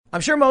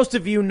I'm sure most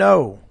of you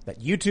know that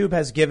YouTube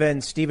has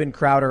given Steven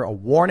Crowder a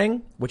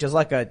warning, which is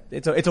like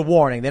it's a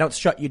warning. They don't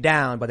shut you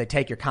down, but they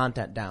take your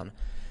content down.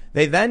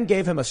 They then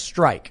gave him a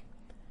strike.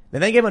 They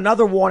then gave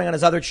another warning on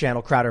his other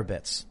channel, Crowder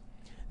Bits.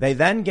 They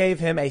then gave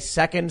him a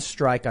second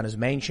strike on his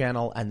main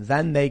channel, and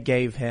then they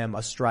gave him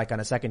a strike on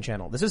a second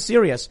channel. This is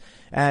serious.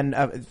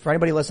 And for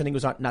anybody listening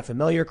who's not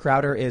familiar,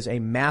 Crowder is a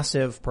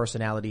massive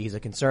personality. He's a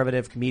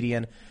conservative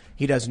comedian.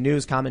 He does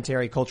news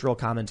commentary, cultural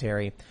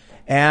commentary.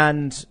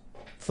 And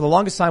for the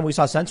longest time we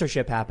saw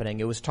censorship happening.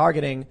 It was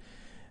targeting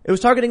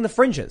the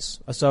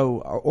fringes.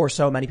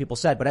 So many people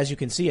said. But as you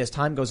can see, as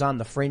time goes on,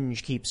 the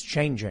fringe keeps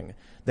changing.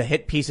 The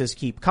hit pieces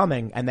keep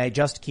coming, and they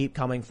just keep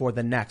coming for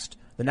the next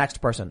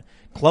person.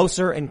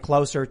 Closer and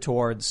closer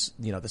towards,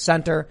 the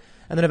center.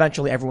 And then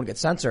eventually everyone gets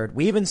censored.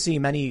 We even see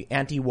many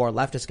anti-war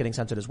leftists getting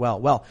censored as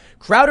well. Well,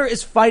 Crowder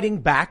is fighting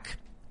back,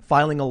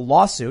 filing a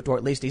lawsuit, or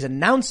at least he's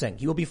announcing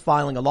he will be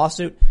filing a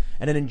lawsuit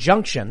and an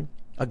injunction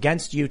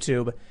against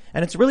YouTube.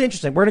 And it's really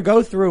interesting. We're going to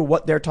go through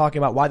what they're talking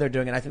about, why they're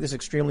doing it. I think this is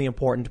extremely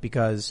important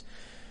because,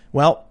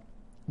 well,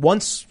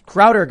 once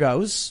Crowder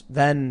goes,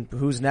 then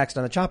who's next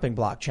on the chopping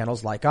block?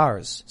 Channels like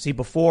ours. See,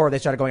 before they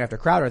started going after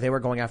Crowder, they were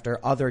going after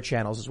other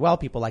channels as well,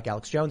 people like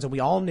Alex Jones, and we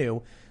all knew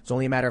it was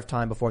only a matter of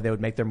time before they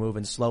would make their move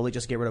and slowly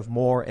just get rid of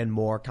more and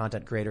more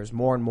content creators,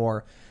 more and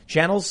more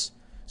channels.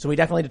 So we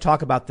definitely need to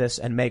talk about this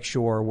and make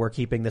sure we're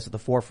keeping this at the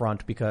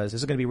forefront because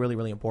this is going to be really,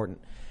 really important.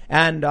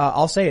 And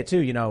I'll say it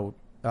too,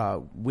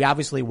 we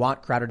obviously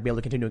want Crowder to be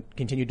able to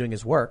continue doing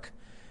his work.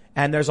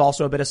 And there's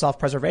also a bit of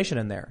self-preservation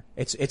in there.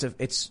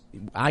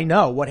 I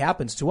know what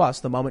happens to us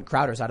the moment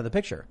Crowder's out of the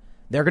picture.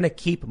 They're going to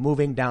keep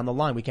moving down the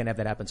line. We can't have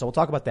that happen. So we'll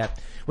talk about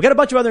that. We got a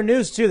bunch of other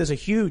news too. There's a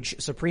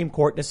huge Supreme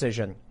Court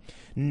decision.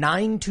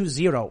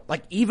 9-0.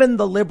 Like even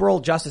the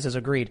liberal justices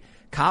agreed.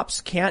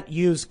 Cops can't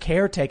use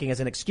caretaking as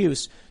an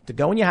excuse to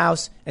go in your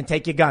house and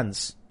take your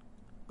guns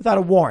without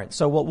a warrant.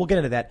 So we'll get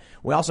into that.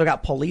 We also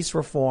got police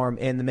reform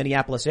in the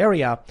Minneapolis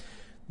area.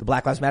 The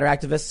Black Lives Matter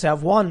activists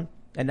have won.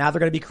 And now they're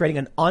going to be creating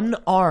an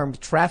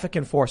unarmed traffic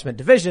enforcement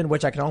division,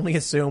 which I can only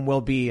assume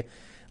will be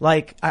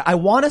like, I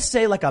want to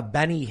say like a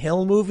Benny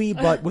Hill movie,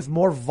 but with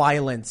more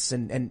violence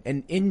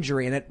and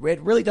injury. And it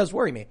really does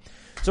worry me.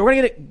 So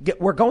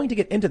we're going to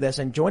get into this.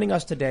 And joining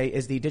us today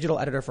is the digital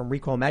editor from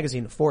Recoil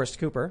magazine, Forrest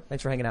Cooper.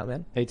 Thanks for hanging out,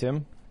 man. Hey, Tim.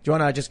 Do you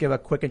want to just give a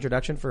quick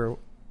introduction for?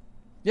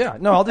 Yeah,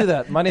 no, I'll do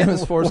that. My name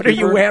is Forrest What are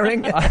Cooper. you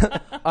wearing?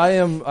 I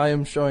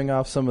am showing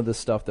off some of the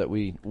stuff that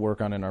we work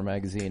on in our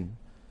magazine.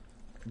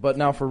 But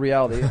now for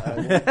reality,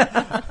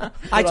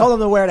 I told him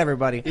to wear it,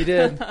 everybody. He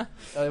did.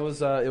 It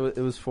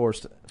was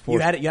forced. You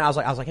had it. Yeah, I was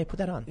like, hey, put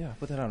that on. Yeah,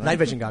 put that on. Night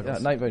vision goggles.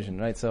 Yeah, night vision.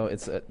 Right. So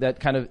it's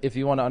that kind of. If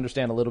you want to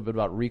understand a little bit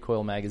about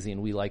Recoil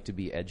magazine, we like to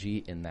be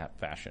edgy in that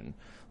fashion,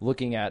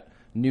 looking at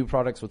new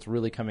products, what's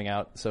really coming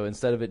out. So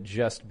instead of it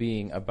just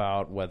being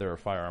about whether a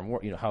firearm,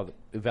 how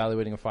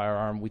evaluating a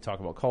firearm, we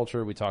talk about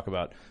culture, we talk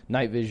about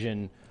night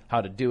vision,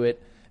 how to do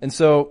it, and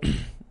so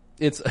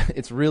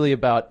it's really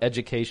about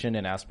education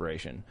and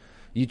aspiration.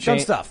 Gun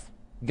stuff.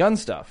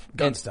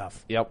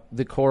 Yep.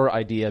 The core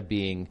idea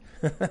being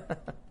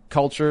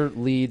culture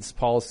leads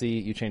policy.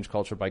 You change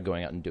culture by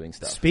going out and doing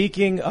stuff.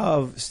 Speaking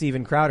of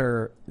Steven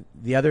Crowder,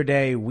 the other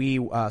day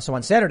so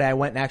on Saturday I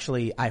went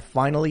and I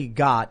finally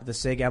got the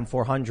SIG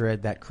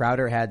M400 that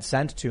Crowder had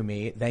sent to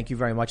me. Thank you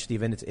very much,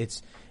 Steven.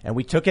 And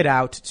we took it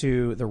out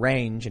to the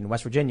range in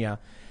West Virginia.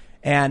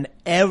 And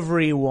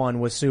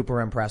everyone was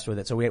super impressed with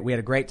it. So we had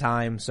a great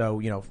time.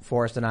 So,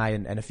 Forrest and I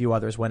and a few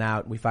others went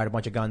out. We fired a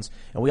bunch of guns.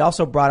 And we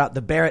also brought out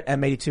the Barrett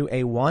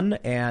M82A1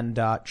 and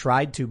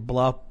tried to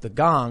blow up the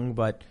gong,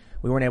 but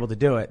we weren't able to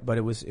do it. But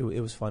it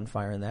was fun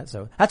firing that.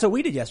 So that's what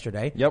we did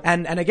yesterday. Yep.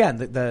 And again,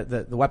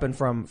 the weapon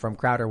from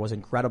Crowder was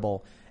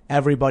incredible.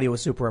 Everybody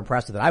was super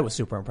impressed with it. I was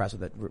super impressed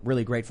with it.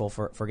 Really grateful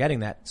for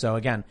getting that. So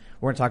again,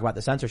 we're going to talk about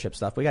the censorship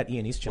stuff. We got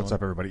Ian. He's chilling. What's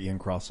up, everybody? Ian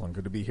Crossland.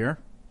 Good to be here.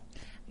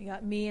 You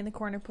got me in the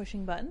corner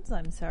pushing buttons.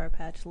 I'm Sour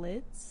Patch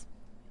Lids.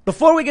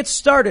 Before we get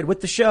started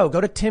with the show,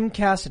 go to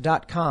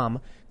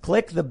timcast.com,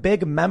 click the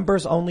big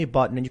members only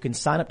button, and you can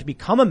sign up to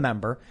become a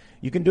member.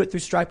 You can do it through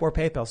Stripe or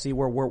PayPal. See,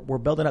 we're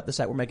building up the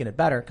site. We're making it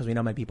better because we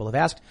know many people have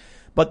asked.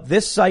 But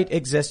this site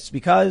exists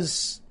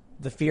because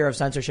the fear of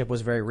censorship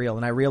was very real.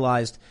 And I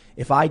realized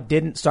if I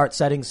didn't start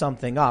setting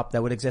something up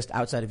that would exist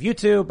outside of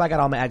YouTube, I got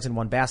all my eggs in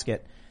one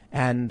basket.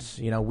 And,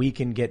 we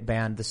can get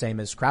banned the same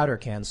as Crowder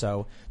can.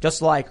 So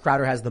just like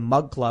Crowder has the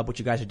Mug Club, which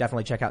you guys should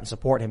definitely check out and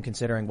support him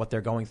considering what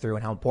they're going through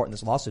and how important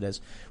this lawsuit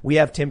is. We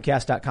have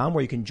timcast.com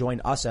where you can join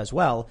us as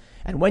well.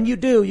 And when you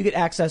do, you get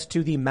access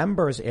to the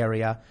members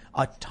area,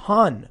 a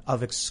ton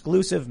of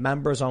exclusive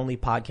members only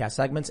podcast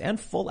segments and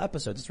full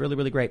episodes. It's really,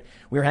 really great.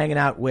 We were hanging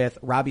out with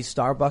Robbie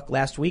Starbuck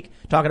last week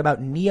talking about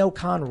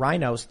neocon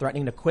rhinos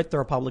threatening to quit the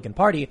Republican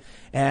Party.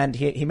 And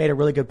he made a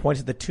really good point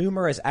that the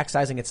tumor is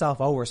excising itself.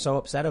 Oh, we're so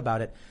upset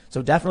about it.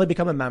 So definitely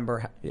become a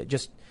member.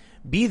 Just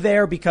be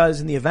there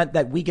because in the event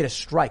that we get a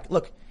strike,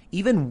 look,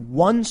 even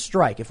one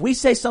strike, if we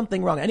say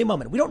something wrong at any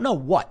moment, we don't know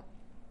what,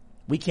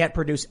 we can't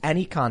produce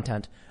any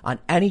content on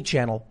any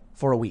channel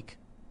for a week.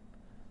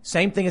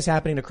 Same thing is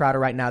happening to Crowder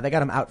right now. They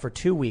got him out for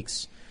 2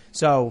 weeks.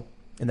 So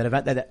in the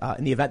event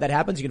that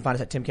happens, you can find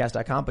us at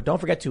timcast.com. But don't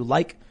forget to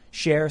like,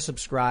 share,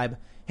 subscribe,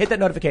 hit that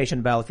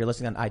notification bell if you're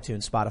listening on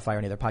iTunes, Spotify, or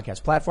any other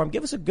podcast platform.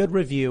 Give us a good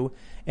review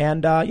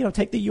and,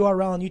 take the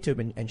URL on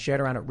YouTube and share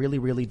it around. It really,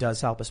 really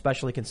does help,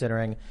 especially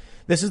considering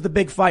this is the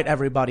big fight,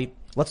 everybody.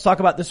 Let's talk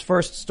about this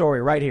first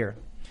story right here.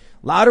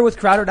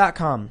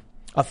 Louderwithcrowder.com.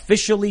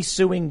 Officially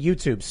suing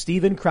YouTube.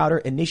 Steven Crowder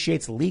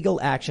initiates legal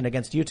action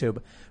against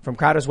YouTube. From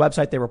Crowder's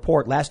website, they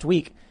report last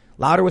week,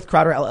 Louder with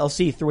Crowder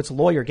LLC, through its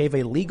lawyer, gave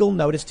a legal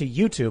notice to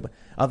YouTube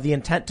of the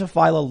intent to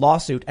file a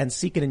lawsuit and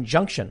seek an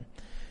injunction.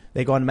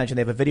 They go on to mention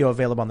they have a video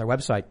available on their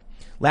website.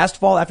 Last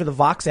fall, after the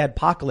Vox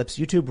adpocalypse,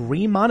 YouTube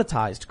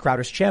remonetized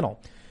Crowder's channel.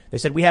 They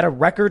said, we had a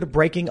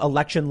record-breaking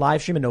election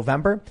live stream in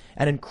November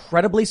and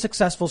incredibly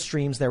successful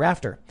streams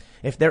thereafter.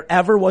 If there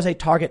ever was a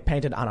target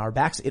painted on our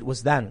backs, it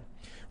was then.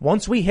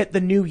 Once we hit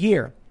the new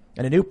year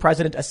and a new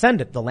president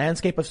ascended, the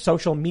landscape of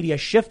social media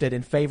shifted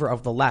in favor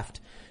of the left.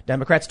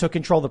 Democrats took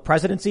control of the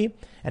presidency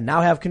and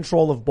now have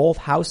control of both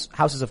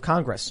houses of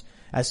Congress.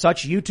 As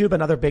such, YouTube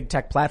and other big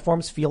tech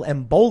platforms feel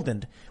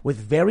emboldened with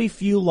very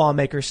few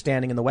lawmakers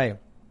standing in the way.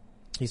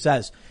 He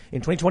says, in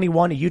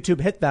 2021,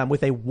 YouTube hit them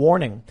with a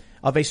warning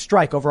of a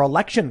strike over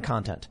election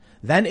content,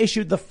 then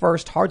issued the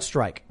first hard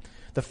strike.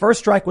 The first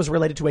strike was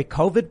related to a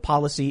COVID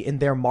policy in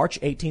their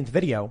March 18th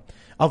video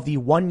of the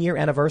 1-year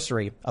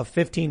anniversary of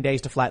 15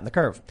 days to flatten the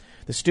curve.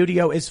 The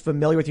studio is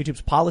familiar with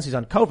YouTube's policies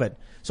on COVID.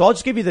 So I'll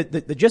just give you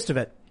the gist of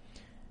it.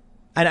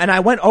 And I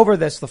went over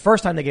this the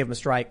first time they gave him a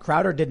strike.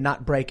 Crowder did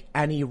not break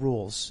any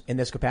rules in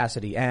this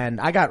capacity. And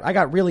I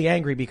got really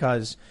angry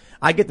because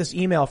I get this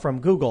email from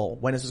Google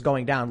when this is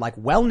going down, like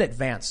well in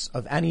advance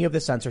of any of the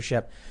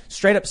censorship,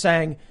 straight up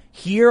saying,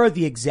 here are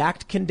the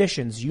exact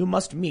conditions you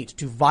must meet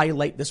to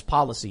violate this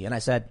policy. And I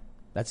said,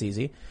 that's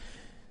easy.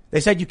 They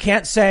said you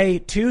can't say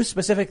two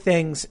specific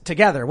things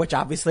together, which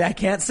obviously I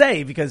can't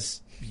say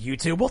because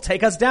YouTube will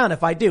take us down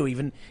if I do,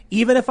 even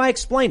if I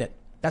explain it.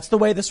 That's the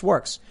way this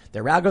works.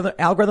 Their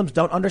algorithms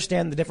don't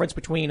understand the difference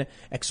between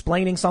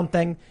explaining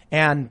something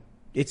and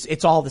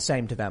it's all the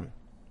same to them.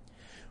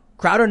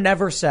 Crowder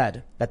never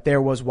said that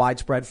there was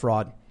widespread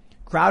fraud.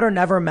 Crowder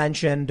never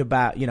mentioned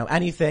about,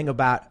 anything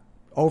about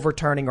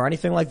overturning or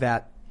anything like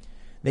that.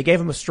 They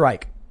gave him a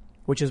strike,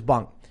 which is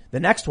bunk.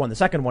 The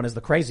second one is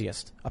the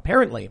craziest.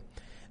 Apparently,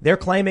 they're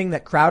claiming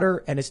that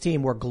Crowder and his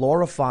team were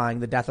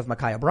glorifying the death of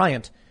Ma'Khia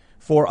Bryant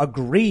for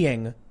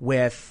agreeing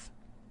with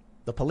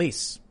the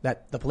police,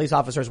 that the police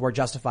officers were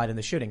justified in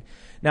the shooting.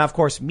 Now, of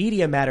course,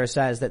 Media Matter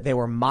says that they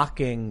were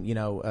mocking,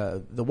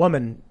 the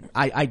woman.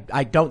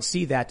 I don't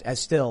see that as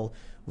still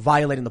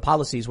violating the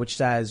policies, which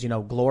says,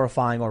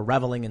 glorifying or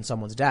reveling in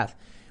someone's death.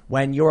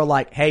 When you're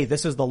like, hey,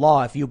 this is the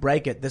law. If you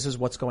break it, this is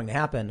what's going to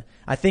happen.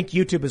 I think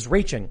YouTube is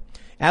reaching.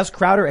 As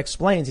Crowder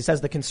explains, he says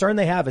the concern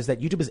they have is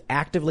that YouTube is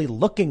actively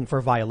looking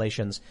for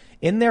violations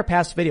in their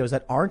past videos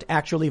that aren't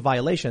actually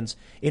violations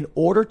in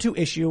order to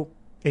issue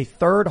a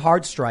third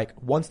hard strike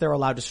once they're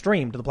allowed to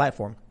stream to the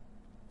platform,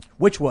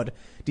 which would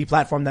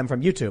deplatform them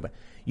from YouTube.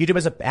 YouTube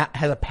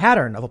has a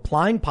pattern of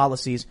applying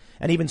policies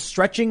and even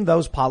stretching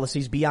those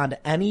policies beyond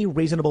any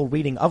reasonable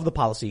reading of the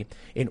policy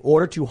in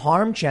order to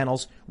harm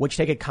channels which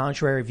take a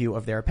contrary view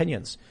of their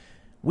opinions.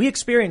 We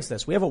experienced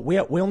this. We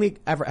only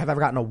have ever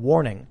gotten a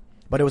warning,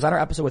 but it was on our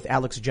episode with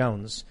Alex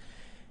Jones.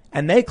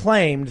 And they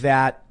claimed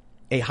that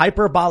a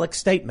hyperbolic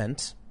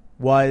statement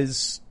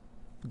was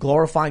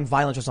glorifying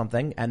violence or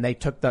something, and they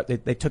took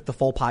the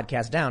full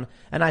podcast down.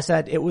 And I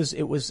said it was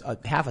a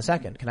half a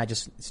second. Can I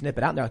just snip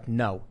it out? And they're like,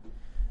 no.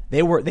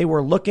 They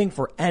were looking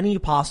for any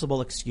possible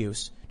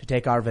excuse to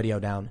take our video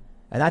down,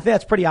 and I think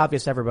that's pretty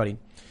obvious to everybody.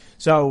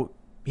 So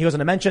he goes on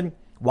to mention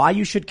why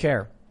you should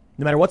care.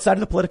 No matter what side of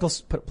the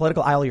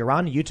political aisle you're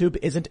on, YouTube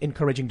isn't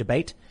encouraging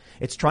debate.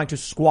 It's trying to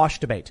squash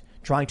debate,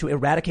 trying to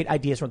eradicate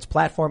ideas from its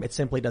platform it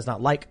simply does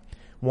not like.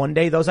 One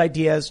day those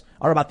ideas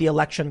are about the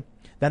election.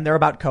 Then they're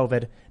about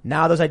COVID.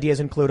 Now those ideas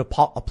include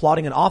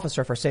applauding an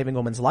officer for saving a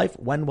woman's life.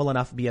 When will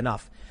enough be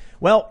enough?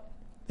 Well,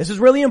 this is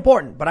really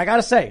important, but I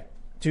gotta say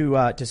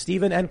to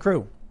Steven and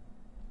crew,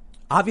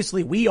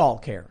 obviously we all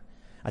care.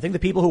 I think the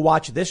people who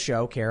watch this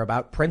show care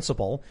about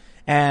principle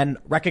and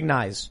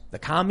recognize the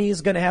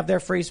commies going to have their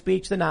free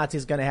speech, the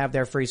Nazis going to have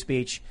their free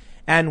speech,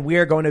 and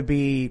we're going to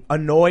be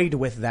annoyed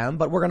with them,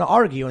 but we're going to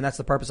argue, and that's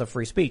the purpose of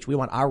free speech. We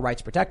want our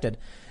rights protected,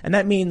 and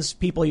that means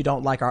people you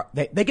don't like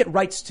they get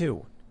rights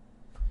too.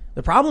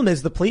 The problem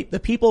is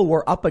the people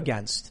we're up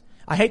against.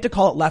 I hate to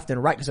call it left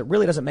and right because it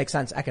really doesn't make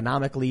sense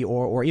economically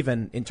or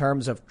even in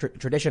terms of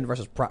tradition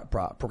versus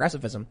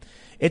progressivism.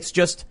 It's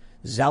just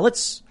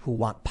zealots who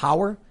want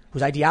power,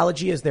 whose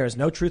ideology is there is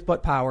no truth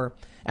but power,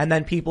 and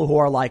then people who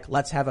are like,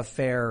 let's have a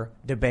fair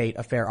debate,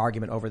 a fair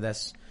argument over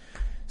this.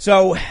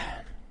 So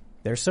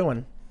they're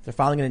suing. They're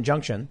filing an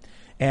injunction,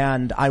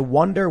 and I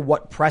wonder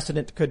what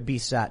precedent could be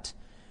set.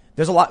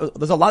 There's a lot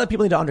of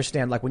people need to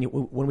understand, like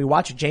when we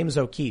watch James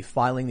O'Keefe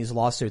filing these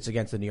lawsuits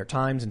against the New York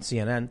Times and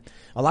CNN,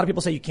 a lot of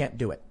people say you can't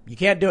do it. You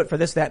can't do it for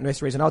this, that, and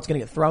this reason. Oh, it's going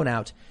to get thrown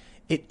out.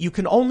 You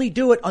can only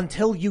do it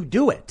until you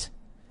do it.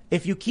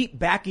 if you keep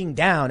backing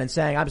down and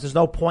saying, there's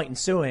no point in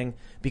suing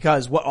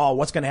because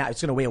what's going to happen?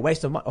 It's going to be a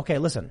waste of money. Okay,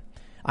 listen,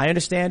 I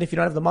understand if you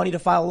don't have the money to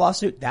file a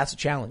lawsuit, that's a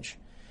challenge.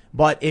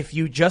 But if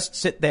you just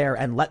sit there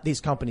and let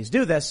these companies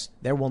do this,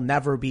 there will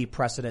never be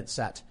precedent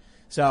set.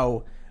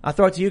 So I'll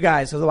throw it to you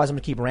guys. Otherwise, I'm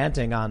going to keep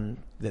ranting on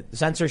the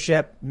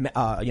censorship.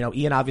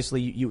 Ian,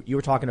 obviously, you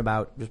were talking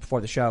about just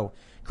before the show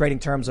creating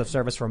terms of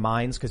service for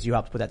mines because you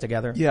helped put that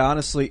together. Yeah,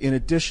 honestly, in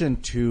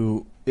addition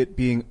to it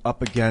being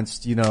up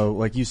against,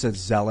 like you said,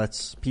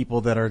 zealots,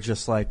 people that are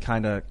just like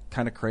kind of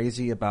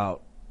crazy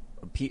about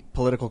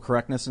political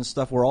correctness and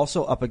stuff, we're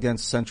also up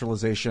against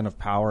centralization of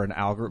power and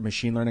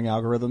machine learning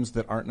algorithms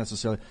that aren't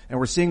necessarily, and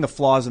we're seeing the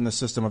flaws in the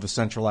system of a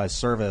centralized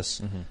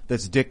service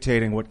that's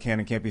dictating what can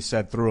and can't be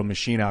said through a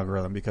machine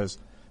algorithm because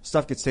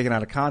stuff gets taken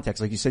out of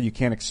context. Like you said, you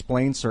can't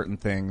explain certain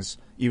things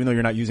even though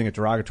you're not using it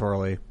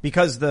derogatorily.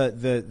 Because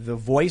the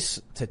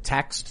voice to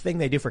text thing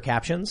they do for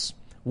captions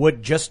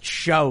would just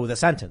show the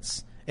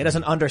sentence. It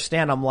doesn't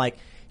understand. I'm like,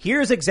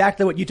 here's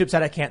exactly what YouTube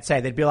said I can't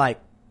say. They'd be like,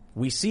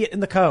 we see it in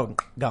the code.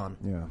 Gone.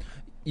 Yeah.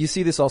 You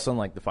see this also in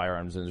like the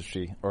firearms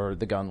industry or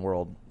the gun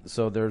world.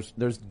 So there's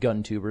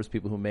gun tubers,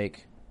 people who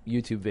make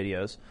YouTube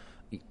videos.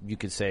 You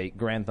could say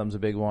Grand Thumb's a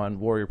big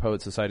one. Warrior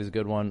Poet Society is a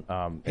good one.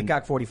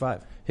 Hitcock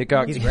 45.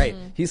 Hitcock, he's great.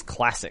 He's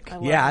classic.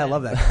 I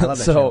love that. I love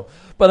that. So,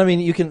 but I mean,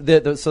 you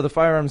can. So the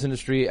firearms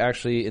industry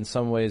actually, in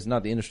some ways,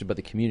 not the industry, but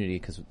the community,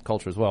 because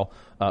culture as well,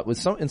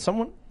 was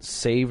someone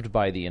saved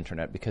by the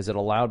internet because it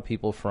allowed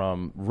people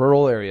from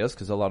rural areas,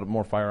 because a lot of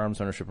more firearms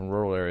ownership in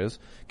rural areas,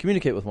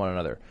 communicate with one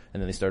another,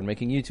 and then they started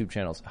making YouTube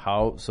channels,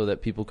 so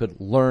that people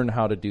could learn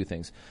how to do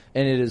things,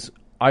 and it is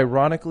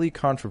ironically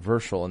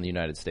controversial in the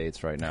United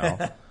States right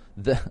now.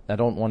 I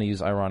don't want to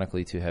use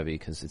ironically too heavy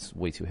because it's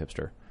way too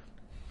hipster.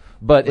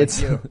 But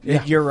it's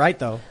you're right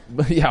though.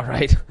 Yeah,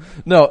 right.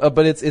 No,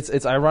 but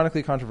it's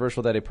ironically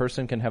controversial that a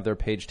person can have their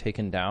page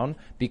taken down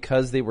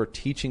because they were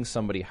teaching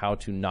somebody how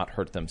to not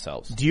hurt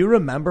themselves. Do you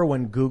remember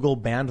when Google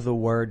banned the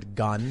word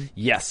gun?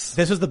 Yes.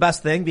 This was the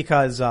best thing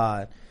because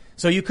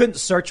so you couldn't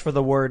search for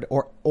the word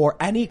or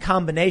any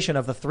combination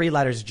of the three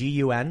letters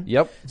GUN.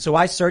 Yep. So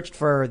I searched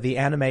for the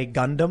anime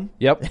Gundam.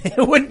 Yep.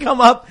 It wouldn't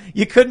come up.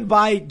 You couldn't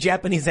buy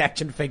Japanese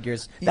action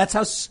figures. That's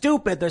how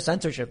stupid their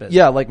censorship is.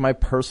 Yeah, like my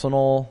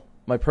personal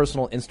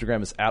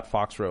Instagram is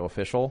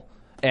 @FoxRowOfficial,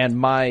 and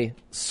my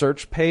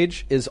search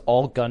page is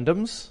all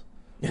Gundams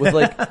with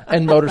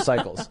and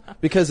motorcycles.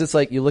 Because it's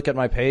like you look at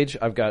my page,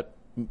 I've got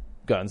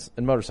guns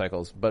and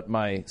motorcycles, but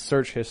my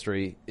search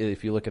history,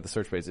 if you look at the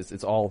search page,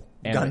 it's all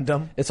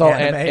Gundam. It's all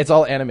anime. It's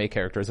all anime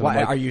characters. And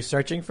Why are you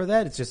searching for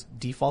that? It's just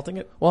defaulting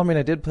it. Well, I mean,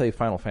 I did play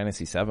Final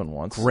Fantasy VII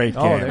once. Great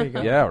game. Oh, there you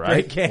go. Yeah,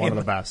 right. Great game. One of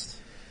the best.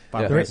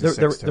 Yeah.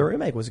 The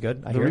remake was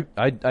good.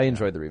 I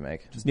enjoyed the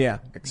remake. Yeah,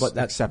 but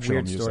that's exceptional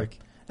weird music. story.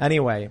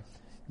 Anyway,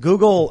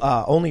 Google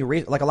only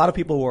like a lot of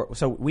people were.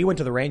 So we went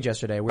to the range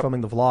yesterday. We're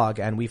filming the vlog,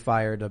 and we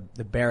fired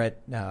the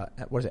Barrett.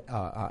 What is it?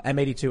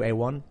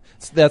 M82A1.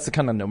 That's the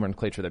kind of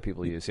nomenclature that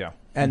people use. Yeah.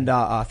 And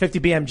 50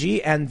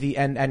 BMG,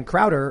 and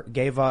Crowder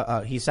gave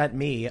he sent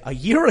me a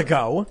year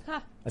ago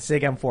a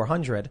SIG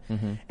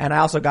M400, and I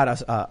also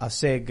got a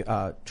SIG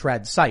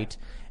Tread sight.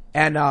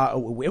 And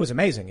it was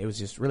amazing. It was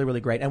just really, really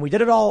great. And we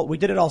did it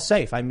all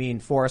safe. I mean,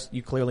 Forrest,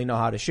 you clearly know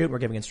how to shoot. We're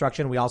giving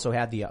instruction. We also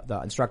had the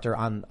instructor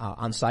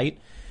on site.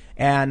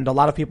 And a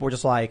lot of people were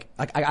just like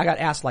I got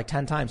asked like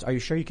 10 times, "Are you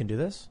sure you can do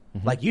this?"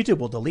 Like YouTube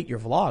will delete your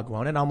vlog,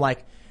 won't it? And I'm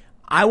like,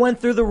 I went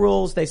through the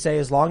rules. They say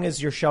as long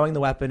as you're showing the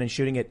weapon and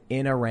shooting it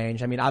in a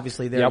range. I mean,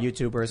 obviously there are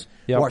YouTubers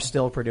who are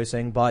still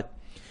producing, but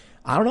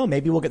I don't know.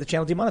 Maybe we'll get the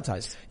channel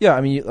demonetized. Yeah,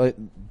 I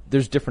mean,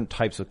 there's different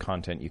types of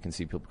content you can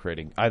see people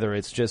creating. Either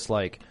it's just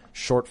like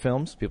short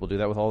films. People do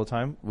that with all the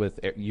time,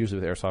 usually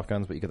with airsoft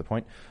guns, but you get the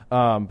point.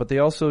 But they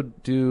also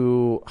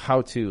do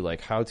how to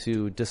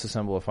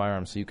disassemble a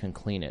firearm so you can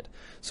clean it.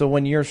 So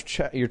when your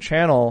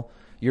channel,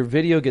 your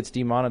video gets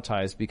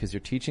demonetized because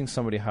you're teaching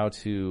somebody how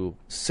to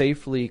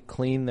safely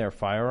clean their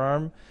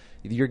firearm,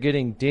 you're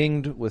getting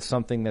dinged with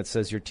something that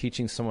says you're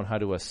teaching someone how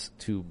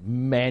to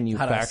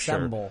manufacture,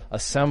 how to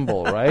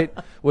assemble, right?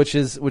 which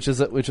is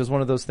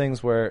one of those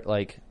things where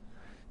like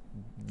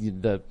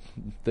the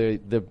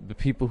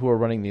people who are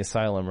running the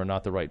asylum are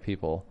not the right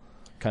people,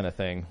 kind of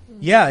thing.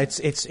 Yeah,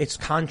 it's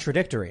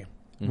contradictory.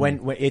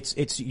 When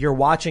it's you're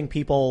watching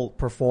people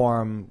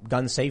perform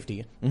gun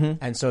safety,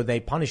 and so they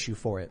punish you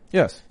for it.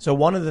 Yes. So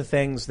one of the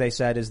things they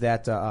said is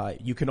that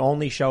you can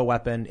only show a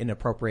weapon in an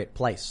appropriate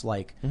place,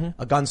 like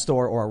a gun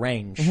store or a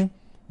range.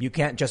 You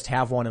can't just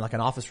have one in like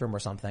an office room or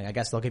something. I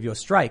guess they'll give you a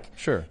strike.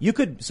 Sure. You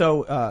could.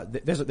 So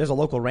there's a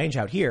local range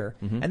out here,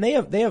 and they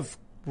have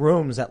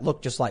rooms that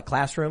look just like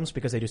classrooms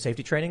because they do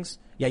safety trainings.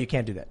 Yeah, you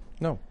can't do that.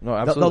 No,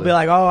 absolutely. They'll be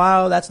like,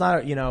 oh, that's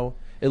not,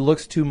 It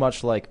looks too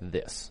much like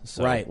this,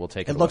 so right. We'll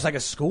take it. It looks like a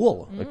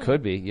school. It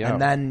could be, yeah.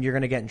 And then you're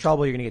going to get in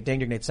trouble. You're going to get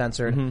dinged. You're going to get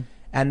censored.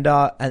 And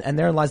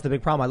therein lies the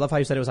big problem. I love how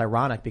you said it was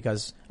ironic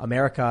because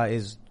America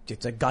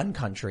it's a gun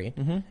country,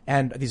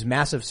 and these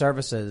massive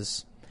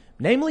services,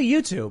 namely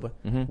YouTube,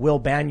 will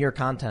ban your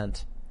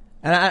content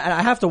And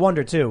I have to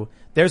wonder too.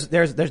 There's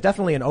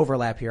definitely an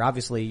overlap here.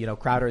 Obviously,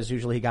 Crowder is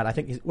usually got. I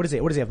think what does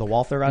he have the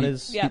Walther on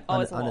his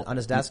on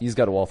his desk? He's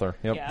got a Walther.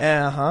 Yep.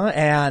 Yeah.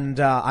 And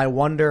I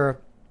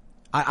wonder.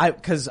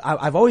 Because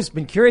I've always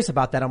been curious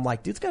about that. I'm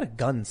like, dude's got a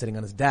gun sitting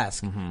on his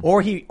desk,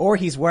 or he's got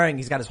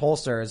his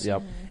holsters.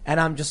 Yep. And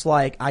I'm just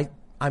like,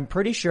 I'm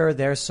pretty sure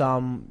there's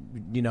some,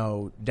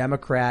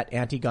 Democrat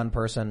anti-gun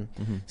person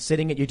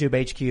sitting at YouTube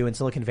HQ in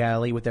Silicon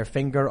Valley with their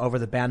finger over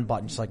the ban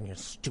button, just like,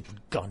 stupid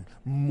gun,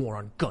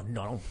 moron gun,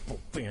 no, I don't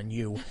ban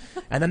you.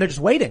 And then they're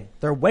just waiting.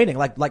 They're waiting.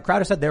 Like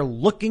Crowder said, they're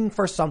looking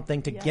for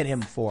something to get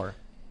him for.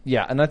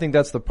 Yeah, and I think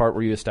that's the part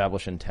where you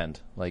establish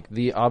intent. Like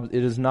it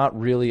is not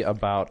really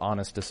about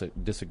honest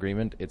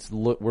disagreement.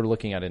 We're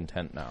looking at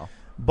intent now.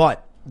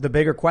 But the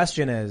bigger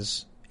question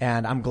is,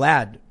 and I'm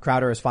glad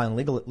Crowder is filing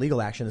legal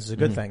action. This is a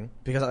good thing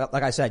because,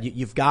 like I said,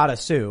 you've got to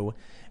sue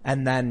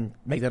and then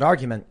make that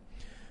argument.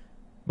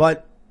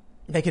 But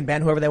they can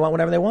ban whoever they want,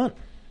 whenever they want,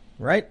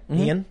 right,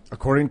 Ian?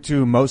 According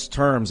to most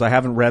terms, I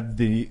haven't read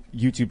the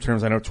YouTube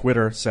terms. I know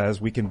Twitter says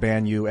we can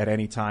ban you at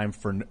any time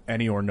for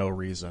any or no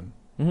reason.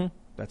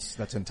 That's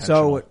intentional.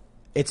 So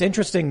it's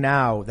interesting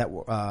now that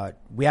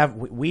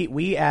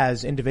we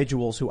as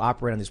individuals who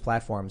operate on these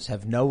platforms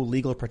have no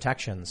legal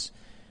protections.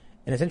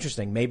 And it's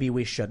interesting. Maybe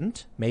we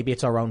shouldn't. Maybe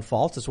it's our own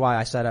fault. That's why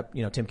I set up,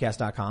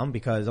 Timcast.com,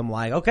 because I'm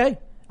like, okay.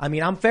 I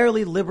mean, I'm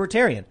fairly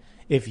libertarian.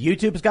 If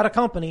YouTube's got a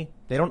company,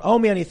 they don't owe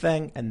me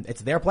anything, and it's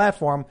their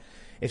platform.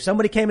 If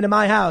somebody came into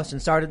my house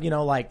and started,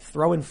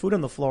 throwing food on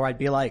the floor, I'd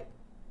be like,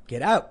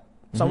 get out.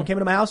 Someone came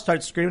into my house,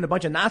 started screaming a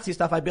bunch of Nazi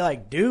stuff, I'd be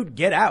like, dude,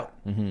 get out.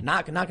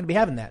 Not going to be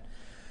having that.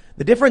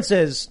 The difference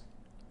is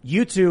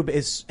YouTube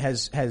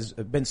has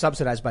been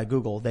subsidized by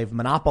Google. They've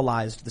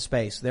monopolized the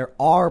space. There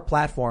are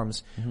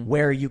platforms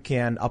where you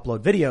can upload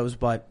videos,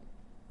 but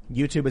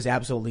YouTube is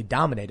absolutely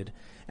dominated.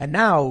 And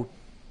now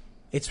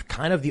it's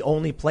kind of the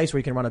only place where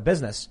you can run a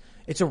business.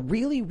 It's a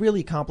really,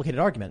 really complicated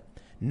argument.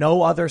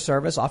 No other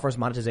service offers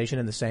monetization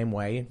in the same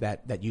way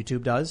that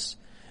YouTube does.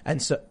 And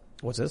so,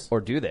 what's this?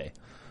 Or do they?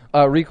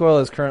 Recoil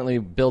is currently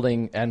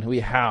building, and we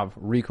have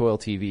Recoil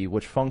TV,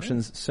 which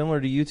functions similar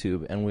to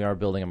YouTube, and we are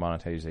building a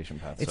monetization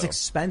path. It's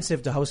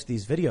expensive to host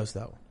these videos,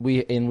 though. We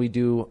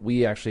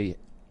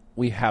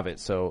have it.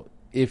 So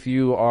if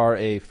you are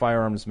a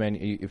firearms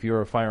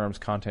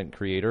content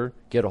creator,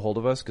 get a hold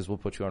of us because we'll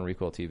put you on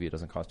Recoil TV. It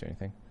doesn't cost you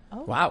anything.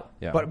 Oh. Wow.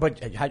 Yeah.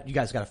 But how, you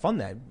guys got to fund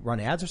that? Run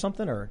ads or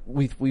something, or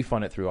we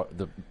fund it through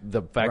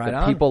the fact right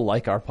that people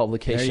like our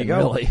publication. There you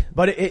go. Really.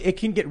 But it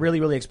can get really,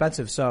 really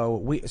expensive.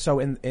 So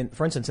in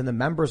for instance, in the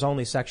members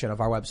only section of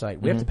our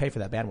website, we have to pay for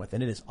that bandwidth,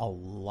 and it is a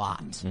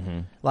lot.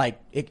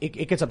 Like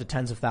it gets up to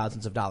tens of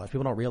thousands of dollars.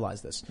 People don't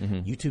realize this.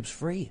 YouTube's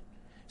free.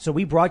 So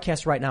we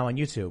broadcast right now on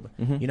YouTube.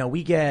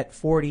 We get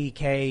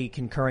 40K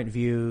concurrent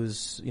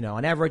views,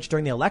 on average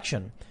during the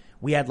election.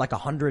 We had like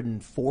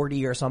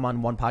 140 or some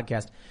on one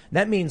podcast.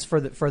 That means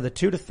for the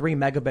 2 to 3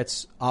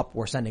 megabits up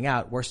we're sending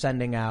out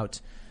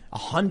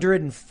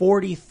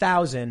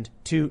 140,000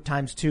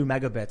 times 2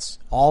 megabits.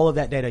 All of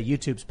that data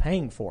YouTube's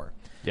paying for.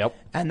 Yep.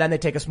 And then they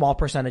take a small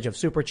percentage of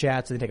super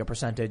chats, and they take a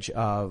percentage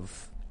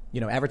of,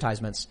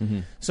 advertisements.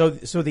 So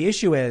the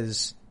issue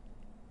is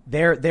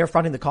they're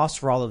funding the costs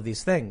for all of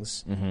these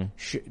things.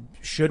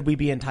 Should we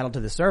be entitled to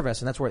this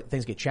service? And that's where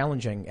things get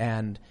challenging.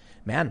 And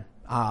man,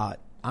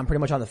 I'm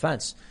pretty much on the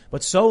fence.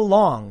 But so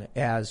long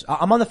as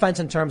I'm on the fence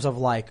in terms of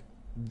like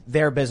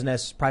their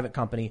business, private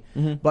company.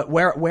 But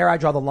where I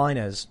draw the line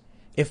is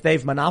if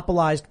they've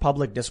monopolized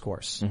public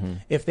discourse,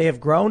 if they have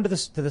grown to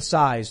the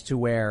size to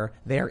where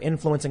they are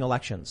influencing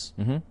elections,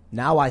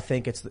 now I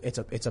think it's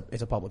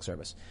a public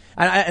service.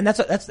 And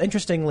that's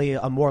interestingly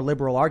a more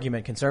liberal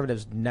argument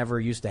conservatives never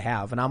used to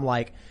have. And I'm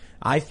like,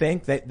 I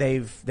think that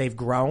they've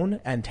grown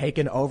and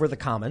taken over the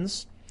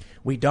commons.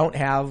 We don't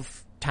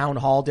have town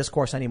hall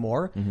discourse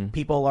anymore.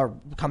 People are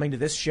coming to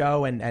this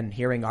show and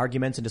hearing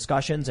arguments and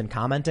discussions and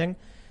commenting.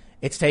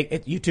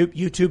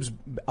 YouTube's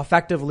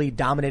effectively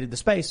dominated the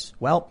space.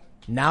 Well,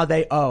 now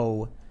they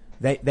owe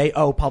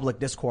public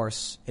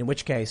discourse, in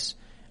which case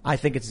I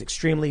think it's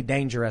extremely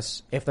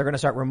dangerous if they're going to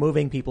start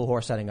removing people who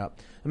are setting up,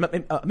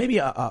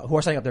 who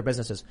are setting up their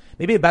businesses.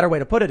 Maybe a better way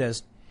to put it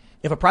is,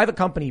 if a private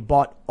company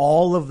bought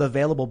all of the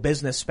available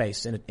business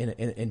space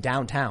in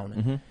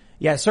downtown,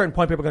 at a certain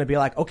point people are going to be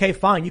like, okay,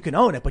 fine, you can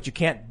own it, but you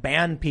can't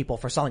ban people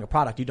for selling a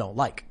product you don't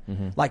like.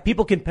 Like,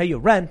 people can pay you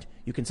rent,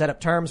 you can set up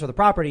terms for the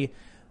property,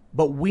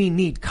 but we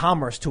need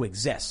commerce to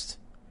exist.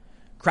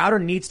 Crowder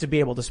needs to be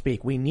able to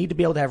speak. We need to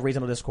be able to have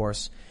reasonable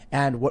discourse.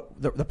 And what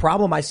the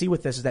problem I see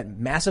with this is that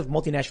massive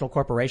multinational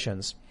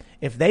corporations,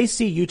 if they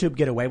see YouTube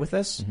get away with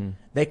this,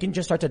 they can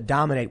just start to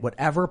dominate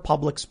whatever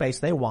public space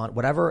they want,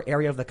 whatever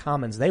area of the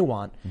commons they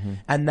want,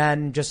 and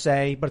then just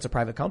say, but it's a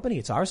private company,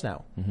 it's ours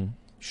now.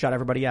 Shut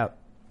everybody out.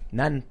 And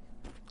then,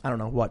 I don't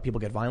know, what,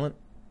 people get violent?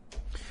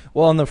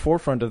 Well, on the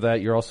forefront of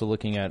that, you're also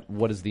looking at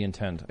what is the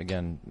intent.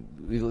 Again,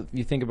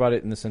 you think about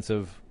it in the sense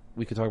of,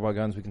 we could talk about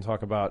guns, we can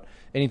talk about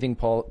anything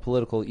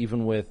political,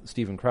 even with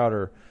Steven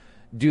Crowder.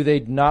 Do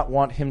they not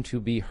want him to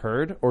be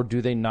heard, or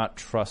do they not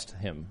trust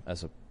him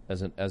as a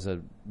as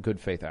a good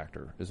faith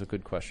actor is a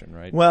good question,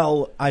 right?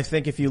 Well, I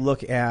think if you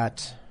look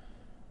at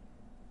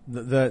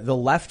the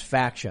left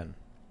faction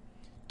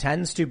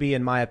tends to be,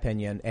 in my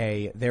opinion,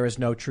 there is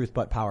no truth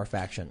but power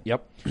faction.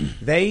 Yep.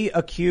 They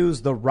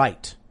accuse the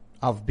right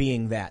of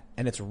being that,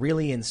 and it's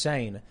really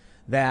insane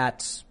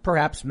that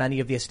perhaps many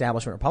of the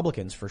establishment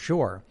Republicans, for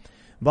sure,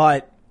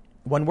 but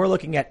when we're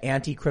looking at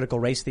anti-critical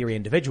race theory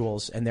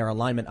individuals and their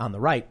alignment on the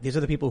right, these are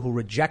the people who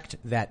reject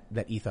that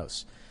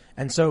ethos.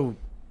 And so,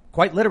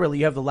 quite literally,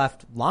 you have the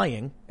left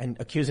lying and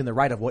accusing the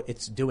right of what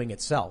it's doing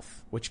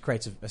itself, which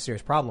creates a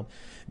serious problem.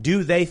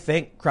 Do they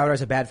think Crowder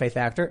is a bad faith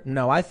actor?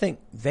 No, I think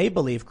they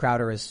believe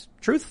Crowder is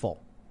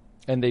truthful.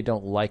 And they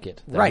don't like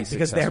it. Right,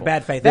 because they're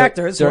bad faith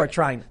actors who are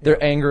trying.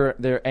 They're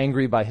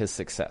angry by his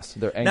success.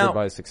 They're angry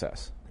by his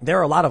success. There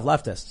are a lot of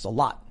leftists, a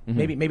lot,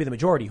 maybe the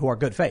majority, who are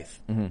good faith,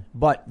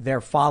 but they're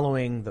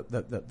following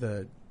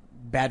the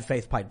bad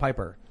faith Pied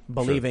Piper,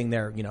 believing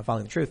they're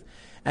following the truth,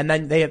 and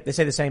then they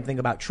say the same thing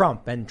about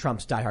Trump and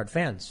Trump's diehard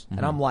fans,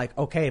 and I'm like,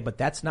 okay, but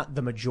that's not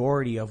the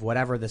majority of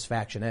whatever this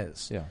faction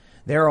is. Yeah.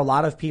 There are a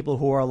lot of people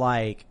who are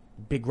like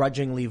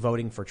begrudgingly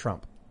voting for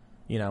Trump,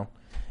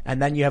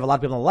 and then you have a lot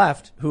of people on the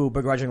left who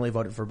begrudgingly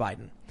voted for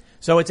Biden.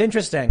 So it's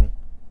interesting,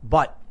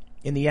 but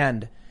in the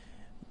end,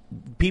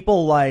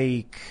 people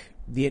like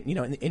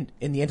in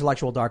the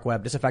intellectual dark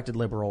web, disaffected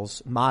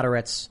liberals,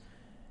 moderates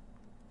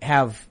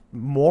have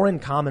more in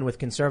common with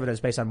conservatives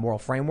based on moral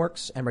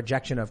frameworks and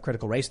rejection of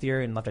critical race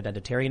theory and left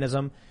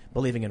identitarianism,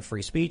 believing in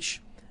free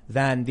speech,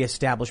 than the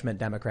establishment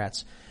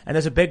Democrats. And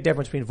there's a big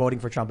difference between voting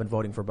for Trump and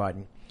voting for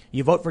Biden.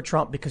 You vote for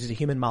Trump because he's a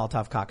human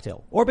Molotov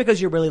cocktail, or because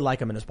you really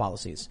like him and his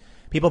policies.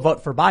 People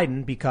vote for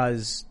Biden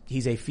because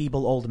he's a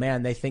feeble old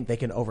man they think they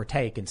can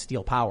overtake and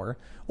steal power,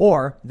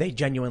 or they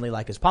genuinely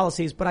like his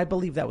policies, but I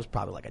believe that was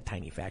probably like a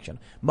tiny faction.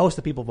 Most of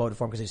the people voted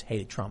for him because they just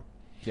hated Trump.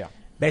 Yeah.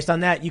 Based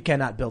on that, you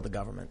cannot build a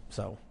government,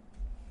 so.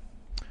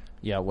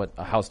 Yeah, what,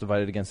 a house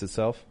divided against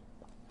itself?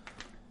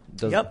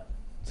 Yep.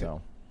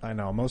 So. I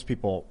know. Most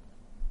people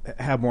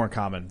have more in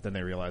common than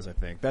they realize, I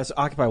think. That's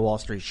Occupy Wall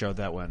Street showed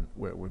that when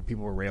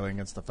people were railing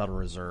against the Federal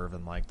Reserve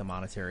and like the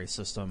monetary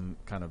system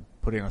kind of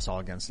putting us all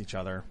against each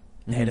other.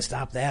 They had to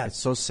stop that. It's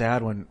so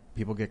sad when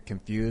people get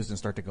confused and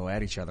start to go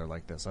at each other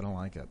like this. I don't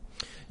like it.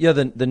 Yeah,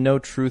 the no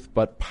truth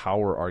but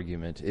power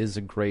argument is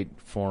a great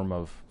form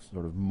of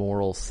sort of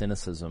moral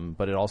cynicism,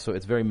 but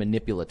it's very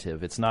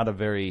manipulative. It's not a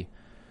very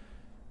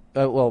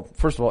well,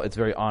 first of all, it's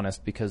very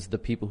honest because the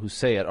people who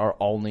say it are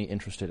only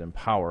interested in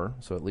power,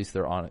 so at least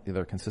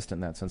they're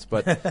consistent in that sense.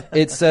 But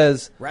it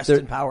says rest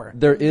in power.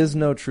 There is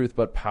no truth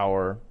but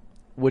power,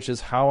 which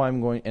is how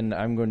I'm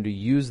going to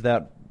use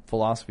that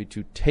philosophy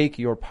to take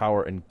your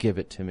power and give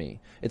it to me.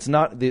 It's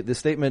not the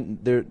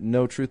statement there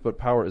no truth but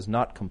power is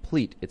not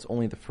complete. It's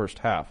only the first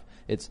half.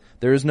 It's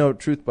there is no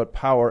truth but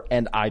power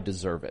and I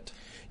deserve it.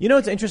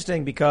 It's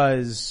interesting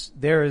because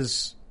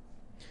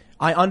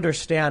I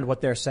understand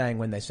what they're saying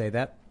when they say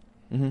that.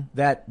 Mm-hmm.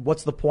 That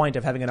what's the point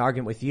of having an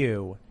argument with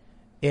you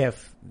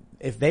if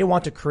they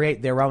want to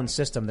create their own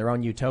system, their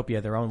own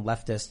utopia, their own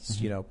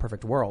leftists,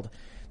 perfect world.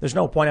 There's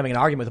no point having an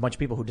argument with a bunch of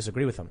people who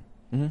disagree with them.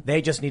 Mm-hmm.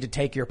 They just need to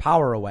take your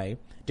power away,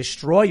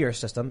 destroy your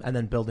system, and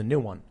then build a new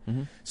one.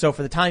 Mm-hmm. So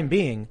for the time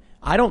being,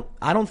 I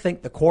don't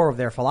think the core of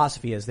their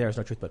philosophy is there is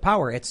no truth but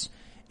power. It's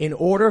in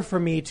order for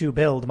me to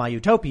build my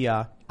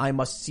utopia, I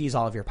must seize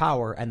all of your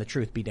power and the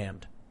truth be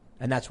damned.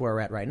 And that's where we're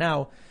at right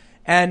now.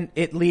 And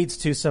it leads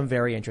to some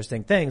very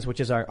interesting things, which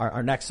is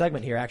our next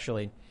segment here,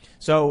 actually.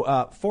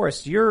 So,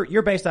 Forrest,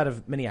 you're based out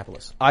of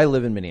Minneapolis. I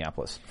live in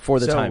Minneapolis for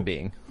the time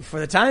being.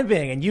 For the time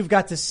being, and you've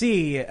got to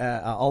see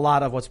a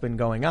lot of what's been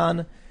going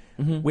on.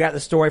 Mm-hmm. We got the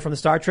story from the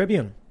Star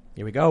Tribune.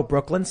 Here we go.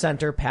 Brooklyn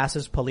Center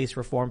passes police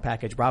reform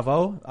package.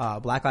 Bravo.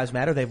 Black Lives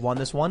Matter. They've won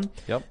this one.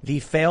 Yep. The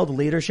failed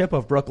leadership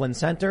of Brooklyn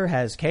Center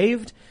has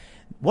caved.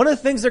 One of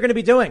the things they're going to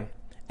be doing,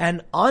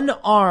 an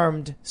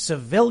unarmed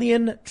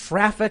civilian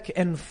traffic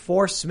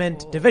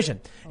enforcement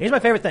division. Here's my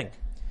favorite thing.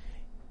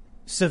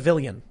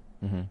 Civilian.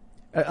 Mm-hmm.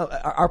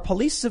 Are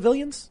police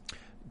civilians?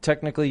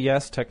 Technically,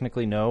 yes.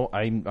 Technically, no.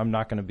 I'm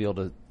not going to be able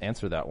to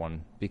answer that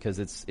one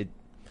because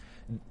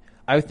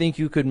I think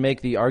you could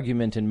make the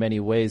argument in many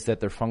ways that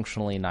they're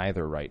functionally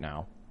neither right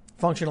now.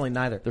 Functionally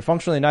neither. They're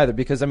functionally neither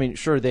because, I mean,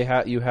 sure,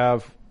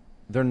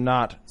 they're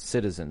not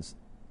citizens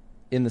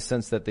in the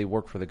sense that they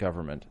work for the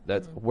government.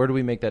 Where do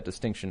we make that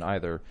distinction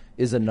either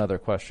is another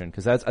question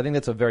because I think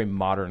that's a very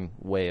modern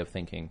way of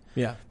thinking.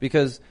 Yeah.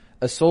 Because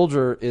a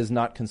soldier is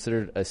not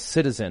considered a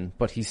citizen,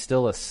 but he's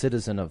still a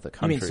citizen of the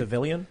country. You mean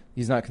civilian?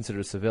 He's not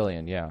considered a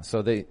civilian, yeah.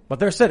 So but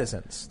they're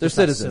citizens. They're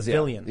citizens,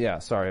 civilian. Yeah,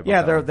 sorry about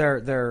that. Yeah,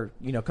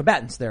 they're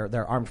combatants.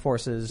 They're armed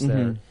forces.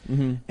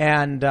 Mm-hmm.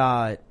 And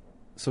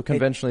so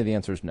conventionally the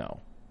answer is no.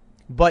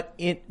 But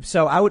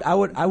so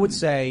I would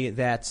say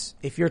that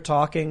if you're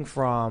talking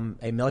from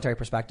a military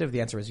perspective,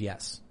 the answer is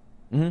yes.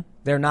 Mm-hmm.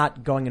 They're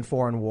not going in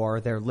foreign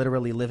war. They're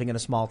literally living in a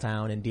small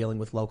town and dealing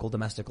with local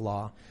domestic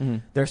law. Mm-hmm.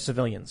 They're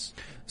civilians.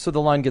 So the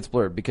line gets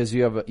blurred because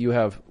you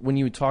have when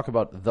you talk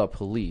about the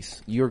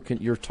police, you're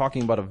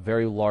talking about a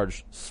very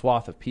large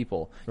swath of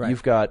people. Right.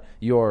 You've got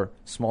your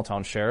small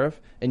town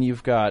sheriff, and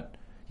you've got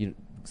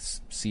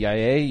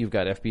CIA, you've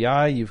got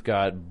FBI, you've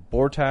got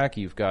BORTAC,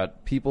 you've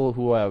got people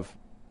who are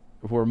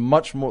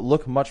much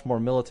more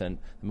militant.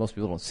 Most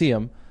people don't see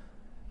them,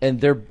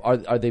 and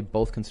are they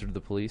both considered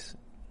the police?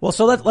 Well,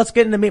 so let's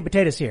get into meat and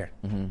potatoes here.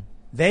 Mm-hmm.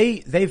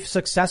 They've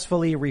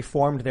successfully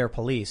reformed their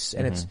police,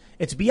 and mm-hmm.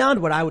 it's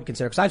beyond what I would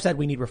consider, because I've said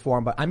we need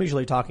reform, but I'm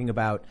usually talking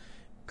about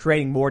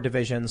creating more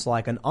divisions,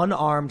 like an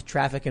unarmed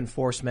traffic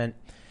enforcement.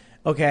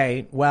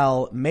 Okay,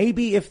 well,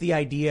 maybe if the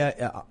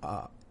idea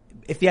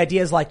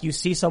is like you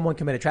see someone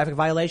commit a traffic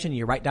violation,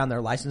 you write down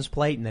their license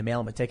plate and they mail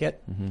them a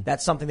ticket. Mm-hmm.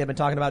 That's something they've been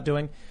talking about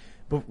doing.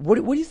 But what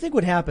do you think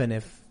would happen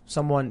if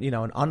someone,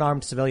 an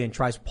unarmed civilian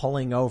tries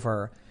pulling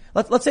over?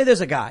 Let's say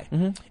there's a guy,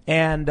 mm-hmm.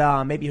 and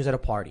maybe he was at a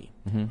party,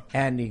 mm-hmm.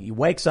 and he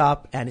wakes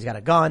up and he's got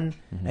a gun,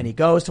 mm-hmm. and he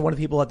goes to one of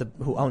the people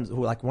one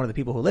of the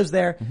people who lives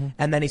there, mm-hmm.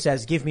 and then he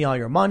says, "Give me all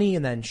your money,"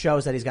 and then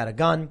shows that he's got a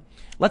gun.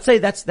 Let's say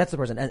that's the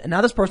person, and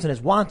now this person is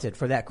wanted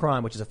for that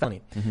crime, which is a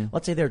felony. Mm-hmm.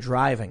 Let's say they're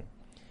driving,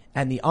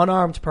 and the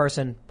unarmed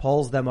person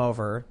pulls them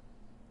over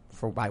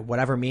by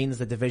whatever means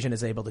the division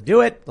is able to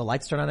do it. The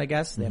lights turn on, I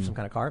guess. They have some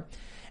kind of car,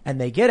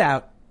 and they get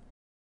out.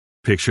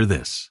 Picture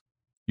this.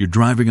 You're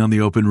driving on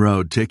the open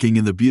road, taking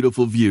in the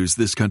beautiful views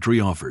this country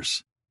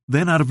offers.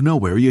 Then out of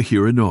nowhere, you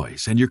hear a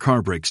noise and your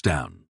car breaks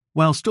down.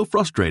 While still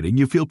frustrating,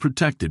 you feel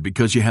protected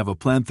because you have a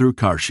plan through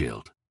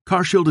CarShield.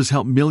 CarShield has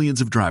helped millions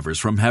of drivers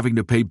from having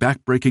to pay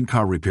back-breaking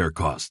car repair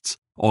costs.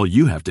 All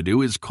you have to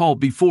do is call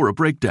before a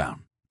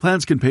breakdown.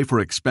 Plans can pay for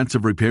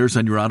expensive repairs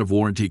on your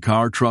out-of-warranty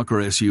car, truck, or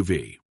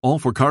SUV. All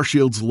for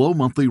CarShield's low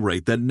monthly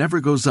rate that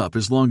never goes up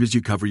as long as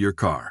you cover your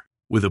car.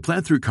 With a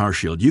plan through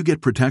CarShield, you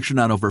get protection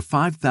on over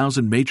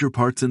 5,000 major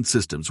parts and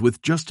systems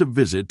with just a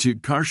visit to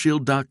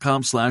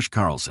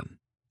carshield.com/Carlson.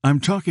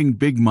 I'm talking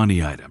big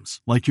money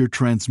items like your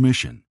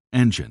transmission,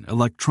 engine,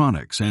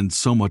 electronics, and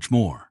so much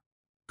more.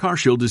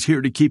 CarShield is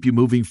here to keep you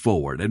moving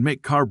forward and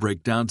make car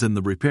breakdowns and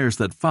the repairs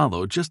that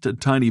follow just a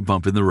tiny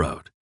bump in the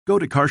road. Go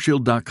to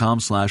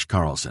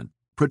carshield.com/Carlson.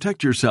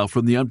 Protect yourself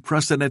from the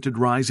unprecedented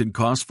rise in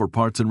costs for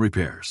parts and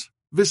repairs.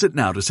 Visit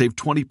now to save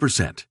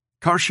 20%.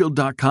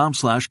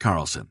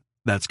 carshield.com/Carlson.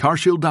 That's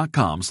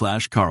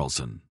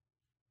carshield.com/Carlson.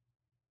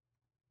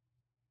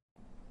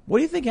 What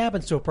do you think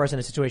happens to a person in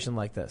a situation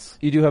like this?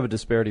 You do have a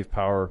disparity of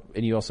power,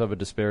 and you also have a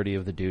disparity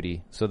of the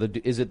duty. So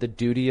is it the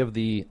duty of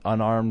the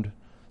unarmed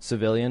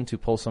civilian to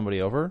pull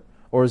somebody over,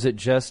 or is it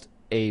just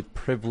a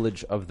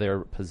privilege of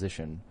their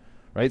position?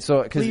 Right?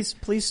 So please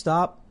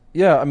stop.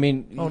 Yeah, I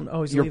mean, you're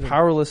leaving.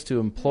 powerless to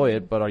employ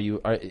it, but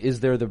is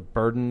there the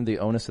burden, the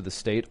onus of the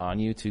state on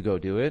you to go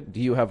do it? Do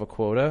you have a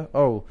quota?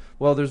 Oh,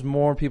 well, there's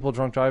more people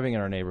drunk driving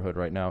in our neighborhood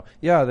right now.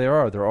 Yeah, there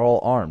are. They're all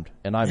armed,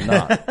 and I'm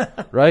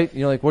not. Right?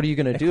 What are you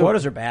going to do?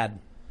 Quotas are bad.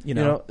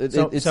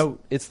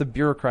 It's the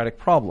bureaucratic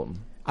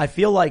problem. I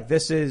feel like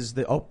this is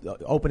the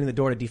opening the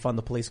door to defund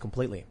the police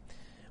completely.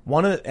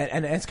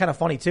 And it's kind of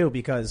funny too,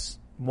 because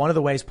one of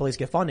the ways police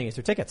get funding is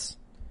through tickets,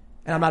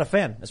 and I'm not a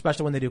fan,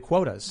 especially when they do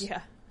quotas.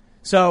 Yeah.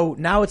 So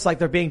now it's like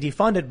they're being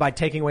defunded by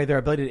taking away their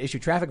ability to issue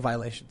traffic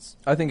violations.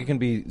 I think it can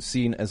be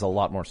seen as a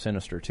lot more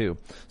sinister too.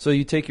 So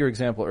you take your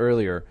example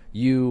earlier.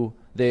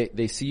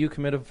 They see you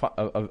commit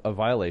a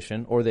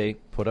violation, or they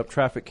put up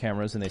traffic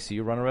cameras and they see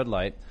you run a red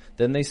light.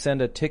 Then they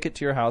send a ticket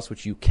to your house,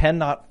 which you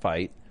cannot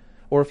fight,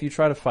 or if you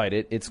try to fight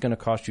it, it's going to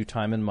cost you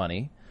time and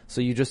money. So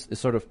you just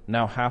sort of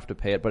now have to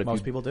pay it. But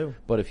most people do.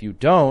 But if you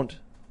don't,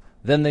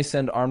 then they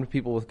send armed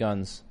people with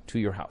guns to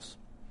your house.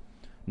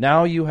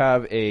 Now you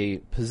have a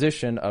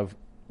position of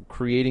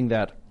creating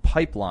that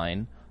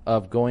pipeline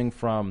of going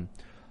from,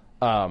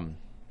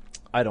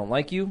 I don't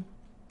like you,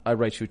 I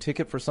write you a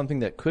ticket for something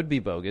that could be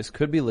bogus,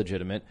 could be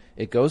legitimate.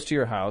 It goes to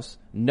your house,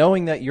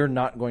 knowing that you're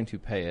not going to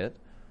pay it,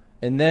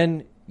 and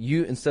then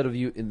you don't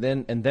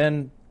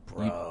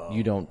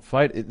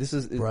fight.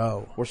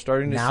 We're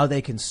starting to. Now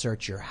they can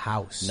search your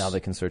house. Now they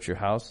can search your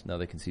house. Now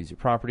they can seize your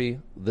property.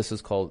 This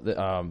is called.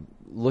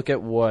 Look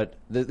at what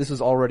this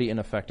is already in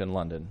effect in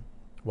London.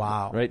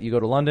 Wow. Right? You go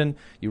to London,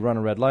 you run a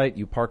red light,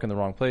 you park in the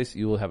wrong place,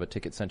 you will have a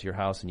ticket sent to your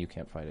house and you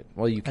can't fight it.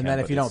 Well, you can. And then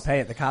if you don't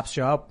pay it, the cops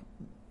show up,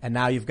 and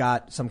now you've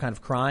got some kind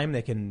of crime.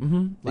 They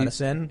can let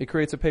us in. It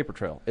creates a paper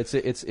trail. It's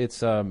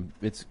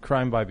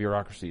crime by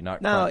bureaucracy,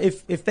 not now, crime.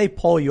 If they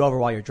pull you over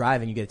while you're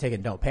driving, you get a ticket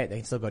and don't pay it, they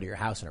can still go to your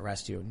house and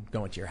arrest you and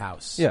go into your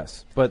house.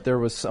 Yes, but there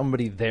was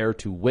somebody there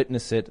to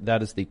witness it.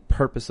 That is the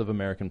purpose of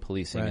American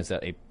policing, is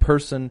that a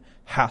person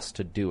has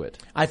to do it.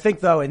 I think,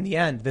 though, in the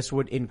end, this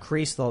would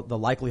increase the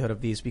likelihood of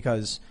these,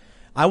 because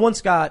I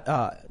once got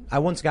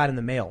in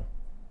the mail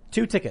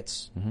 2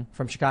 tickets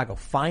from Chicago.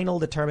 Final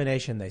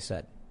determination, they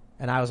said.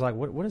 And I was like,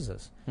 what is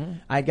this?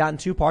 I had gotten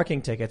 2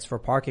 parking tickets for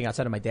parking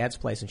outside of my dad's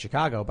place in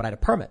Chicago, but I had a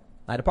permit.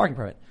 I had a parking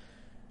permit.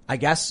 I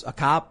guess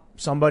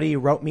somebody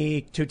wrote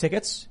me 2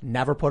 tickets,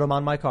 never put them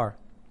on my car.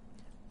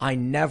 I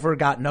never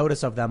got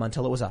notice of them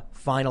until it was a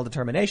final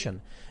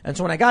determination. And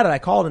so when I got it, I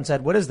called and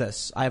said, what is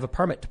this? I have a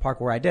permit to park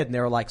where I did. And they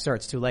were like, sir,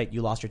 it's too late.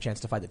 You lost your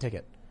chance to fight the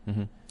ticket.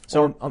 Mm-hmm.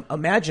 So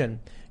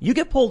imagine you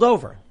get pulled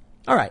over.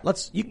 All right,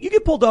 you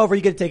get pulled over,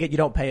 you get a ticket, you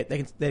don't pay it.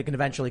 They can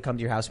eventually come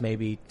to your house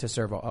maybe to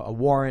serve a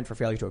warrant for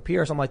failure to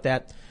appear or something like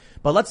that.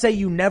 But let's say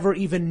you never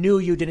even knew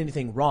you did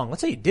anything wrong.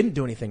 Let's say you didn't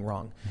do anything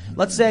wrong. Mm-hmm.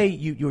 Let's say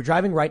you were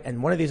driving right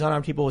and one of these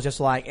unarmed people was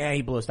just like,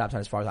 he blew a stop sign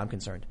as far as I'm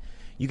concerned.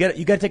 You get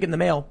a ticket in the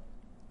mail.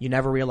 You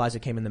never realize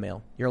it came in the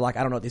mail. You're like,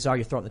 I don't know what these are.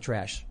 You throw it in the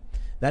trash.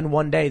 Then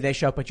one day they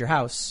show up at your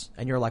house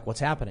and you're like, what's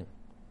happening?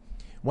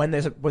 When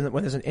there's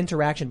an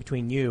interaction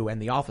between you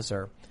and the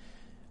officer,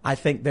 I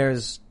think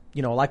there's,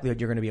 a likelihood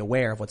you're going to be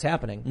aware of what's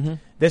happening. Mm-hmm.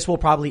 This will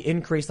probably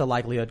increase the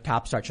likelihood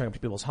cops start showing up to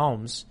people's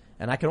homes.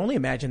 And I can only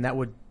imagine that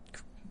would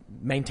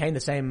maintain the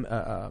same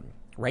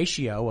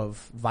ratio of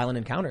violent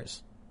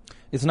encounters.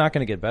 It's not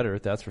going to get better,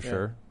 that's for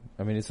sure.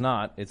 I mean, it's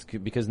not. It's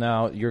because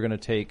now you're going to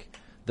take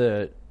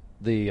the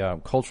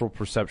cultural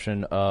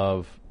perception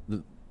of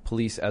the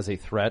police as a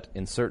threat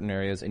in certain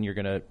areas, and you're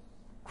going to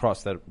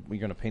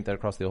paint that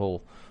across the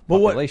whole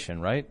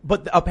population, right?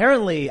 But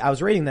apparently, I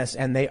was reading this,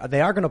 and they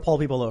are going to pull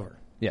people over.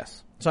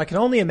 Yes. So I can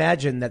only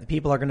imagine that the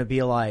people are going to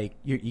be like,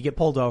 you get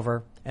pulled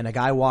over, and a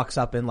guy walks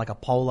up in like a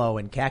polo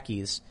and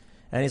khakis,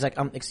 and he's like,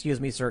 excuse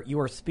me, sir, you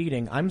are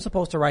speeding. I'm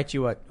supposed to write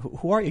you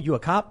who are you? You a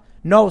cop?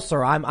 No,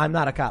 sir, I'm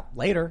not a cop.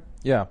 Later.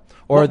 Yeah.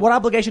 Or what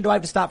obligation do I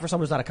have to stop for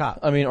someone who's not a cop?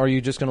 I mean, are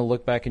you just going to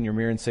look back in your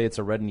mirror and say it's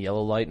a red and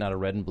yellow light, not a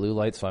red and blue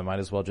light, so I might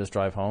as well just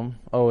drive home?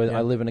 Oh,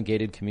 I live in a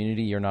gated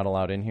community. You're not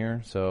allowed in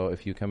here. So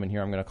if you come in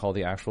here, I'm going to call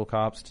the actual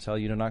cops to tell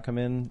you to not come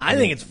in. I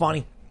think it's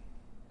funny.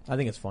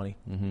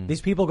 Mm-hmm.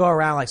 These people go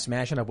around like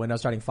smashing up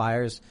windows, starting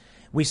fires.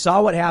 We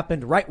saw what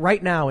happened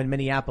right now in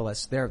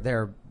Minneapolis.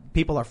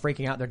 People are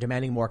freaking out. They're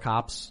demanding more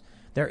cops.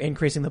 They're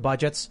increasing the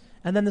budgets.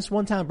 And then this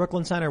one town,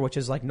 Brooklyn Center, which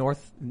is like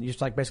north,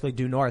 just like basically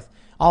due north.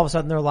 All of a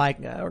sudden they're like,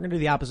 we're going to do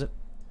the opposite.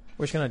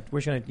 We're just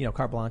gonna,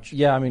 carte blanche.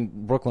 Yeah, I mean,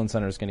 Brooklyn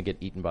Center is going to get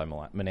eaten by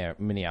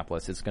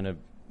Minneapolis. It's going to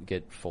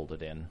get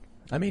folded in.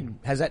 I mean,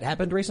 has that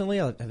happened recently?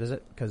 Is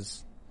it?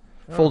 Because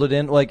folded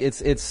in, like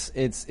it's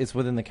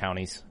within the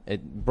counties.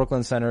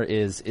 Brooklyn Center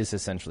is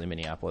essentially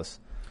Minneapolis.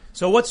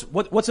 So what's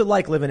it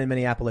like living in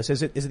Minneapolis?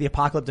 Is it the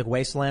apocalyptic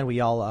wasteland we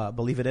all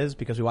believe it is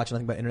because we watch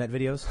nothing but internet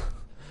videos?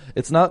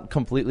 It's not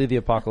completely the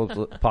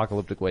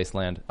apocalyptic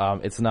wasteland.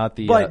 It's not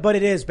the. But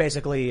it is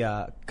basically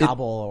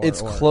Kabul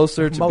it's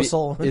closer to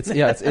Mosul.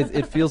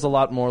 It feels a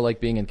lot more like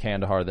being in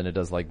Kandahar than it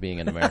does like being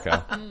in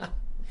America.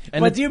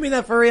 But do you mean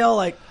that for real?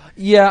 Like,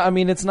 yeah, I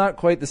mean it's not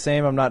quite the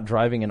same. I'm not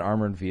driving an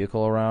armored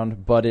vehicle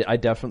around, but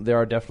there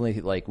are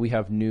definitely like we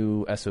have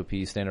new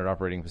SOPs, standard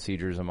operating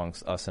procedures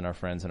amongst us and our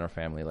friends and our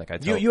family.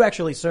 Like you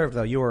actually served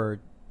though. You were.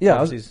 Yeah,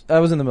 I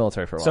was in the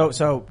military for a while.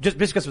 So just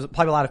because there's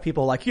probably a lot of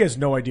people like he has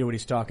no idea what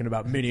he's talking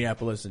about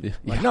Minneapolis. And,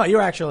 no,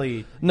 you're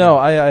actually. No,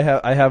 I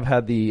have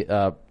had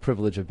the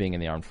privilege of being in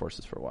the armed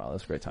forces for a while. It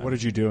was a great time. What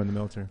did you do in the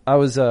military? I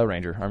was a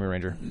Ranger, Army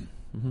Ranger.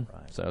 Mm-hmm.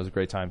 Right. So it was a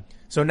great time.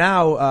 So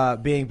now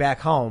being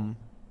back home,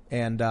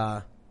 and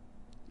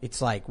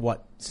it's like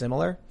what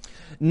similar?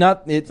 It's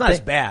not as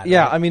bad.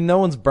 Yeah, right? I mean no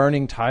one's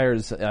burning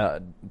tires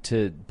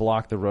to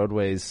block the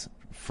roadways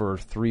for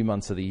 3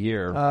 months of the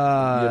year.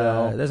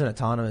 There's an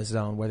autonomous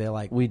zone where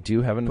they we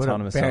do have an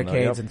autonomous zone,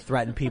 barricades and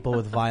threaten people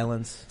with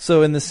violence.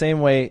 So in the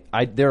same way,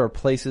 there are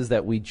places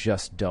that we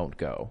just don't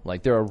go.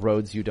 Like there are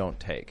roads you don't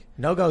take.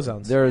 No-go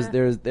zones.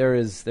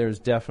 There's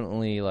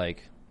definitely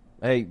like,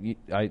 hey,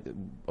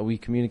 we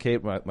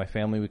communicate. My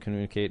family we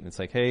communicate, and it's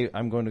like, hey,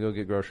 I'm going to go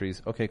get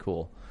groceries. Okay,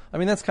 cool. I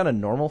mean that's kind of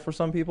normal for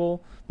some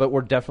people, but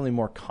we're definitely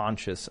more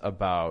conscious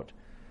about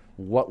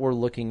what we're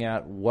looking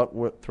at,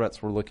 what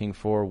threats we're looking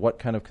for, what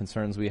kind of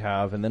concerns we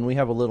have, and then we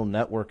have a little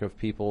network of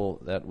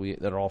people that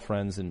are all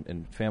friends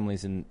and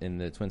families in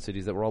the Twin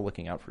Cities that we're all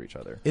looking out for each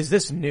other. Is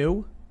this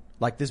new?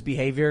 Like this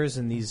behaviors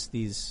and these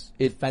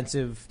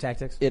defensive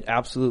tactics? It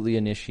absolutely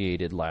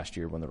initiated last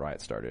year when the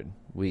riot started.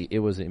 We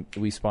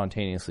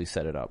spontaneously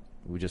set it up.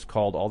 We just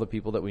called all the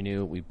people that we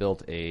knew. We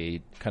built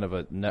a kind of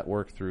a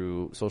network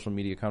through social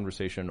media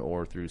conversation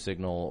or through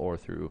Signal or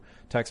through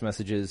text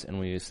messages, and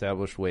we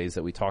established ways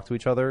that we talk to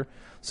each other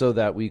so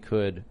that we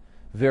could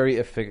very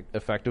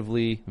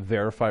effectively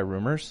verify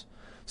rumors.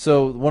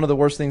 So one of the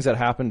worst things that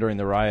happened during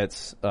the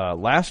riots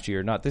last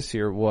year, not this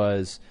year,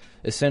 was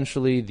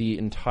essentially the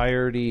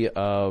entirety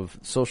of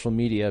social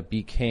media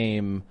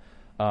became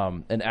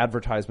an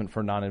advertisement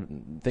for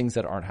things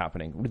that aren't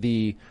happening.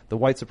 The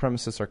white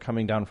supremacists are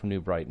coming down from New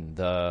Brighton.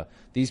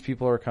 These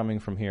people are coming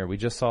from here. We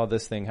just saw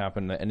this thing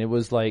happen, and it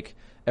was like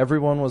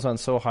everyone was on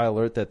so high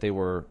alert that they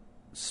were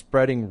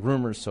spreading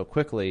rumors so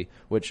quickly,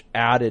 which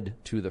added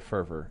to the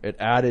fervor. It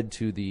added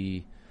to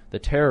the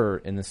terror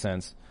in the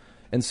sense.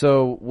 And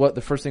so one of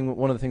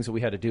the things that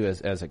we had to do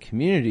as a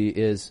community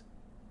is,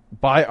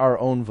 by our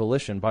own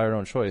volition, by our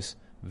own choice,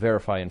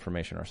 verify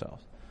information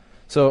ourselves.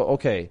 So,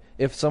 okay,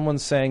 if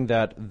someone's saying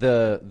that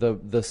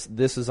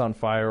this is on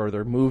fire or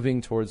they're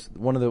moving towards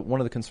one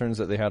of the concerns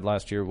that they had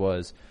last year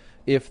was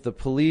if the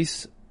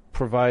police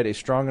provide a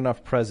strong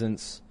enough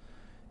presence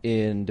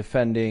in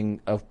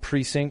defending a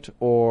precinct,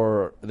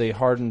 or they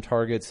harden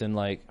targets and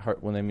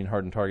when they mean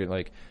harden target,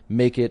 like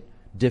make it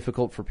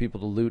difficult for people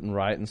to loot and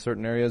riot in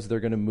certain areas, they're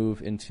going to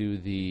move into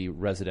the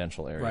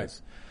residential areas.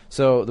 Right.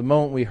 So the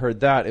moment we heard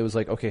that, it was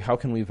like, okay, how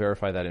can we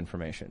verify that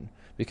information?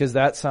 Because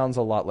that sounds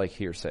a lot like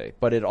hearsay,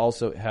 but it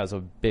also has a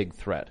big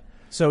threat.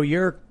 So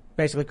you're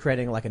basically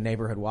creating like a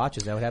neighborhood watch.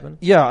 Is that what happened?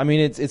 Yeah, I mean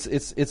it's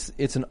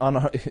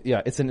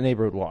a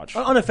neighborhood watch.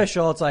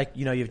 Unofficial. It's like,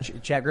 you have a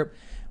chat group.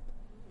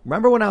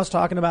 Remember when I was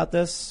talking about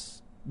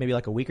this maybe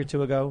like a week or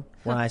two ago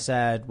when I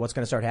said what's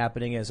going to start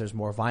happening is there's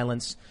more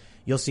violence.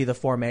 You'll see the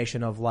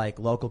formation of like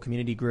local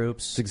community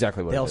groups. That's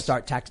exactly what they'll it is.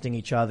 start texting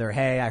each other.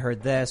 Hey, I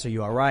heard this. Are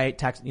you all right?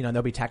 Text.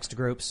 There'll be text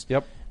groups.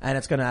 Yep. And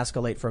it's going to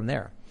escalate from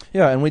there.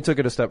 Yeah, and we took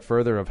it a step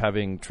further of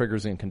having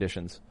triggers and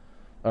conditions,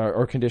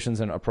 or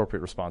conditions and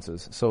appropriate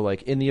responses. So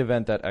like in the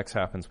event that X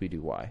happens, we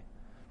do Y,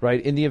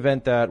 right? In the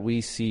event that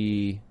we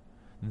see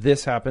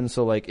this happen,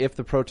 so like if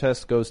the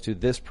protest goes to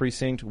this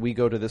precinct, we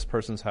go to this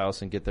person's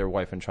house and get their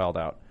wife and child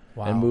out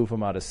and move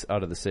them out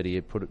of the city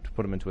and put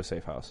them into a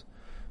safe house.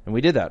 And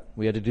we did that.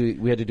 We had to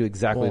do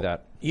exactly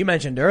that. You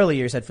mentioned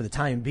earlier, you said for the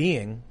time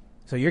being,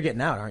 so you're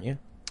getting out, aren't you?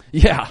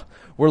 Yeah,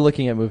 we're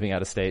looking at moving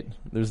out of state.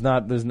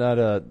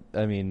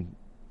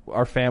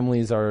 Our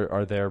families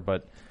are there,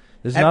 but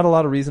there's not a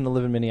lot of reason to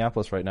live in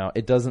Minneapolis right now.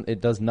 It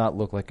does not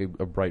look like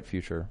a bright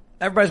future.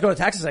 Everybody's going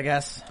to Texas, I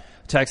guess.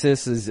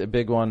 Texas is a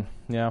big one.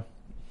 Yeah.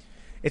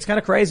 It's kind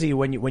of crazy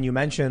when you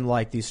mention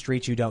like these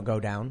streets you don't go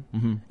down,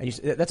 and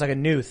that's like a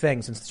new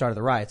thing since the start of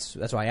the riots.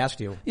 That's why I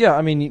asked you. Yeah,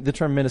 I mean the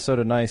term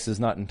Minnesota nice is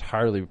not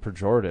entirely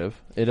pejorative.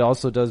 It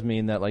also does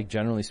mean that, like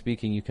generally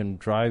speaking, you can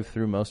drive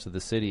through most of the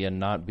city and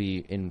not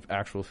be in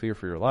actual fear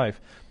for your life.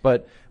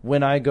 But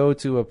when I go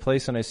to a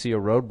place and I see a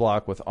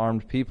roadblock with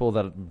armed people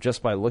that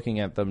just by looking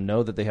at them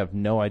know that they have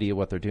no idea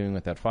what they're doing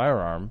with that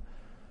firearm,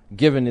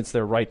 given it's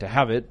their right to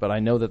have it, but I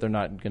know that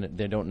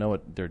they don't know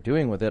what they're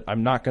doing with it,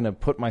 I'm not going to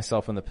put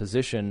myself in the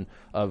position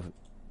of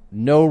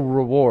no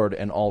reward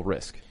and all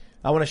risk.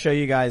 I want to show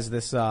you guys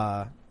this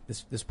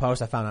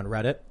post I found on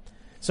Reddit.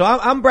 So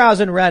I'm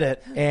browsing Reddit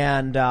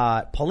and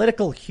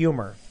political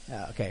humor.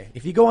 Okay,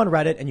 if you go on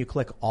Reddit and you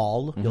click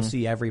all, you'll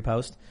see every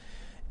post.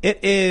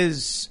 It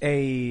is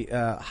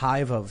a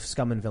hive of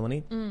scum and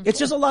villainy. It's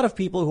just a lot of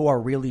people who are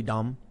really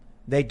dumb.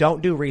 They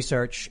don't do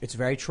research. It's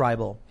very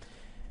tribal.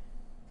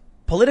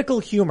 Political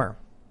humor.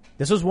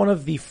 This was one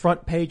of the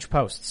front page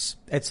posts.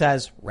 It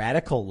says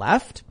radical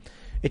left.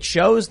 It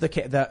shows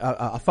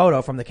a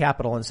photo from the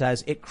Capitol and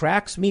says, it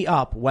cracks me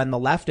up when the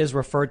left is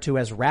referred to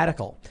as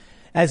radical,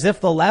 as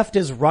if the left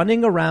is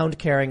running around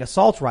carrying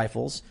assault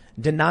rifles,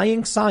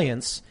 denying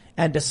science,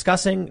 and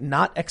discussing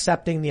not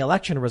accepting the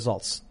election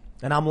results.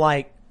 And I'm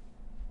like,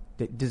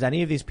 does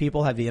any of these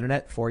people have the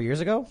internet 4 years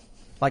ago?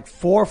 Like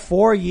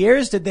 4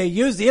 years? Did they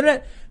use the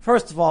internet?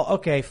 First of all,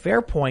 okay,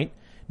 fair point.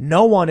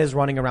 No one is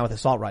running around with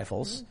assault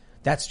rifles.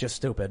 That's just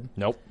stupid.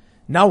 Nope.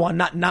 No one,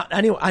 not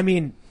anyone. I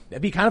mean,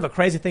 it'd be kind of a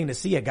crazy thing to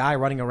see a guy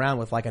running around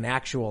with like an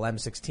actual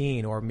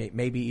M16 or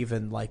maybe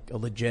even like a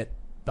legit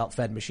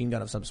belt-fed machine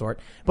gun of some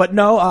sort. But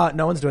no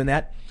one's doing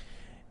that.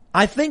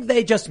 I think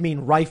they just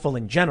mean rifle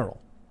in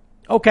general.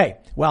 Okay.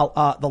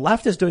 Well, the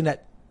left is doing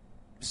that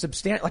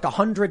like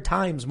 100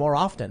 times more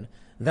often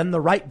than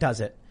the right does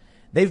it.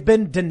 They've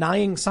been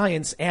denying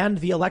science and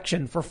the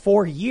election for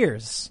 4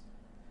 years.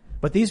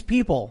 But these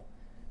people,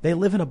 they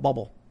live in a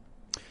bubble.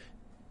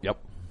 Yep.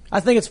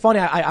 I think it's funny.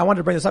 I wanted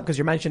to bring this up because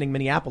you're mentioning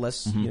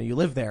Minneapolis. You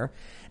live there.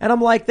 And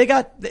I'm like,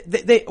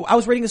 I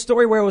was reading a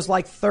story where it was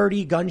like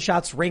 30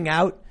 gunshots ring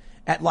out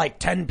at like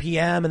 10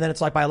 p.m. And then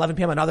it's like by 11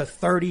 p.m. another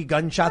 30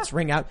 gunshots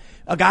ring out.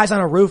 A guy's on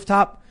a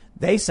rooftop.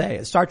 They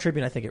say, Star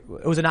Tribune, I think it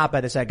was an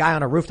op-ed. They said a guy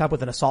on a rooftop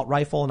with an assault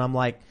rifle. And I'm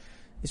like,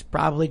 it's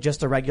probably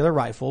just a regular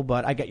rifle,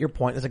 but I get your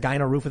point. There's a guy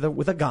on a roof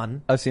with a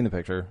gun. I've seen the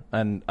picture,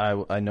 and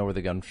I know where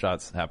the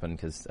gunshots happen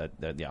because,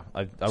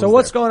 So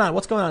what's going on?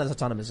 What's going on in this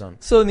autonomous zone?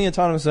 So in the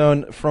autonomous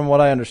zone, from what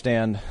I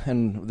understand,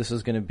 and this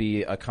is going to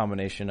be a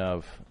combination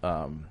of,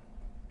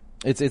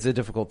 it's a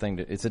difficult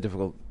it's a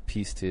difficult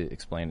piece to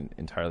explain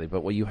entirely,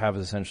 but what you have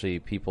is essentially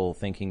people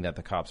thinking that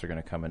the cops are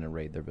going to come in and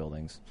raid their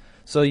buildings.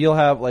 So you'll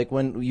have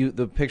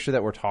the picture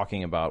that we're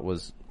talking about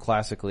was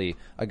classically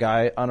a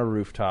guy on a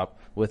rooftop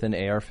with an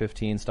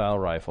AR-15 style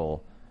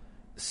rifle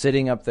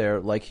sitting up there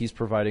like he's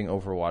providing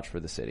overwatch for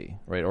the city,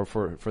 right? Or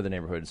for the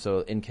neighborhood. So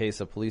in case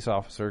a police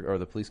officer or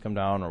the police come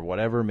down or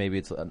whatever, maybe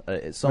it's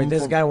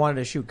this guy wanted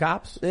to shoot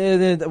cops?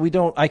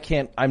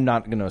 I'm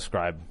not going to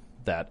ascribe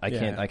that.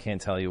 I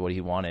can't tell you what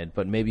he wanted,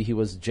 but maybe he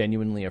was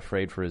genuinely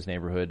afraid for his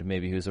neighborhood.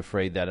 Maybe he was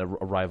afraid that a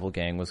rival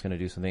gang was going to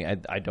do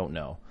something. I don't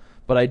know.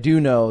 But I do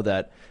know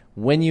that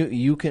when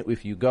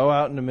if you go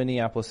out into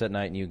Minneapolis at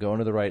night and you go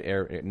into the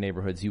right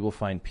neighborhoods, you will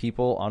find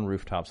people on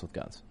rooftops with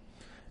guns.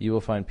 You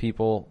will find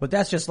people. But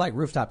that's just like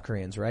rooftop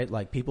Koreans, right?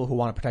 Like people who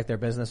want to protect their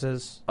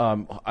businesses.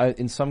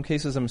 In some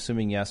cases, I'm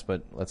assuming yes,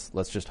 but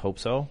let's just hope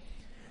so.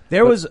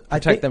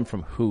 Protect them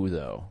from who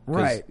though?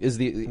 Right.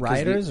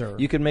 Rioters or?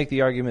 You could make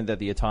the argument that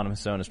the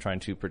autonomous zone is trying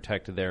to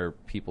protect their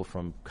people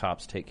from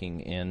cops taking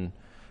in.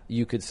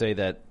 You could say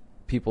that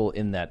people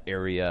in that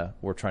area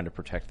were trying to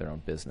protect their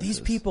own businesses. These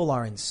people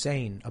are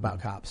insane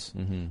about cops.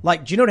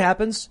 Like, do you know what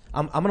happens?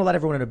 I'm going to let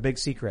everyone in a big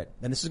secret,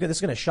 and this is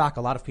going to shock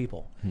a lot of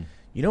people.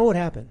 You know what would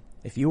happen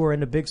if you were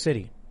in a big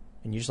city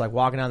and you're just like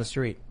walking down the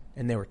street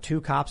and there were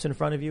 2 cops in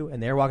front of you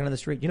and they're walking down the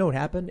street? You know what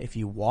happened if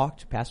you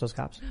walked past those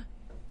cops?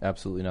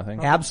 Absolutely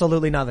nothing.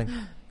 Absolutely nothing.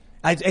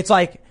 It's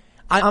like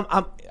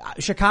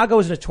Chicago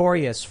is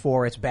notorious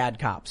for its bad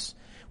cops.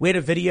 We had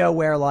a video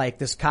where like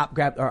this cop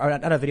grabbed, or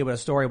not a video, but a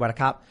story about a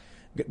cop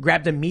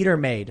grabbed a meter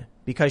maid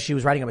because she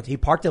was riding up. He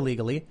parked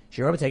illegally.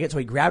 She wrote him a ticket, so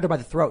he grabbed her by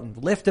the throat and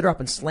lifted her up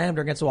and slammed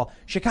her against the wall.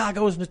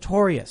 Chicago is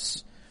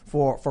notorious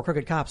for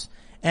crooked cops.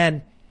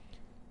 And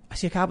I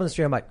see a cop on the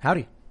street. I'm like,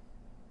 howdy.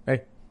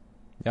 Hey.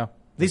 Yeah.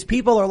 These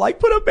people are like,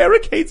 put up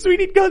barricades. We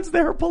need guns.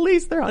 They're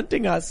police. They're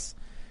hunting us.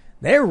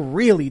 They're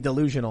really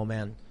delusional,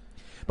 man.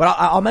 But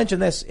I'll mention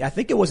this. I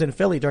think it was in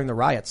Philly during the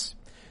riots.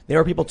 There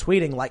were people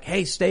tweeting like,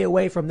 hey, stay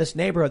away from this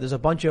neighborhood. There's a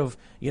bunch of,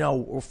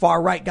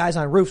 far right guys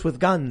on roofs with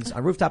guns,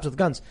 on rooftops with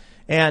guns.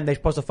 And they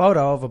post a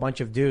photo of a bunch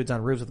of dudes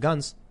on roofs with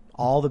guns.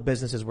 All the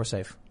businesses were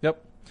safe.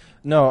 Yep.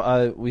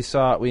 No,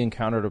 we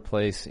encountered a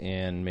place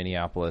in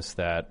Minneapolis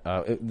that,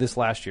 this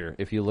last year,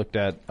 if you looked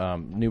at,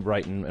 New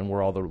Brighton and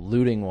where all the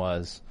looting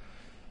was,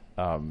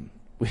 I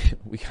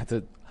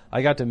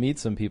got to meet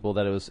some people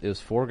that it was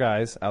 4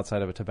 guys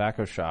outside of a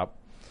tobacco shop.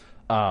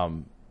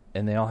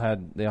 And they all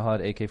had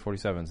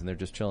AK-47s, and they're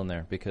just chilling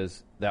there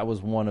because that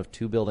was one of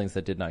 2 buildings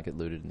that did not get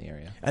looted in the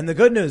area. And the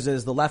good news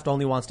is the left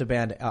only wants to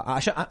ban.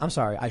 I'm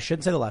sorry, I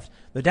shouldn't say the left.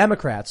 The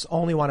Democrats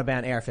only want to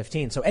ban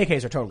AR-15, so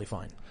AKs are totally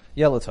fine.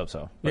 Yeah, let's hope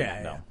so. But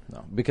Yeah.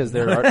 No, because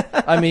there are.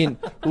 I mean,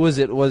 who was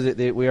it?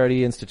 We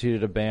already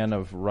instituted a ban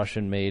of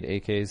Russian-made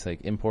AKs.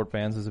 Like import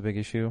bans is a big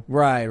issue.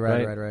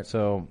 Right.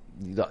 So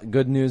the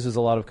good news is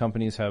a lot of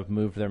companies have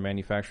moved their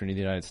manufacturing to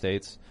the United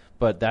States.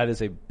 But that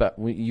is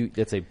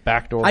it's a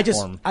backdoor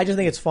form. I just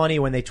think it's funny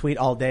when they tweet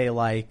all day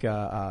like, we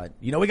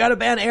got to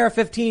ban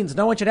AR-15s.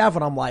 No one should have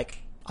one. I'm like,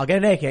 I'll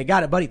get an AK.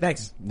 Got it, buddy.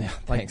 Thanks. Yeah,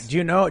 like, thanks. do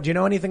you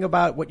know anything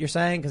about what you're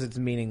saying? Because it's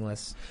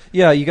meaningless.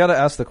 Yeah, you got to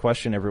ask the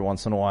question every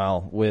once in a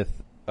while with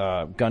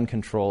gun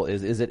control: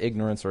 is it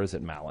ignorance or is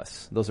it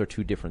malice? Those are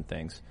 2 different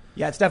things.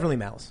 Yeah, it's definitely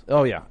malice.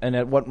 Oh yeah, and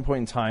at what point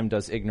in time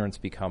does ignorance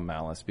become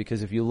malice?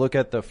 Because if you look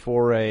at the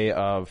foray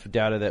of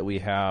data that we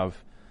have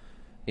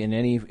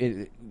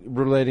in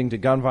relating to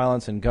gun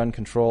violence and gun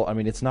control, I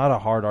mean, it's not a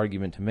hard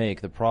argument to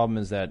make. The problem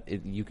is that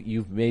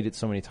you've made it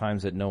so many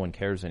times that no one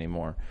cares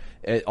anymore.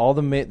 All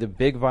the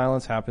big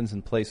violence happens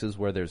in places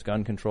where there's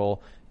gun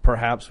control.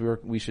 Perhaps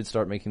we should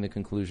start making the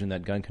conclusion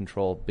that gun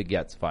control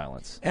begets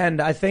violence.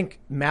 And I think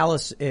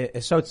malice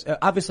is, it's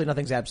obviously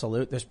nothing's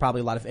absolute. There's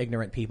probably a lot of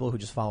ignorant people who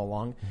just follow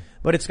along,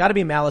 but it's got to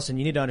be malice, and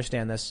you need to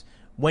understand this.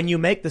 When you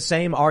make the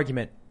same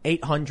argument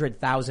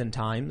 800,000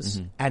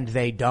 times and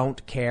they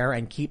don't care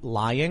and keep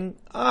lying,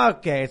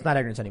 okay, it's not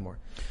ignorance anymore.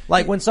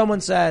 Like when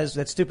someone says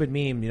that stupid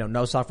meme,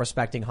 no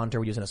self-respecting hunter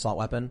would use an assault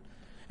weapon.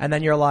 And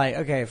then you're like,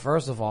 okay,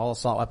 first of all,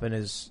 assault weapon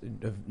is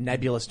a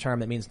nebulous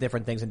term that means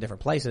different things in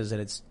different places, and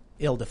it's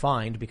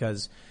ill-defined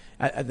because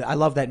I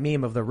love that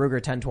meme of the Ruger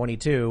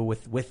 1022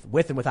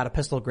 with and without a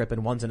pistol grip,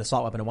 and one's an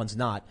assault weapon and one's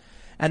not.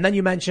 And then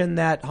you mentioned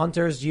that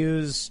hunters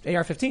use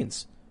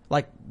AR-15s.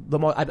 Like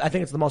I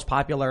think it's the most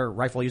popular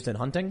rifle used in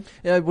hunting.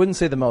 Yeah, I wouldn't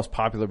say the most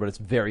popular, but it's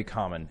very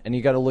common. And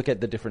you got to look at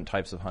the different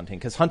types of hunting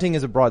because hunting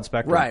is a broad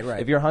spectrum. Right.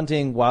 If you're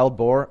hunting wild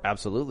boar,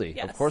 absolutely,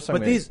 Yes. of course.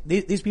 But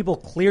these people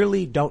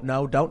clearly don't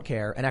know, don't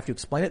care, and after you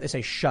explain it, they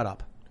say shut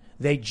up.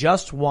 They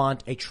just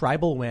want a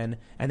tribal win,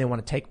 and they want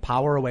to take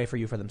power away for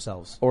you for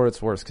themselves. Or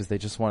it's worse because they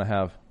just want to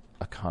have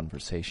a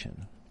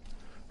conversation.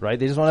 Right?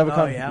 They just want to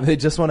have They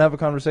just want to have a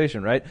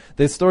conversation, right?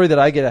 The story that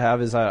I get to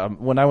have is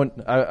when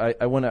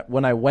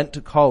I went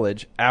to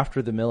college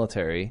after the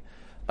military,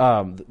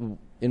 in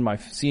my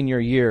senior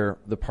year,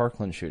 the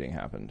Parkland shooting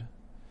happened.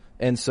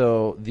 And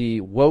so the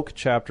woke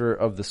chapter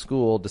of the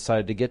school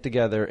decided to get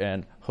together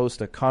and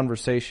host a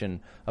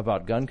conversation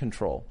about gun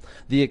control.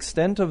 The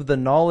extent of the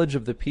knowledge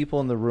of the people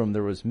in the room,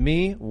 there was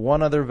me,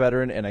 one other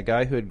veteran, and a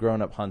guy who had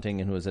grown up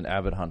hunting and who was an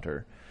avid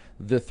hunter.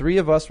 The 3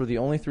 of us were the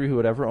only 3 who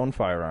had ever owned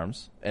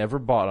firearms, ever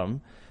bought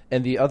them,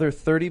 and the other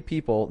 30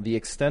 people, the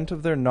extent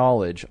of their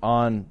knowledge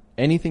on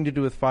anything to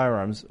do with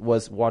firearms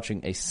was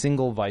watching a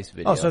single Vice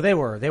video. Oh, so they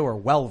were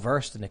well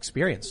versed and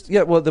experienced.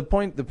 Yeah, well, the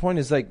point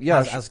is like,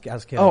 yeah. As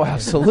kids. Oh,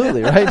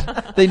 absolutely,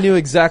 right? They knew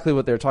exactly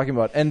what they were talking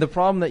about. And the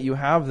problem that you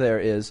have there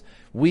is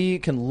we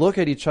can look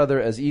at each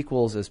other as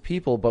equals as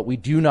people, but we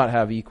do not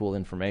have equal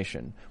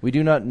information. We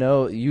do not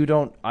know,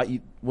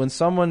 when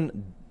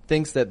someone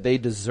thinks that they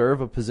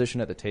deserve a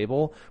position at the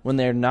table when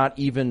they're not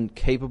even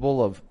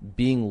capable of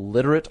being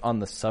literate on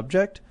the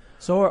subject.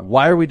 So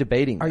why are we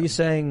debating them? Are you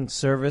saying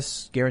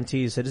service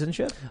guarantees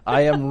citizenship?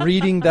 I am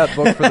reading that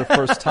book for the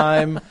first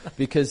time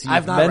because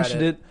you've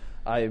mentioned it.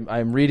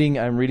 I'm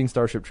reading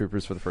Starship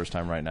Troopers for the first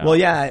time right now. Well,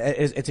 yeah,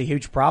 it's a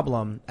huge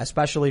problem,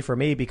 especially for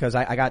me because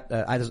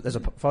there's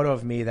a photo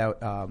of me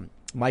that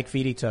Mike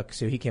Feedy took.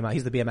 So he came out.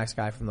 He's the BMX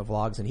guy from the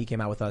vlogs, and he came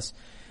out with us.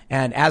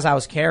 And as I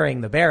was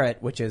carrying the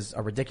Barrett, which is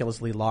a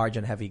ridiculously large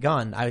and heavy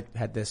gun, I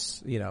had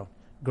this,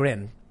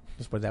 grin.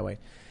 Let's put it that way.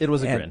 It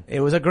was a And grin.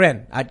 It was a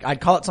grin. I'd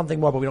call it something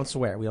more, but we don't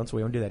swear. We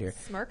don't do that here.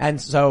 Smirk? And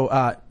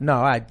so, no,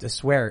 I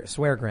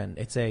swear grin.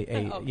 It's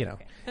okay.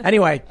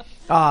 Anyway,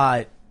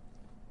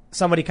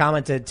 somebody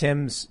commented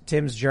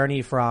Tim's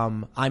journey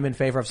from I'm in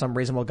favor of some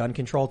reasonable gun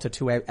control to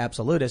two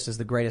absolutists is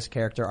the greatest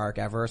character arc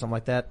ever or something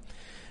like that.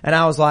 And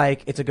I was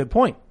like, it's a good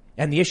point.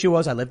 And the issue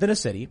was I lived in a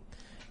city.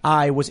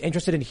 I was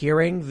interested in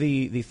hearing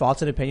the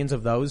thoughts and opinions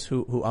of those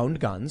who owned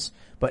guns,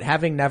 but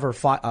having never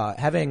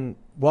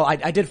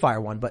I did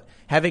fire one, but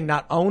having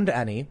not owned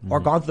any or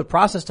gone through the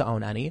process to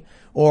own any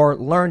or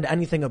learned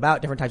anything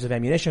about different types of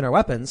ammunition or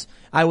weapons,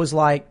 I was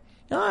like,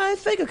 I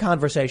think a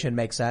conversation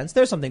makes sense.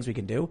 There's some things we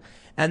can do.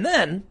 And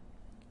then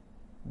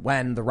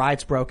when the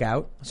riots broke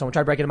out, someone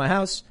tried to break into my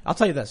house. I'll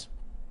tell you this.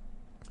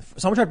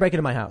 Someone tried to break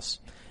into my house,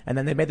 and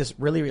then they made this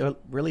really,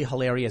 really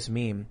hilarious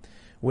meme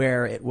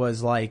where it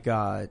was like,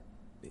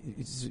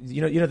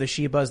 you know the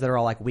Shebas that are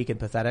all like weak and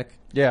pathetic.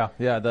 Yeah.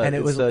 And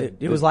it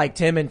was like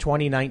Tim in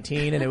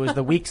 2019, and it was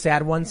the weak,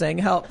 sad one saying,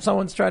 "Help!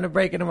 Someone's trying to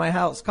break into my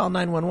house. Call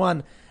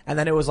 911." And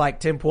then it was like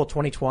Tim Pool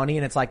 2020,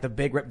 and it's like the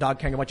big ripped dog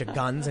carrying a bunch of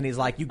guns, and he's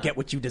like, "You get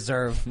what you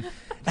deserve."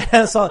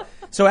 so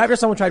after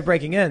someone tried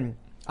breaking in,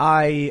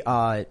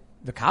 the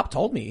cop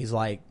told me, he's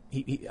like,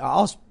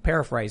 I'll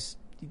paraphrase.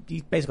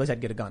 He basically said,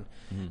 "Get a gun,"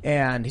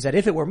 and he said,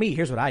 "If it were me,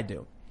 here's what I'd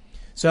do."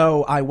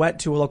 So I went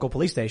to a local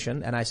police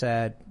station and I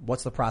said,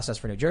 what's the process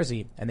for New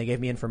Jersey? And they gave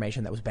me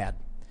information that was bad.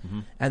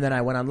 And then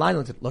I went online,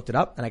 looked it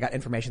up, and I got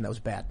information that was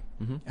bad.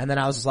 And then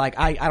I was just like,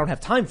 I don't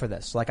have time for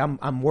this. Like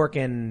I'm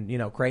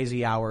working,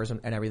 crazy hours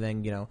and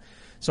everything,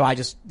 So I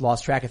just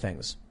lost track of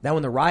things. Then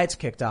when the riots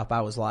kicked up,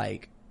 I was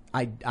like,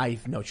 I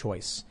have no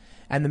choice.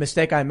 And the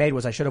mistake I made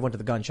was I should have went to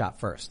the gun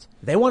shop first.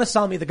 They want to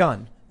sell me the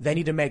gun. They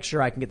need to make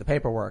sure I can get the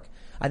paperwork.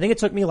 I think it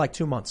took me like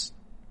 2 months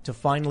to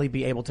finally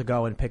be able to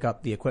go and pick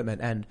up the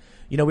equipment. And,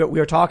 we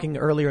were talking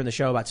earlier in the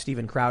show about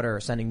Steven Crowder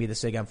sending me the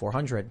SIG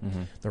M400.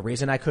 The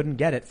reason I couldn't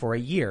get it for a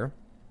year,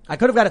 I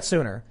could have got it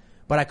sooner,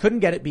 but I couldn't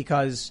get it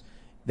because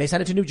they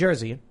sent it to New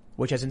Jersey,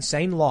 which has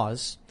insane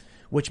laws,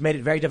 which made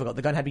it very difficult.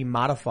 The gun had to be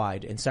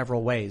modified in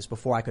several ways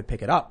before I could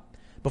pick it up,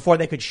 before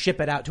they could ship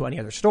it out to any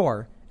other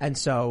store. And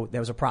so there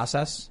was a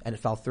process and it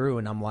fell through,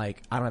 and I'm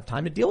like, I don't have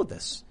time to deal with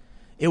this.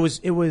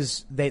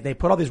 They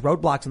put all these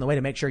roadblocks in the way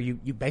to make sure you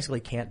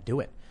basically can't do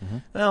it.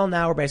 Well,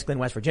 now we're basically in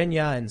West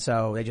Virginia, and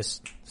so they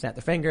just snap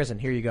their fingers and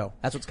here you go.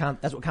 That's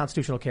what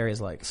constitutional carry is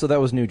like. So that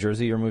was New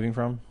Jersey you're moving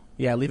from?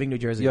 Yeah, leaving New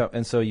Jersey. Yeah,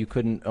 and so you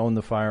couldn't own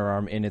the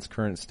firearm in its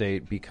current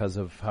state because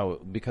of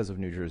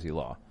New Jersey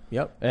law.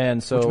 Yep.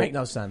 And so which make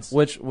no sense.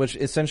 Which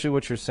essentially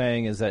what you're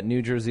saying is that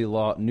New Jersey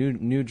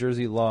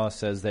law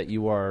says that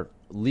you are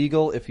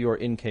legal if you are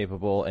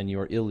incapable and you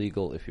are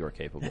illegal if you are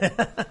capable.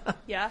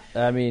 Yeah.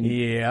 I mean,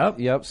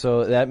 Yep.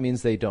 So that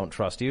means they don't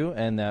trust you,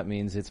 and that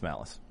means it's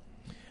malice.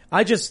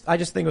 I just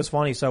think it was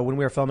funny. So when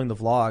we were filming the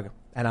vlog,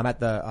 and I'm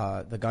at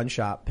the gun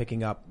shop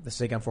picking up the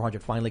SIG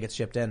M400, finally gets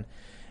shipped in,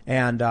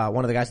 and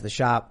one of the guys at the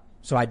shop.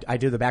 So I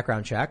do the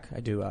background check. I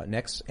do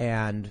NICS,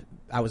 and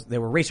they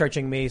were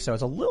researching me, so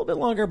it's a little bit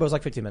longer, but it was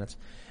like 15 minutes.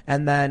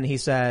 And then he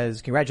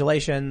says,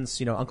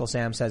 "Congratulations, Uncle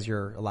Sam says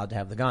you're allowed to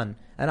have the gun."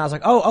 And I was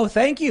like, "Oh,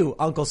 thank you,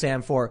 Uncle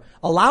Sam, for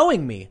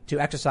allowing me to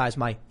exercise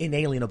my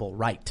inalienable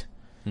right."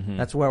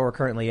 That's where we're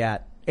currently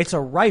at. It's a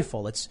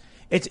rifle. It's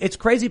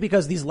crazy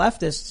because these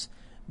leftists,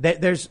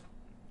 there's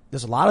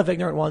a lot of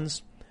ignorant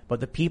ones, but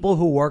the people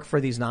who work for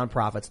these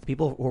nonprofits, the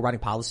people who are writing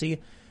policy.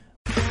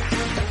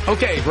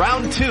 Okay,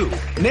 round 2.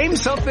 Name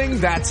something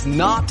that's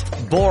not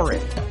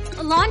boring.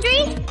 A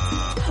laundry?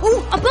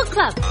 Ooh, a book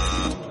club.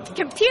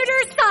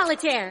 Computer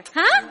solitaire,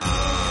 huh?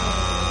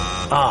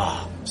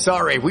 Ah,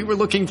 sorry, we were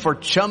looking for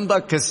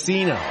Chumba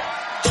Casino.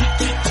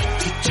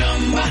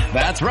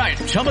 That's right,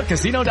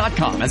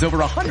 ChumbaCasino.com has over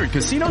 100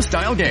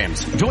 casino-style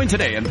games. Join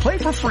today and play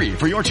for free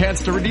for your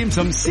chance to redeem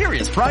some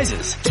serious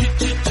prizes.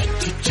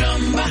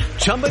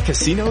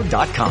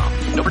 ChumbaCasino.com.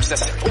 No purchase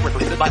necessary. Void where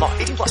prohibited by law.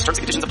 18+ terms and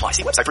conditions apply.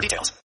 See website for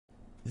details.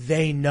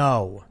 They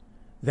know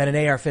that an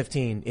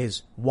AR-15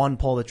 is one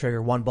pull the trigger,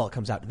 one bullet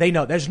comes out. They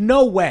know. There's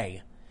no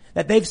way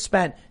that they've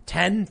spent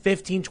 10,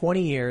 15,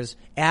 20 years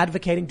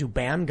advocating to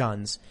ban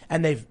guns,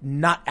 and they've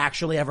not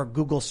actually ever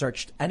Google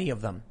searched any of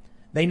them.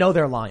 They know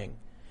they're lying.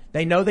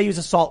 They know they use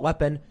assault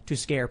weapon to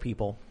scare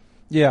people.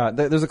 Yeah,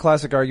 there's a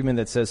classic argument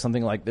that says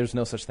something like, "There's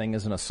no such thing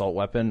as an assault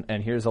weapon,"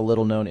 and here's a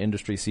little-known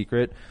industry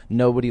secret: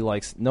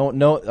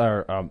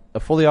 a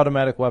fully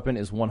automatic weapon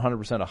is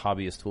 100% a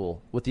hobbyist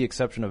tool, with the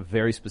exception of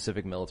very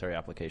specific military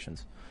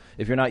applications.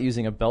 If you're not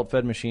using a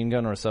belt-fed machine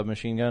gun or a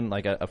submachine gun,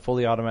 like a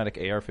fully automatic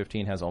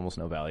AR-15 has almost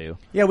no value.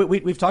 Yeah,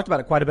 we've talked about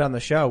it quite a bit on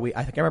the show.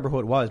 I think I remember who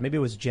it was. Maybe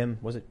it was Jim.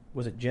 Was it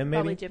Jim? Maybe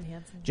Probably Jim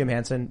Hansen. Jim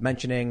Hansen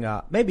mentioning.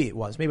 Maybe it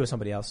was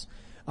somebody else.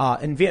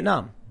 In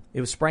Vietnam. It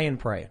was spray and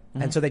pray.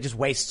 And so they just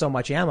waste so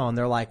much ammo, and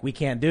they're like, we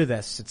can't do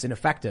this. It's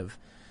ineffective.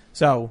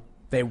 So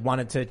they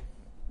wanted to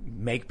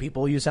make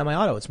people use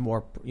semi-auto. It's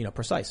more,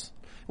 precise.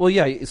 Well,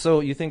 yeah.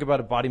 So you think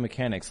about body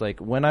mechanics. Like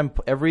when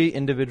every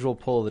individual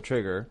pull of the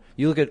trigger,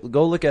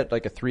 go look at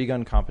like a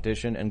 3-gun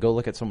competition and go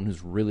look at someone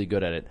who's really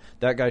good at it.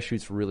 That guy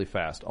shoots really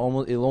fast. It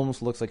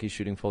almost looks like he's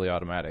shooting fully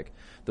automatic.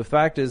 The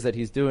fact is that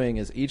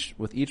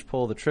with each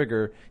pull of the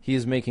trigger, he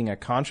is making a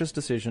conscious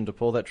decision to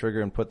pull that trigger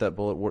and put that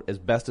bullet as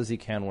best as he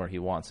can where he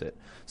wants it.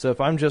 So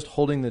if I'm just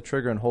holding the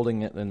trigger and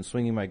holding it and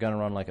swinging my gun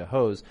around like a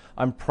hose,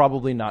 I'm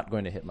probably not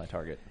going to hit my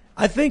target.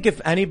 I think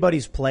if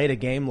anybody's played a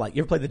game like,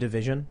 you ever played The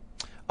Division?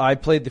 I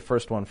played the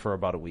first one for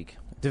about a week.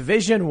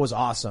 Division was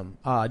awesome.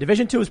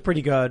 Division 2 was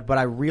pretty good, but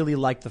I really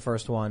liked the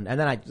first one. And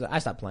then I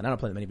stopped playing. I don't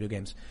play that many video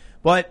games.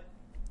 But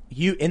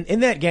in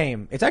that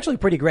game, it's actually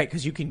pretty great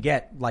because you can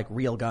get like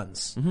real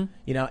guns.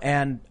 You know,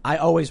 and I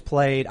always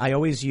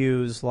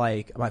use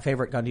like, my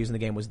favorite gun to use in the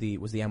game was the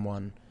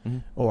M1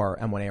 or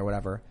M1A or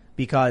whatever,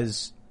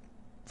 because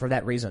for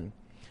that reason.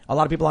 A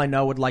lot of people I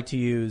know would like to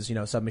use, you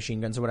know, submachine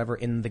guns or whatever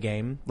in the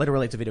game.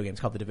 Literally, it's a video game. It's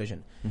called The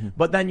Division.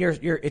 But then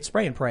it's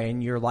spray and pray,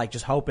 and you're like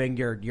just hoping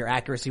your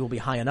accuracy will be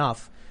high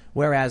enough.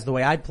 Whereas the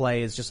way I'd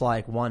play is just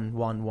like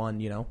 1-1-1,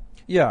 you know?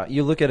 Yeah,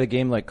 you look at a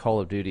game like Call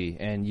of Duty,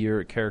 and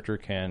your character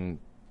can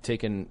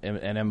take an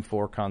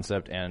M4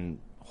 concept and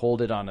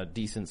hold it on a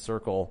decent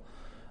circle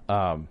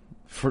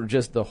for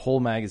just the whole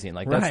magazine.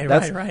 Like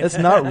that's It's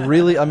not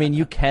really. I mean,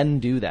 you can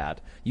do that.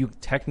 You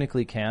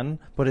technically can,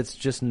 but it's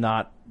just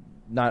not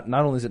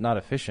only is it not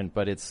efficient,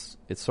 but it's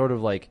sort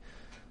of like,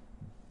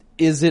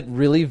 is it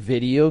really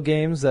video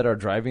games that are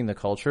driving the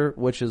culture?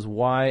 Which is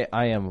why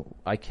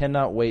I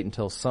cannot wait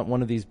until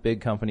one of these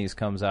big companies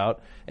comes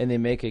out and they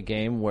make a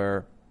game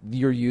where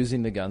you're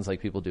using the guns like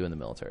people do in the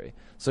military.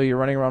 So you're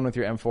running around with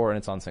your M4 and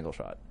it's on single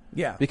shot.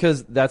 Yeah.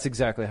 Because that's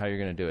exactly how you're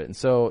going to do it. And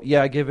so,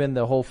 yeah, given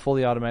the whole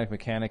fully automatic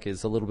mechanic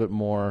is a little bit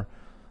more,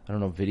 I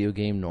don't know, video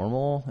game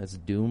normal. It's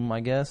Doom,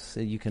 I guess.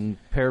 You can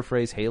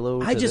paraphrase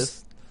Halo to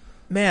this.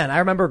 Man, I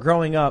remember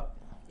growing up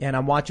and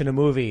I'm watching a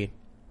movie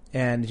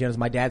and, you know,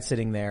 my dad's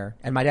sitting there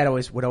and my dad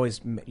would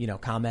always, you know,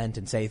 comment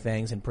and say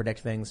things and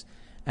predict things.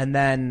 And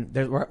then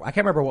I can't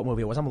remember what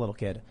movie it was. I'm a little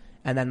kid.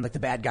 And then like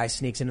the bad guy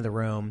sneaks into the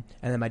room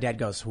and then my dad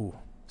goes, ooh,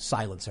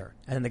 silencer.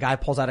 And then the guy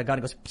pulls out a gun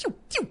and goes, pew,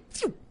 pew,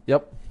 pew.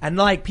 Yep. And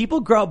like people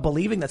grow up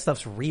believing that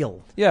stuff's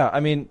real. Yeah, I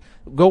mean,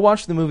 go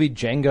watch the movie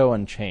Django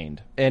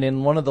Unchained. And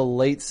in one of the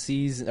late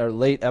scenes of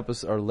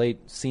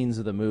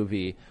the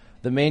movie,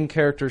 the main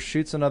character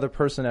shoots another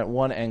person at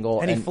one angle,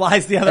 and he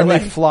flies the other way.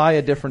 And they fly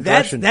a different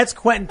direction. That's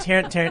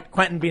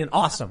Quentin being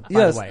awesome.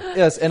 Yes, by the way.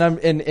 yes, and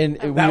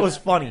that was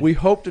funny. We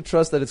hope to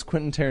trust that it's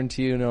Quentin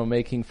Tarantino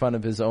making fun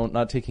of his own,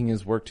 not taking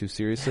his work too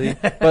seriously.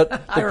 But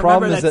the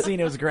problem is that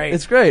scene. It was great.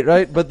 It's great,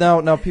 right? But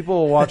now people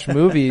will watch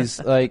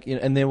movies like, you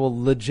know, and they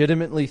will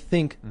legitimately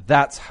think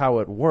that's how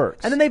it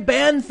works. And then they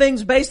ban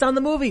things based on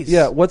the movies.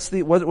 Yeah, what is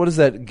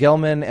that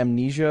Gelman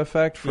amnesia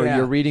effect? Yeah.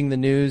 You're reading the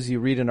news, you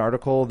read an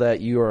article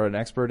that you are an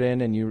expert in,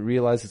 and you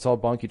realize it's all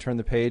bunk, you turn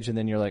the page, and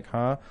then you're like,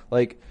 huh?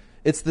 Like,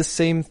 it's the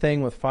same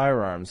thing with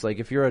firearms. Like,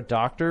 if you're a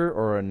doctor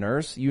or a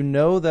nurse, you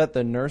know that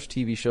the nurse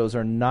TV shows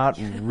are not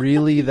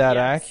really that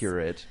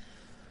accurate.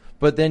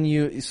 But then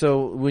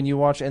when you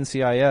watch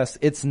NCIS,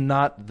 it's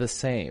not the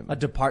same. A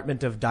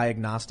Department of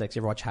Diagnostics. You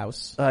ever watch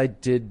House? I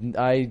did.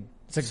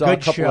 It's a saw good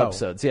a couple show.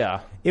 episodes,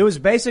 yeah. It was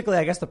basically,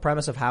 I guess the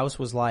premise of House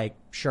was like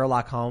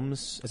Sherlock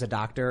Holmes as a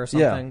doctor or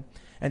something. Yeah.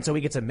 And so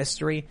he gets a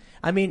mystery.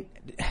 I mean,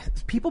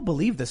 people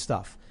believe this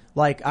stuff.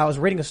 Like, I was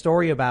reading a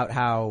story about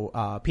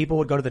how people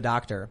would go to the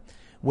doctor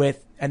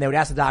and they would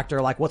ask the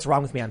doctor, like, what's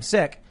wrong with me? I'm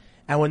sick.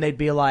 And when they'd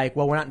be like,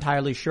 well, we're not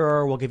entirely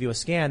sure, we'll give you a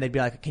scan, they'd be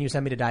like, can you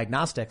send me to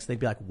diagnostics? They'd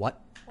be like,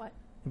 what?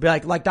 It'd be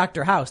like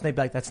Dr. House. And they'd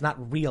be like, that's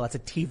not real. That's a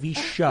TV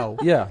show.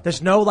 Yeah.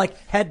 There's no like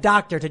head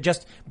doctor to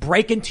just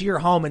break into your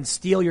home and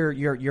steal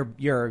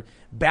your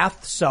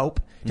bath soap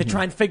to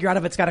try and figure out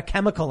if it's got a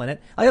chemical in it.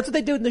 Like, that's what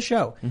they do in the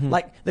show.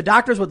 Like, the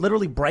doctors would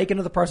literally break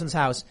into the person's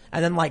house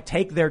and then like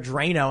take their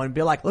Drano and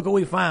be like, look what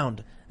we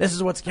found. This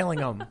is what's killing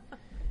them.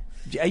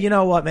 You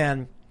know what,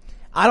 man?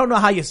 I don't know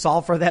how you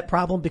solve for that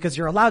problem because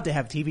you're allowed to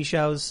have TV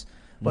shows,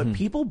 but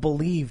people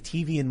believe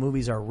TV and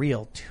movies are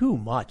real too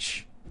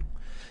much.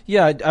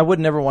 Yeah, I would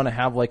never want to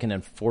have like an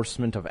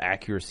enforcement of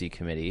accuracy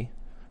committee,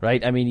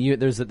 right? I mean,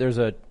 there's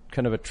a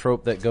kind of a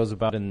trope that goes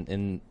about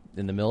in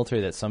the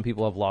military that some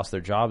people have lost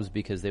their jobs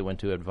because they went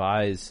to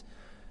advise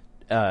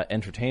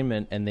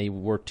entertainment and they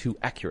were too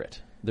accurate.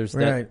 There's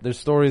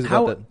stories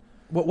about that.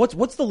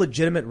 What's the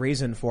legitimate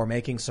reason for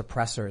making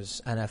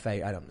suppressors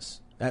NFA items?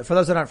 For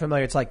those that aren't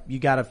familiar, it's like you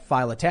got to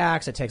file a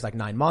tax. It takes like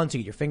 9 months. You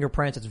get your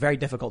fingerprints. It's very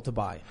difficult to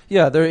buy.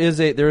 Yeah, there is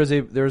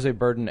a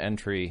burden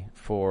entry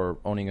for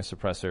owning a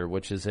suppressor,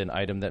 which is an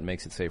item that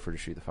makes it safer to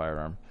shoot the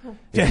firearm.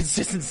 Yeah, it's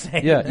just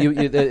insane.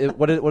 Yeah,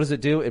 what does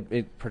it do?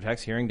 It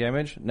protects hearing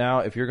damage. Now,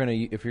 if you're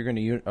going to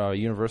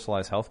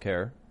universalize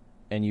healthcare,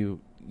 and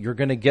you're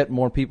going to get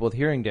more people with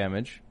hearing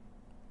damage,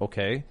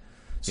 okay.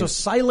 So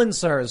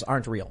silencers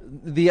aren't real.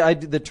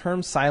 The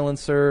term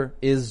silencer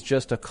is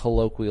just a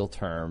colloquial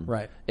term,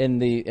 Right.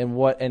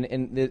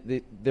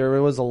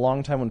 There was a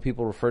long time when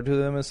people referred to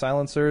them as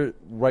silencer.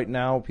 Right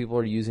now, people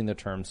are using the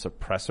term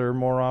suppressor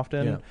more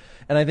often, Yeah.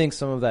 and I think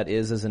some of that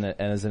is as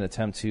an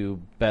attempt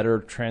to better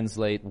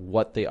translate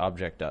what the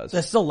object does.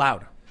 They're still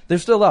loud. They're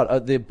still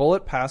loud. The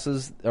bullet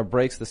passes or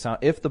breaks the sound.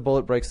 If the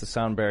bullet breaks the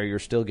sound barrier, you're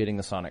still getting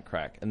the sonic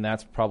crack, and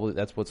that's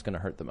what's going to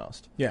hurt the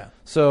most. Yeah.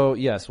 So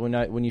yes,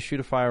 when you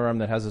shoot a firearm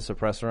that has a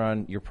suppressor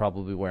on, you're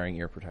probably wearing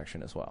ear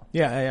protection as well.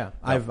 Yeah.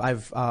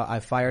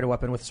 I've fired a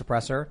weapon with a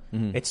suppressor.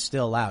 Mm-hmm. It's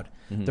still loud.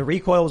 Mm-hmm. The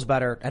recoil was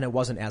better, and it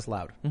wasn't as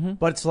loud. Mm-hmm.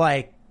 But it's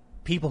like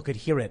people could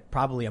hear it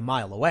probably a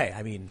mile away.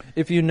 I mean,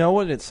 if you know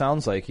what it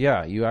sounds like,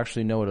 yeah, you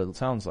actually know what it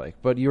sounds like.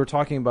 But you were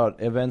talking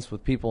about events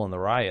with people in the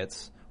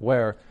riots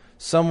where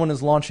someone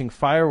is launching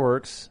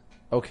fireworks,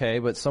 okay,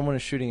 but someone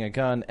is shooting a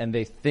gun and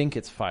they think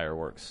it's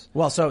fireworks.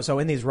 well, so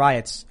in these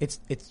riots, it's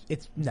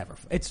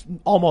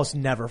almost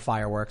never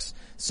fireworks.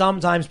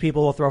 Sometimes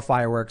people will throw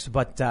fireworks,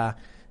 but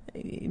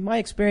in my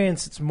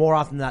experience, it's more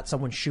often than not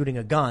someone shooting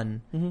a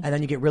gun, and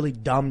then you get really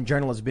dumb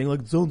journalists being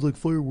like, "It sounds like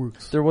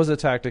fireworks." There was a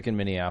tactic in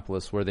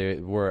Minneapolis where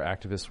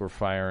activists were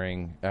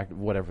firing,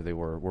 whatever they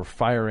were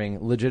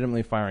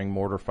legitimately firing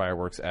mortar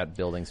fireworks at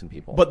buildings and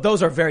people. But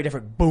those are very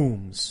different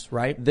booms,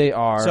 right? They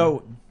are.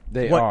 So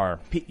they are.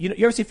 You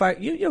ever see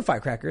you know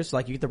firecrackers?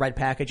 Like you get the red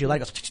package, you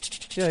light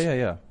it.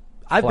 Yeah.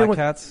 I've Black been with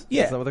cats?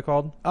 Yeah. Is that what they're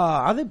called?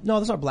 Are they? No,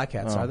 those aren't black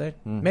cats, are they?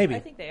 Maybe.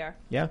 I think they are.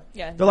 Yeah?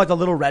 Yeah. They're like the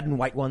little red and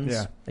white ones.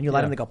 Yeah. And you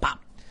light them, they go pop.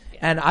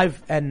 Yeah.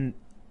 And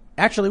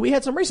actually we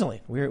had some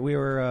recently. We had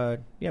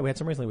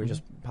some recently. We were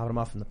just popping them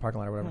off in the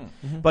parking lot or whatever.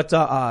 Mm-hmm.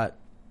 But,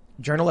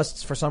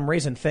 journalists for some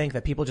reason think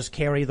that people just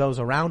carry those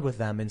around with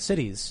them in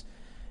cities,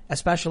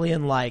 especially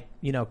in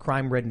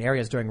crime-ridden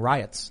areas during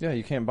riots. Yeah,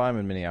 you can't buy them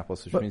in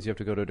Minneapolis, which means you have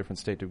to go to a different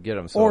state to get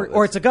them. So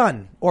or it's a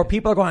gun. Or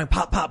people are going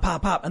pop, pop,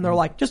 pop, pop. And they're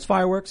like, just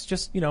fireworks.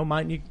 Just,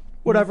 mind you.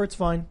 Whatever, it's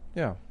fine.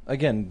 Yeah.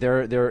 Again,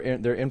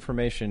 their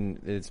information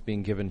that's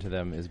being given to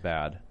them is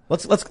bad.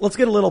 Let's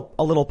get a little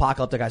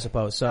apocalyptic, I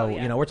suppose. So,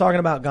 we're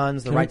talking about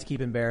guns, the right to keep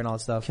and bear and all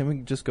that stuff. Can we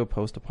just go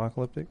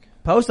post-apocalyptic?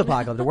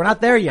 Post-apocalyptic. We're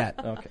not there yet.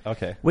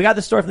 Okay. We got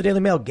the story from the Daily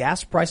Mail.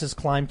 Gas prices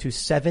climbed to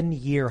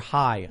 7-year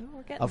high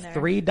of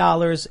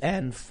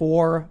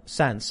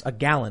 $3.04 a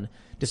gallon,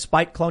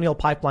 despite Colonial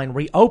Pipeline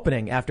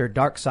reopening after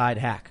dark side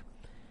hack.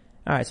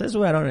 All right, so this is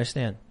what I don't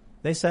understand.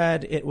 They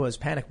said it was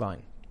panic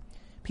buying.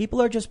 People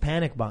are just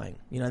panic buying,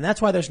 and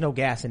that's why there's no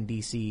gas in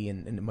D.C.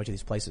 and much of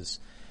these places.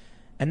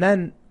 And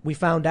then we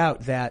found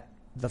out that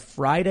the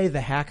Friday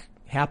the hack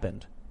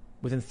happened,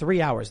 within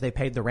 3 hours they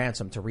paid the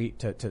ransom to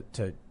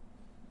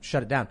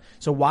shut it down.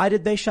 So why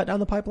did they shut down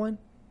the pipeline?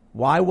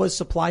 Why was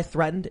supply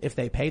threatened if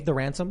they paid the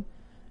ransom?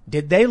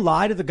 Did they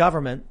lie to the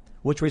government,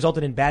 which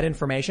resulted in bad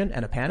information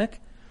and a panic?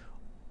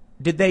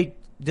 Did they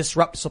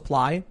disrupt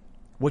supply,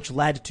 which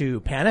led to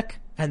panic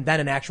and then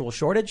an actual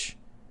shortage?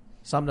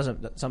 Some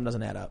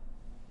doesn't add up.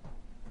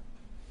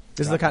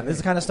 This is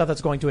the kind of stuff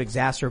that's going to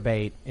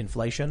exacerbate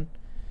inflation,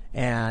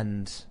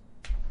 and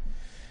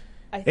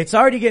it's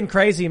already getting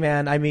crazy,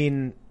 man. I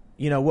mean,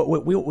 we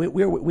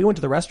went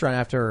to the restaurant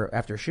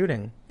after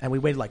shooting, and we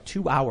waited like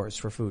 2 hours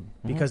for food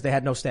because they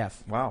had no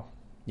staff. Wow.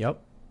 Yep.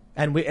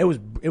 And it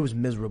was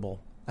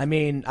miserable. I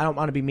mean, I don't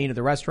want to be mean to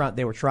the restaurant.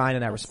 They were trying,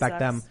 and I respect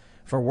them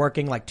for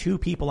working like 2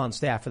 people on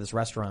staff for this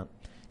restaurant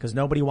because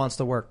nobody wants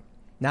to work.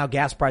 Now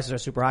gas prices are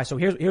super high. So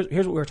here's what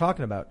we were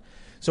talking about.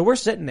 So we're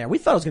sitting there. We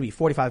thought it was going to be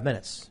 45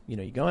 minutes. You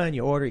go in,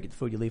 you order, you get the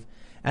food, you leave.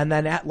 And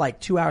then at like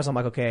 2 hours, I'm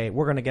like, okay,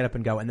 we're going to get up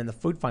and go. And then the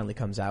food finally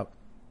comes out.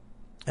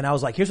 And I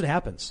was like, here's what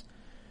happens.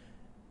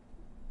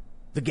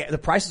 The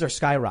prices are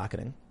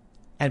skyrocketing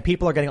and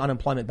people are getting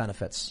unemployment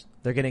benefits.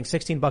 They're getting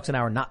 $16 an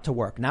hour not to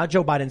work. Now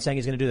Joe Biden's saying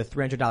he's going to do the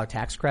 $300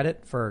 tax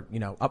credit for,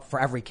 up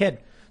for every kid.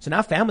 So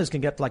now families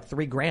can get like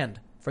 $3,000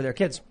 for their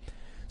kids.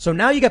 So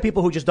now you got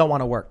people who just don't want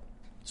to work.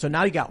 So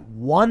now you got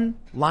one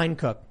line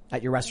cook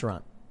at your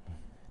restaurant.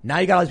 Now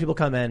you got all these people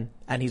come in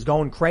and he's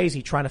going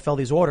crazy trying to fill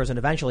these orders, and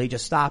eventually he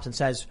just stops and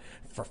says,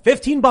 for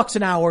 $15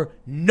 an hour,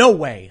 no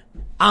way,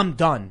 I'm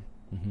done.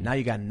 Mm-hmm. Now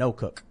you got no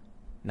cook.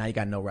 Now you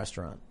got no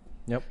restaurant.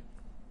 Yep.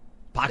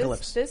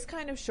 Apocalypse. This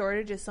kind of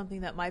shortage is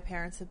something that my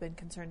parents have been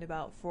concerned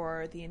about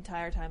for the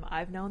entire time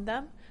I've known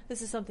them.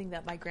 This is something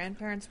that my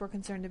grandparents were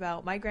concerned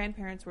about. My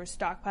grandparents were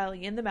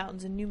stockpiling in the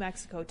mountains in New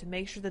Mexico to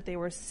make sure that they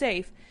were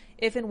safe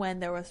if and when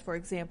there was, for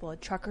example, a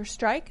trucker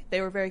strike. They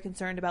were very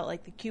concerned about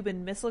like the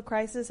Cuban Missile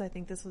Crisis. I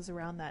think this was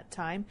around that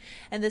time.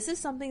 And this is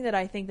something that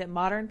I think that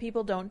modern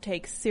people don't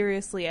take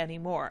seriously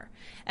anymore.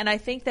 And I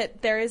think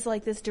that there is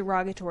like this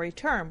derogatory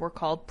term. We're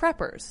called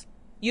preppers.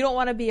 You don't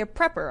want to be a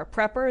prepper. A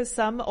prepper is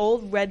some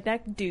old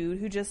redneck dude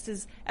who just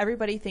is,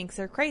 everybody thinks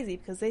they're crazy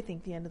because they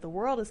think the end of the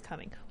world is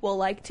coming. Well,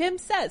 like Tim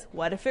says,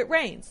 what if it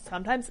rains?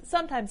 Sometimes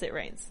it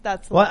rains.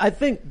 Well, I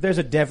think there's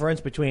a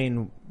difference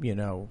between,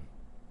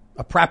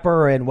 a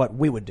prepper and what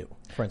we would do,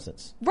 for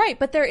instance. Right,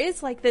 but there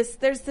is like this,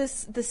 there's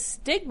this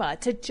stigma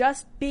to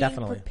just being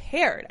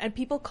prepared, and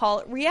people call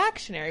it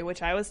reactionary,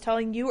 which I was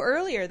telling you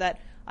earlier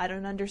that I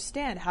don't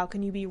understand. How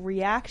can you be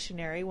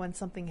reactionary when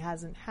something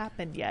hasn't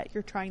happened yet?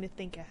 You're trying to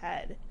think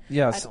ahead.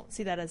 Yes. I don't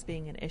see that as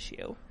being an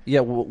issue.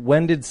 Yeah,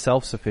 when did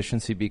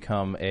self-sufficiency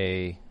become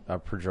a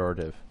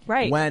pejorative?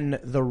 Right. When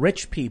the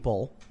rich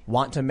people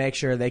want to make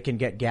sure they can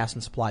get gas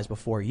and supplies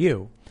before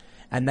you,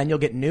 and then you'll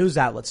get news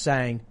outlets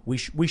saying we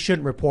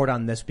shouldn't report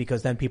on this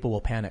because then people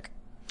will panic.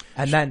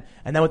 And then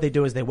what they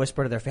do is they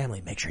whisper to their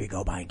family, make sure you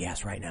go buying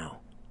gas right now.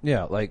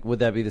 Yeah, like would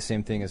that be the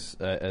same thing as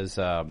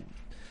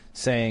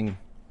saying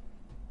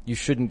you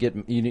shouldn't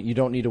get you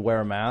don't need to wear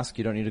a mask,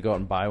 you don't need to go out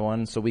and buy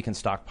one, so we can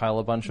stockpile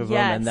a bunch of them,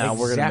 and now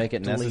we're going to make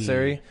it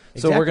necessary.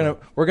 So we're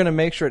going to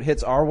make sure it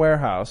hits our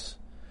warehouse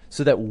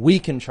so that we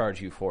can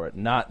charge you for it,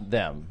 not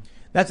them.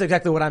 That's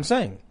exactly what I'm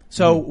saying.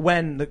 So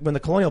when the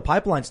Colonial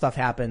Pipeline stuff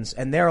happens,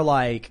 and they're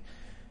like,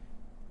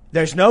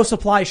 there's no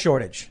supply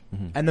shortage,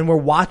 and then we're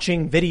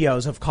watching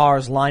videos of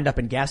cars lined up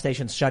in gas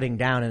stations shutting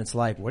down, and it's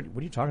like, what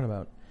are you talking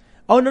about?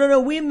 Oh, no,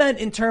 we meant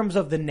in terms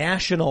of the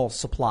national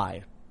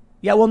supply.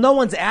 Yeah, well, no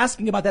one's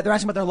asking about that. They're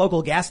asking about their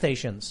local gas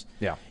stations.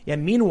 Yeah. Yeah.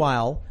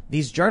 Meanwhile,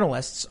 these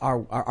journalists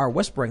are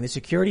whispering. The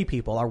security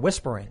people are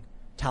whispering,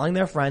 telling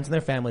their friends and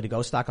their family to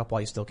go stock up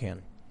while you still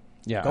can.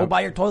 Yeah. Go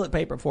buy your toilet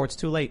paper before it's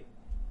too late.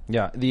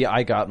 Yeah. The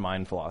I got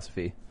mine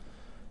philosophy.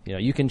 You know,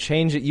 you can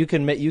change it. You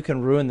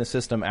can ruin the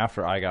system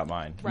after I got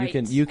mine. Right.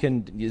 You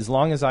can as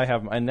long as I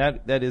have, and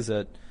that is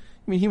I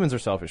mean, humans are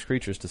selfish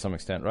creatures to some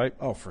extent, right?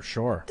 Oh, for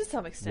sure. To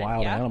some extent,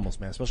 Wild yeah. animals,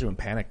 man, especially when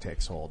panic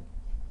takes hold.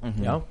 You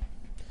know?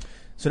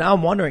 So now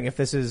I'm wondering if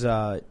this is,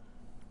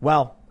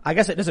 well, I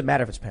guess it doesn't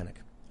matter if it's panic.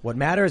 What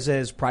matters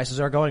is prices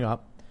are going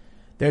up.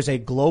 There's a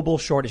global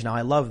shortage. Now,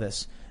 I love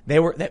this.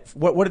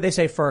 What did they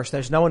say first?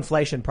 There's no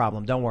inflation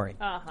problem. Don't worry.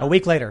 A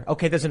week later,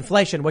 okay, there's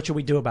inflation. What should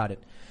we do about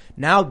it?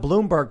 Now,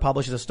 Bloomberg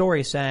publishes a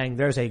story saying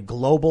there's a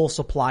global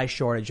supply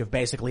shortage of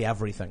basically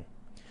everything.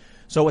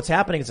 So what's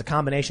happening is a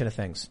combination of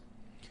things.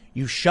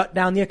 You shut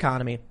down the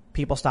economy.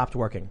 People stopped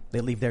working. They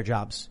leave their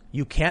jobs.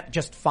 You can't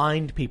just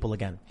find people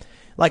again.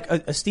 Like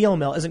a steel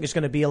mill isn't just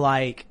going to be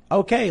like,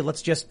 okay,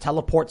 let's just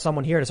teleport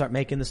someone here to start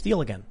making the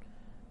steel again.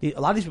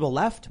 A lot of these people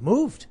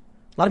moved.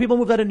 A lot of people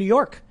moved out of New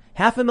York.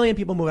 500,000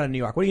 people moved out of New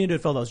York. What are you going to do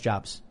to fill those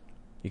jobs?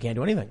 You can't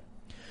do anything.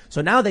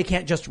 So now they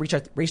can't just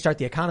restart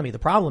the economy. The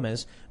problem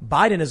is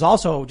Biden is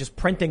also just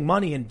printing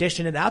money and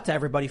dishing it out to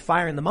everybody,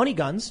 firing the money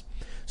guns.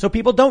 So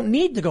people don't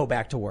need to go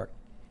back to work.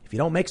 If you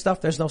don't make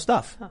stuff, there's no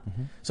stuff.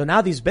 So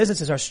now these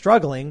businesses are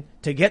struggling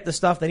to get the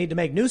stuff they need to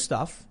make new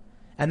stuff.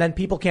 And then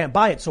people can't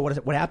buy it. So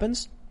what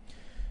happens?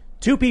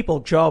 2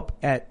 people show up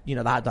at, the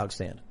hot dog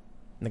stand.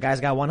 And the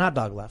guy's got 1 hot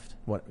dog left.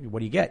 What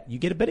do you get? You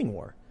get a bidding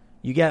war.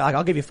 You get,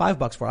 I'll give you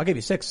 $5 for it. I'll give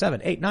you 6,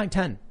 7, 8, 9,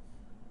 10,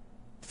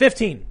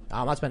 15.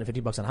 I'm not spending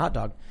 $15 on a hot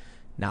dog.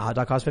 Now a hot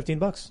dog costs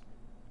 $15.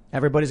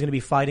 Everybody's going to be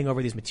fighting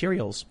over these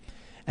materials.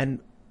 And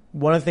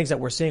one of the things that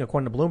we're seeing,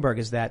 according to Bloomberg,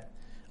 is that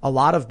a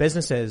lot of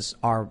businesses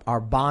are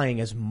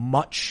buying as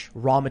much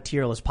raw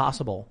material as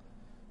possible.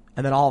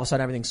 And then all of a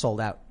sudden everything's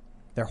sold out.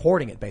 They're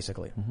hoarding it,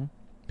 basically.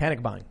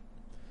 Panic buying.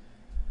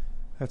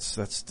 That's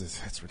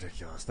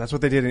ridiculous. That's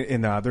what they did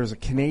in there's a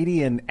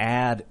Canadian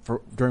ad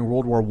during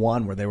World War I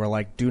where they were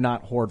like, do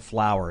not hoard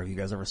flour. Have you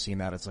guys ever seen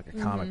that? It's like a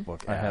comic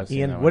book ad. I have seen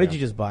Ian, that what did you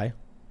just buy?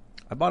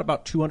 I bought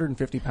about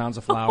 250 pounds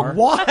of flour.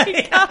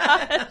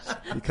 Why?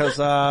 Because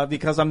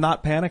I'm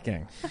not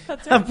panicking.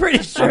 I'm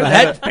pretty sure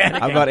that's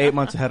panicking. I'm about 8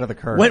 months ahead of the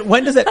curve.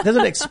 When does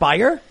it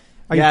expire?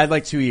 I had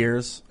like 2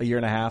 years, a year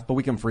and a half, but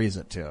we can freeze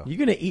it too. You're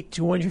going to eat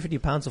 250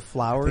 pounds of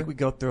flour? I think we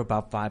go through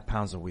about 5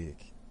 pounds a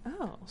week.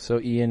 Oh. So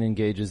Ian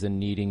engages in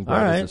kneading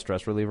bread as a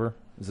stress reliever?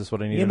 Is this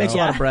what I need to know? He makes a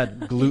lot of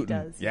bread.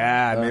 Gluten. Does,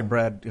 yeah, I made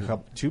bread,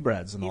 2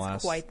 breads in the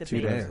last quite the 2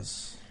 baker.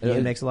 days.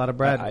 He makes a lot of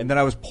bread. And then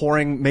I was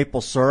pouring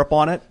maple syrup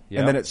on it,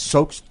 and then it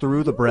soaks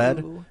through the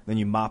bread. Then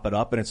you mop it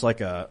up, and it's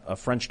like a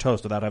French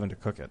toast without having to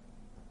cook it.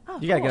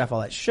 You got to get off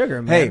all that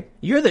sugar, man. Hey.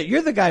 You're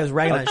the guy who's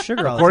ragging on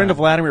sugar all the According to time.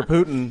 Vladimir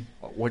Putin,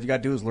 what you got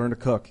to do is learn to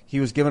cook. He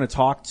was giving a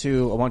talk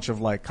to a bunch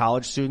of like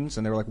college students,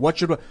 and they were like, what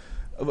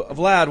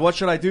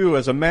should I do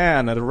as a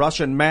man, as a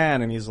Russian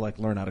man? And he's like,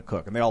 learn how to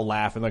cook. And they all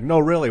laugh and like, no,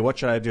 really, what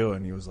should I do?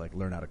 And he was like,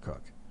 learn how to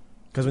cook.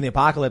 Because when the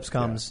apocalypse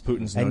comes,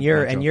 Putin's and no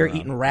you're joke around.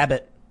 eating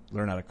rabbit.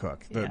 Learn how to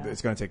cook. Yeah.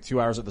 It's going to take 2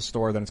 hours at the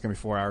store, then it's going to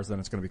be 4 hours, then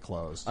it's going to be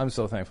closed. I'm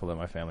so thankful that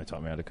my family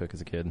taught me how to cook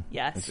as a kid.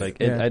 Yes. It's like,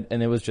 Yeah.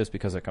 and it was just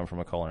because I come from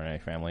a culinary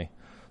family.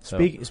 So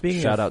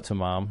Speaking shout of- out to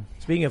Mom.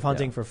 Speaking of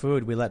hunting for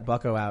food, we let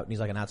Bucko out, and he's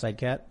like an outside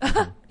cat.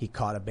 He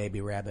caught a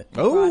baby rabbit.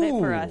 Brought it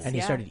for us, And he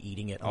yeah. started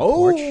eating it on the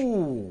porch.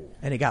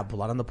 And he got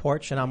blood on the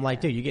porch. And I'm like,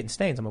 dude, you're getting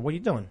stains. I'm like, what are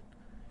you doing?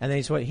 And then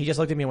he just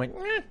looked at me and went,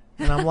 "Meh."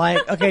 And I'm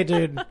like, okay,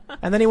 dude.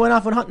 And then he went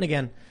off and hunting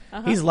again.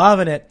 He's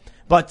loving it.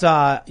 But,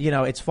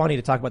 it's funny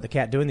to talk about the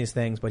cat doing these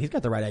things, but he's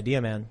got the right idea,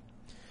 man.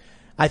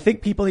 I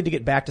think people need to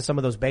get back to some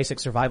of those basic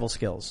survival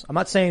skills. I'm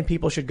not saying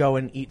people should go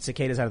and eat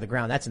cicadas out of the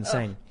ground. That's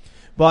insane.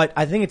 But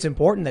I think it's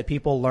important that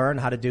people learn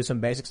how to do some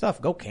basic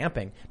stuff. Go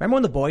camping. Remember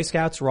when the Boy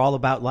Scouts were all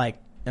about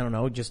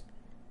just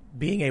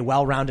being a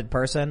well-rounded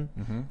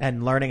person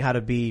and learning how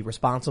to be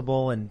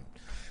responsible, and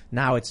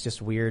now it's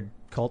just weird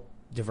cult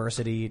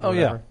diversity. Oh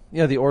whatever.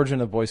 yeah. The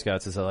origin of Boy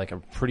Scouts is like a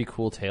pretty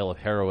cool tale of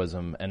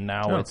heroism, and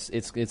now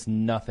it's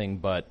nothing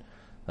but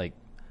like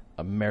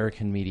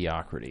American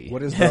mediocrity.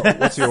 What's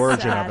the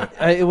origin of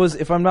it? It was,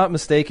 if I'm not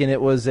mistaken,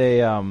 it was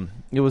a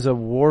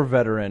war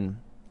veteran,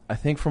 I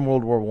think from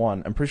World War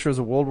I. I'm pretty sure it was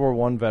a World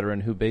War I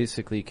veteran who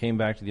basically came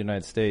back to the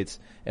United States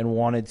and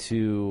wanted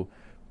to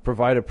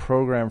provide a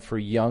program for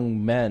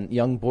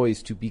young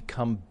boys to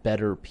become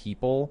better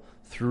people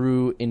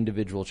through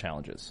individual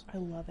challenges. I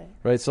love it.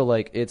 Right? So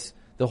like it's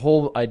the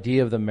whole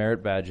idea of the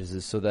merit badges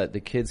is so that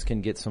the kids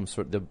can get some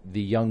sort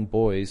the young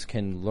boys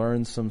can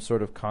learn some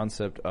sort of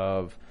concept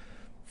of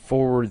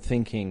forward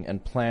thinking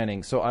and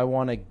planning. So I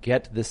want to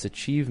get this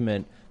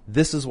achievement.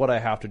 This is what I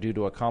have to do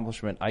to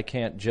accomplishment. I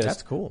can't just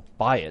That's cool.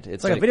 buy it.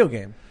 It's like a video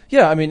game.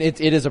 Yeah, I mean, it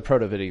is a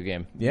proto video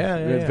game.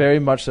 Yeah. Very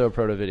much so a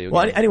proto video game.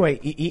 Well, anyway,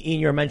 Ian,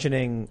 you're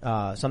mentioning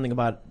something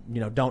about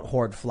don't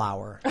hoard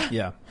flour.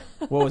 Yeah.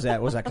 What was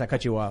that? What was that? Because I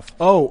cut you off.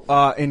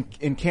 Oh,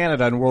 in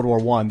Canada in World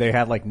War I, they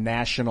had like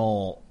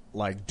national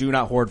do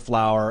not hoard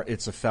flour.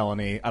 It's a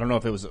felony. I don't know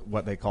if it was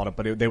what they called it,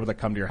 but they would like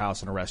come to your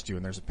house and arrest you.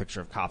 And there's a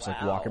picture of cops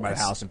like walking by the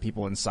house and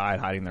people inside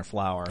hiding their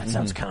flour. That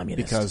sounds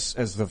communist. Because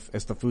as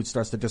the food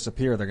starts to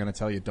disappear, they're going to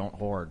tell you don't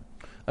hoard.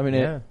 I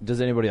mean,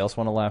 does anybody else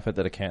want to laugh at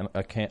that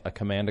a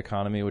command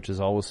economy, which is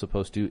always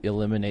supposed to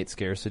eliminate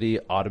scarcity,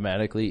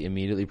 automatically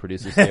immediately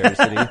produces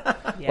scarcity?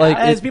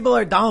 As people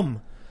are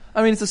dumb.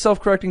 I mean, it's a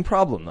self-correcting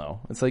problem, though.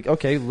 It's like,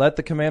 okay, let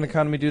the command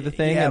economy do the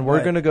thing, and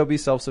we're going to go be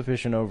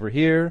self-sufficient over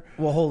here.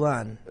 Well, hold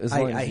on.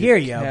 I hear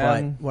you,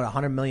 but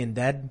 100 million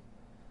dead?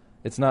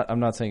 It's not. I'm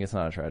not saying it's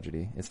not a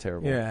tragedy. It's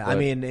terrible. Yeah, I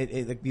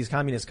mean, these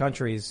communist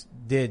countries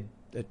did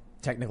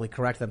technically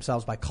correct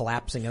themselves by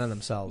collapsing in on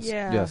themselves.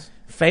 Yeah. Yes.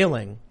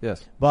 Failing.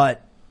 Yes.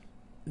 But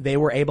they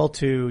were able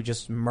to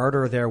just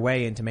murder their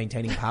way into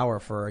maintaining power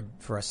for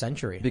a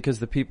century. Because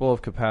the people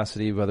of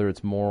capacity, whether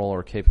it's moral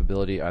or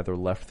capability, either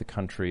left the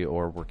country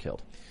or were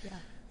killed.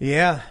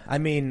 Yeah, I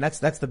mean that's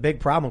the big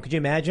problem. Could you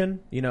imagine,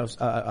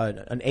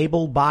 an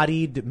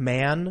able-bodied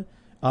man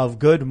of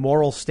good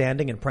moral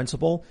standing and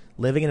principle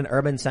living in an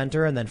urban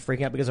center and then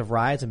freaking out because of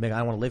riots and being, I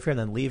don't want to live here, and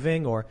then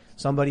leaving, or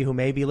somebody who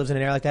maybe lives in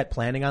an area like that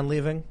planning on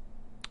leaving?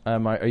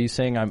 Are you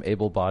saying I'm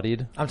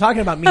able-bodied? I'm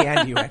talking about me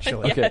and you,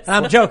 actually. Okay. And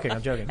I'm joking.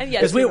 And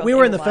yes, Because we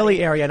were in the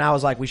Philly area, and I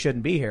was like, we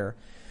shouldn't be here.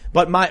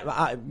 But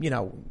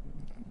all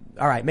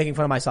right, making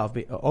fun of myself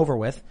over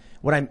with.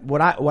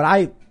 What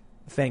I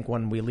think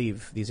when we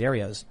leave these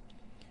areas,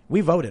 we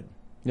voted.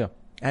 Yeah.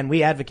 And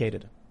we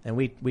advocated. And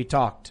we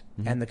talked.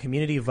 Mm-hmm. And the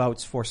community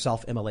votes for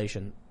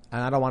self-immolation.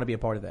 And I don't want to be a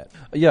part of that.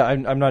 Yeah,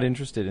 I'm not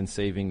interested in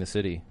saving the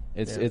city.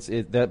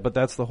 But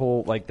that's the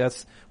whole,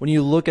 that's, when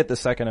you look at the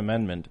Second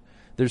Amendment,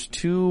 there's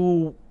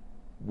two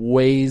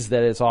ways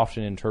that it's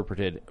often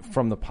interpreted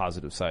from the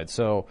positive side.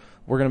 So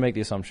we're going to make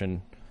the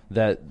assumption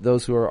that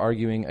those who are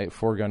arguing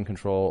for gun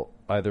control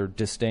either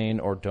disdain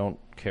or don't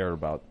care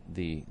about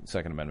the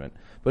Second Amendment.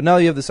 But now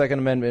you have the Second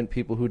Amendment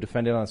people who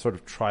defend it on sort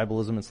of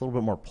tribalism. It's a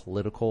little bit more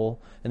political.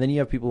 And then you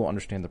have people who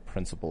understand the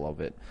principle of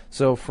it.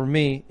 So for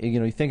me,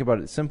 you think about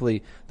it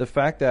simply, the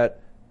fact that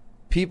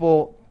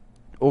people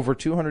over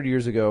 200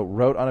 years ago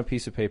wrote on a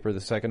piece of paper the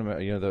Second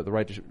Amendment, the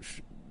right to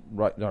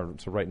right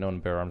known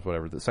and bear arms,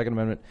 whatever. The Second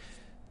Amendment,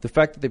 the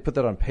fact that they put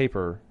that on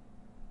paper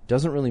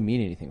doesn't really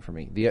mean anything for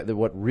me.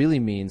 What really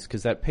means,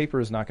 because that paper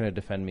is not going to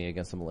defend me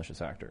against a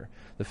malicious actor.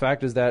 The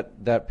fact is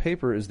that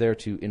paper is there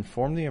to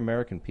inform the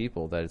American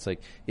people that it's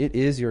like, it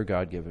is your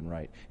God-given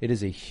right. It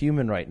is a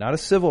human right, not a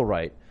civil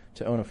right,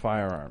 to own a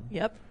firearm.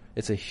 Yep.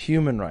 It's a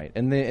human right.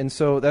 And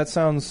so that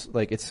sounds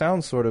like, it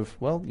sounds sort of,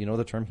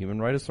 the term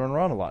human right is thrown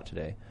around a lot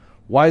today.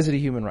 Why is it a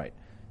human right?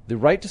 The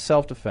right to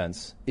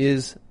self-defense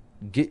is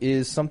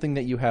something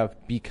that you have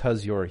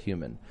because you're a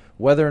human.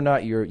 Whether or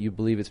not you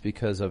believe it's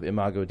because of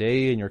Imago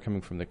Dei and you're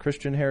coming from the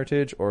Christian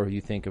heritage, or you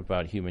think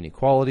about human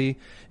equality,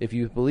 if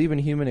you believe in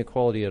human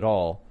equality at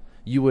all,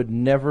 you would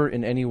never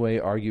in any way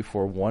argue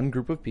for one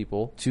group of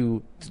people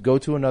to go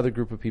to another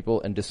group of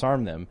people and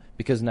disarm them,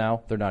 because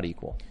now they're not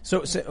equal.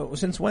 So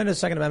since when does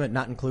Second Amendment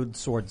not include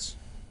swords?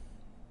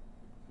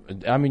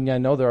 I mean, I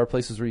know there are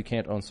places where you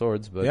can't own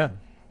swords, but...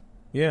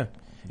 Yeah.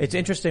 It's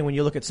interesting when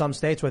you look at some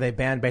states where they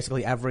ban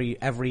basically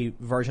every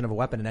version of a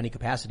weapon in any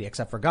capacity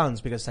except for guns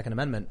because Second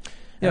Amendment.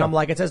 And I'm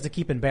like, it says to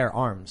keep and bear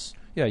arms.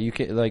 Yeah, you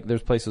can,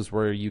 there's places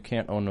where you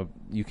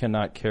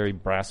cannot carry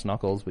brass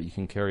knuckles, but you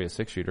can carry a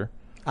 6-shooter.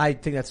 I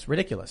think that's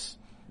ridiculous.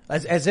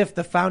 As if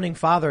the founding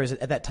fathers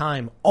at that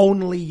time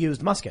only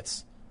used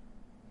muskets.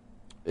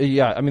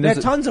 Yeah, I mean, they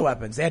had tons of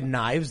weapons. They had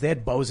knives. They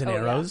had bows and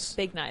arrows.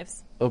 Yeah. Big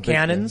knives.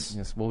 Cannons.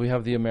 Yes. Well, we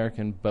have the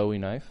American Bowie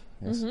knife.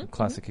 Yes,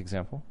 classic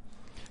example.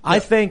 I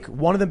think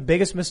one of the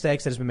biggest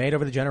mistakes that has been made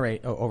over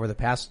the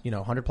past,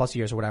 100 plus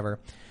years or whatever,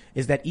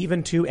 is that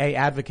even 2A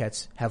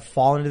advocates have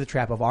fallen into the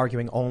trap of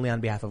arguing only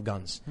on behalf of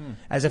guns.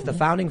 As if the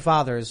founding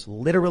fathers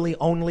literally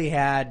only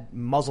had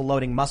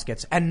muzzle-loading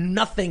muskets and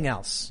nothing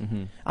else.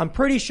 I'm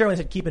pretty sure when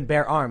they said keep and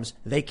bear arms,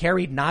 they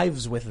carried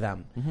knives with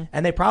them.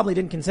 And they probably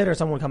didn't consider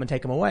someone would come and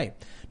take them away.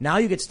 Now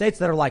you get states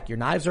that are like, your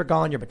knives are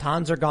gone, your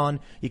batons are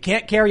gone. You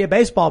can't carry a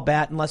baseball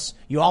bat unless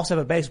you also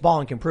have a baseball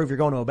and can prove you're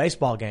going to a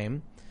baseball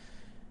game.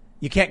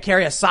 You can't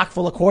carry a sock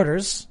full of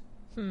quarters.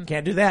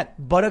 Can't do that.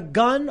 But a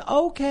gun,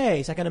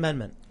 okay. Second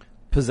Amendment.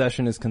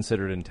 Possession is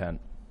considered intent.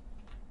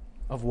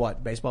 Of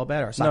what? Baseball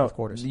bat or a sock No, with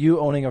quarters? you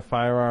owning a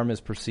firearm is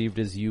perceived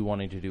as you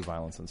wanting to do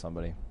violence on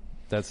somebody.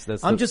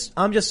 I'm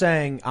just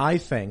saying, I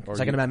think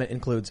Second Amendment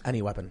includes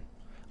any weapon.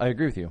 I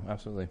agree with you,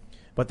 absolutely.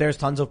 But there's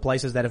tons of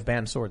places that have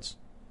banned swords.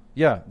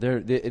 Yeah,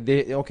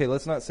 they okay,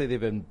 let's not say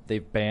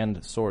they've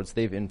banned swords.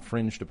 They've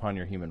infringed upon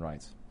your human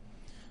rights.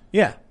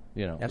 Yeah.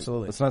 You know,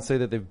 absolutely. Let's not say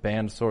that they've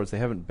banned swords. They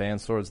haven't banned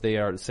swords. They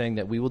are saying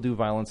that we will do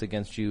violence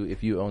against you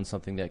if you own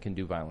something that can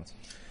do violence.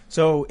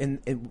 So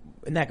in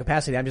that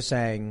capacity, I'm just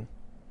saying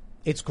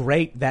it's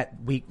great that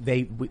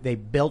they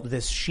built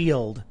this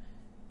shield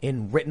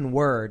in written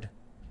word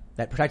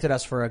that protected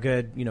us for a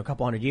good,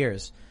 couple hundred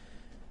years.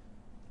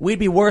 We'd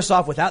be worse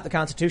off without the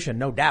Constitution,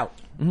 no doubt.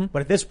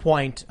 But at this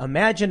point,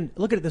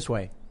 look at it this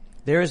way.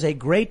 There is a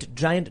great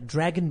giant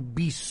dragon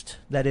beast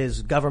that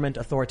is government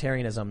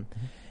authoritarianism.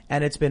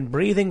 And it's been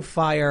breathing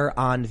fire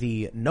on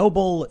the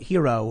noble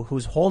hero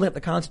who's holding up the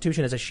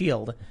Constitution as a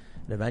shield.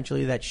 And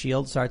eventually that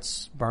shield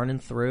starts burning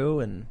through,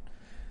 and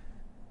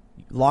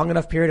long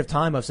enough period of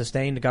time of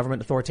sustained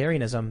government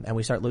authoritarianism, and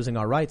we start losing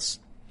our rights.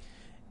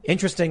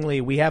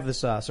 Interestingly, we have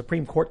this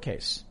Supreme Court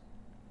case.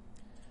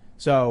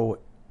 So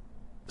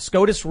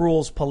SCOTUS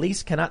rules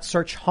police cannot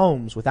search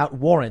homes without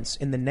warrants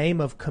in the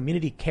name of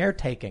community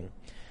caretaking.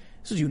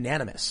 This is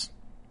unanimous.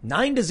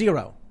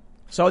 9-0.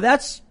 So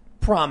that's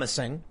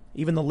promising.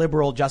 Even the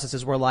liberal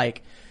justices were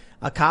like,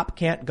 a cop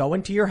can't go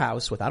into your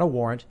house without a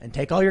warrant and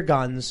take all your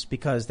guns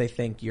because they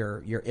think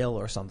you're ill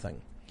or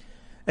something.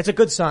 It's a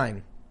good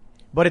sign.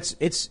 But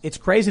it's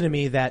crazy to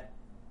me that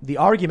the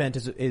argument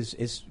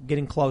is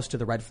getting close to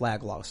the red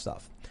flag law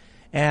stuff.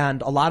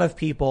 And a lot of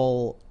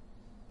people,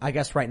 I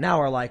guess right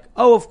now, are like,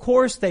 oh, of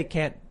course they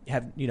can't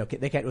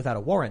they can't without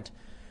a warrant.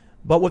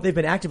 But what they've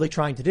been actively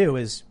trying to do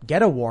is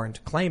get a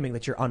warrant claiming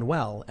that you're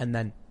unwell and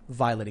then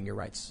violating your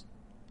rights.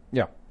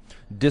 Yeah.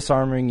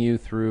 Disarming you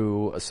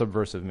through a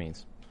subversive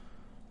means.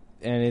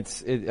 And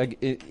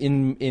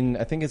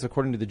I think it's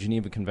according to the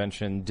Geneva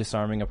Convention,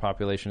 disarming a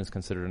population is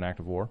considered an act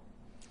of war.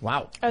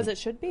 Wow. As it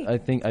should be. I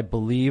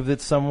believe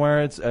that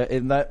somewhere it's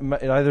it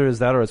either is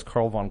that or it's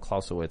Karl von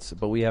Clausewitz,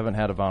 but we haven't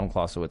had a von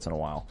Clausewitz in a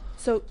while.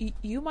 So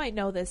you might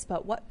know this,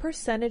 but what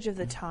percentage of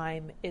the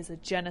time is a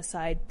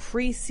genocide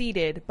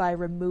preceded by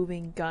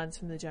removing guns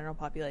from the general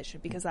population?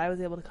 Because I was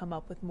able to come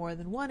up with more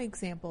than one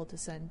example to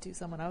send to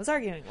someone I was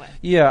arguing with.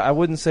 Yeah, I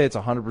wouldn't say it's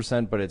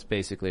 100%, but it's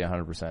basically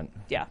 100%.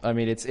 Yeah. I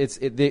mean,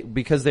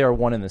 because they are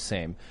one and the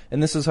same.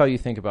 And this is how you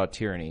think about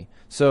tyranny.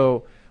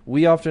 So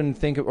we often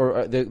think,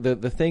 or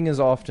the thing is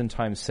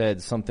oftentimes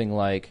said something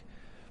like,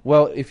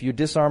 well, if you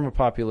disarm a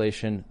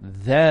population,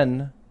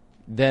 then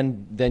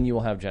you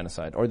will have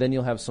genocide, or then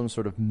you'll have some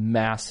sort of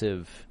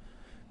massive,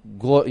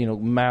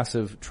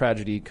 massive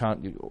tragedy,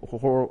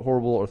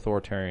 horrible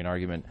authoritarian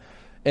argument.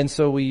 And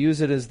so we use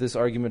it as this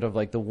argument of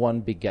like the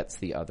one begets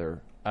the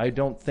other. I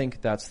don't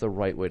think that's the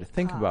right way to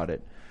think about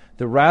it.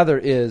 The rather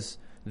is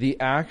the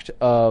act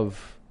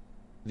of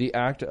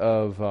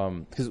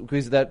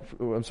because that,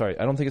 I'm sorry,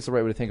 I don't think it's the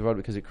right way to think about it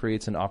because it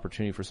creates an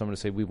opportunity for someone to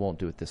say, we won't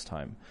do it this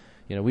time.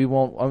 We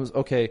won't,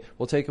 okay,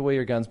 we'll take away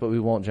your guns, but we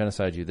won't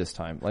genocide you this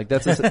time. Like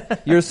that's,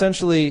 you're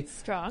essentially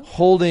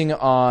holding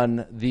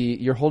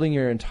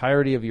your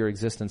entirety of your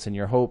existence and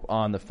your hope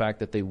on the fact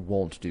that they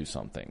won't do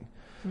something.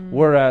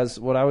 Whereas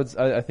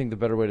I think the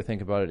better way to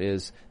think about it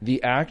is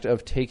the act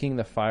of taking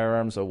the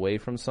firearms away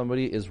from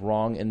somebody is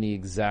wrong in the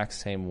exact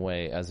same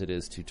way as it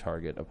is to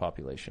target a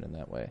population in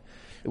that way.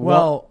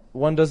 Well,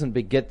 one doesn't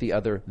beget the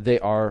other. They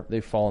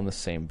fall in the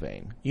same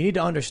vein. You need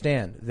to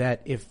understand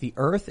that if the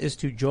Earth is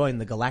to join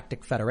the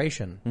Galactic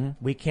Federation,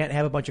 we can't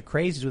have a bunch of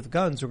crazies with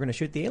guns who are going to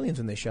shoot the aliens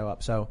when they show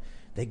up. So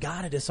they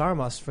got to disarm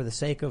us for the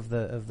sake of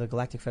the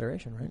Galactic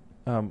Federation,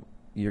 right?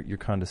 Your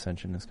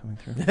condescension is coming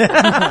through.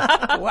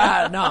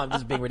 Wow, no, I'm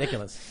just being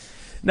ridiculous.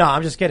 No,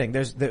 I'm just kidding.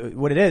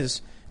 What it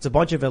is, it's a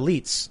bunch of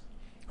elites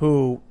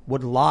who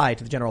would lie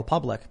to the general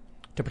public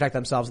to protect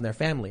themselves and their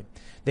family.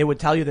 They would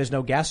tell you there's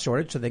no gas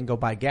shortage, so they can go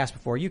buy gas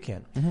before you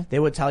can. They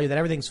would tell you that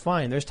everything's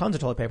fine. There's tons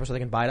of toilet paper, so they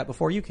can buy it up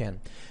before you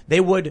can. They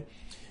would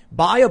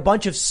buy a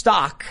bunch of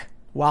stock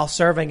while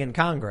serving in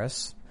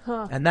Congress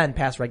and then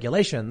pass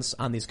regulations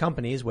on these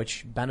companies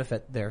which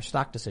benefit their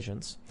stock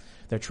decisions,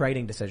 their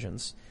trading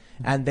decisions.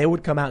 And they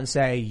would come out and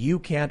say, you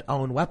can't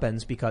own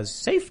weapons because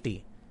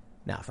safety.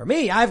 Now, for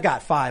me, I've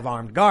got 5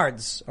 armed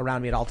guards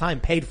around me at all time,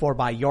 paid for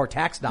by your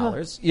tax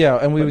dollars. Yeah,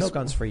 and no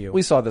guns for you.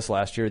 We saw this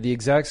last year. The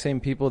exact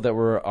same people that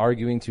were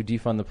arguing to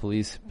defund the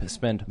police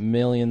spent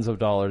millions of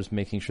dollars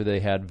making sure they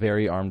had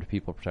very armed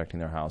people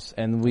protecting their house.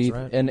 And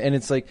and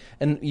it's like,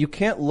 and you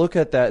can't look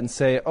at that and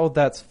say, "Oh,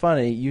 that's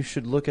funny." You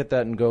should look at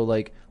that and go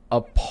like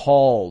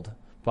appalled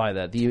by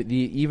that.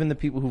 Even the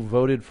people who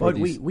voted for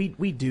these.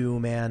 We do,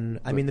 man.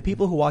 I mean, the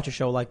people who watch a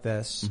show like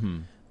this.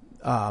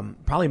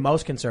 Probably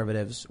most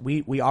conservatives,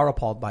 we are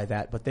appalled by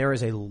that, but there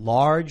is a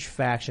large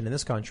faction in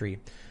this country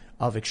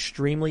of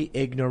extremely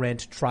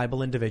ignorant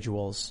tribal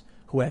individuals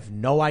who have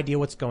no idea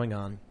what's going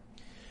on.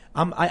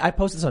 I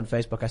posted this on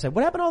Facebook. I said,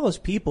 what happened to all those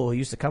people who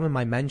used to come in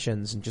my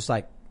mentions and just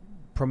like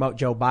promote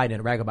Joe Biden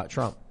and rag about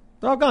Trump?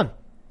 They're all gone.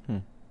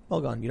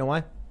 All gone. You know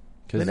why?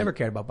 They never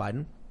cared about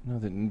Biden. No,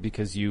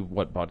 because you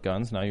bought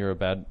guns? Now you're a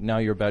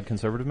bad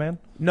conservative man?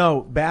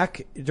 No,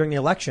 back during the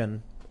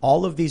election,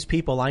 all of these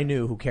people I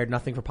knew who cared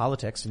nothing for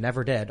politics,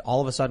 never did,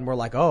 all of a sudden were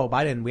like, oh,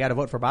 Biden, we had to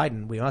vote for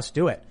Biden. We must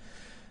do it.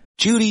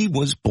 Judy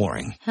was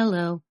boring.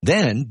 Hello.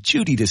 Then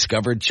Judy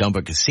discovered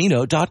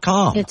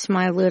ChumbaCasino.com. It's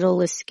my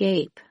little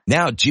escape.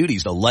 Now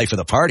Judy's the life of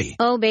the party.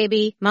 Oh,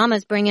 baby,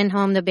 mama's bringing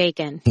home the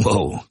bacon.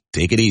 Whoa,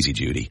 take it easy,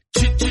 Judy.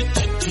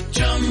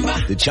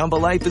 The Chumba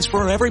life is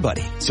for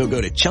everybody. So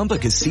go to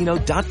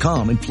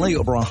ChumbaCasino.com and play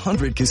over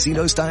 100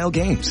 casino-style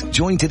games.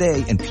 Join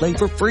today and play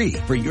for free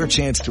for your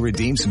chance to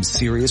redeem some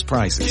serious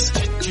prizes.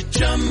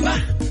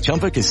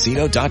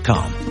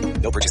 ChumbaCasino.com.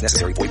 No purchase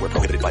necessary. Void where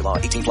prohibited by law.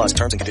 18 plus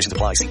terms and conditions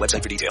apply. See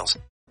website for details.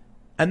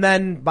 And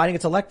then Biden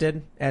gets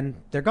elected and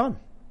they're gone.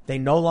 They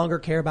no longer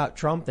care about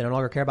Trump. They no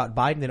longer care about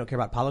Biden. They don't care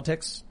about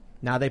politics.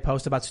 Now they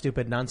post about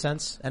stupid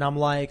nonsense. And I'm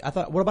like, I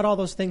thought, what about all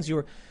those things you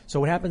were... So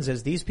what happens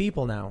is these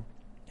people now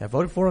have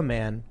voted for a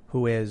man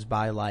who is,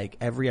 by like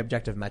every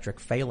objective metric,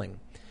 failing.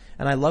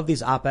 And I love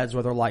these op-eds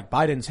where they're like,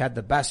 Biden's had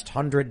the best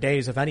 100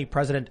 days of any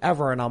president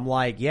ever. And I'm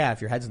like, yeah,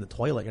 if your head's in the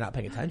toilet, you're not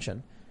paying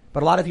attention.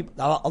 But a lot of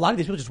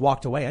these people just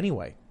walked away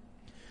anyway.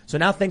 So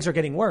now things are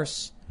getting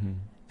worse.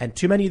 And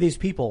too many of these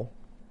people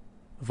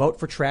vote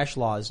for trash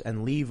laws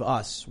and leave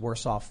us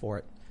worse off for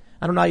it.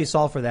 I don't know how you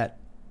solve for that.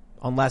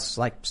 Unless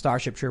like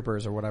Starship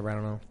Troopers or whatever, I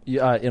don't know.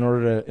 Yeah, in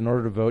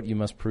order to vote, you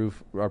must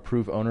prove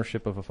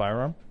ownership of a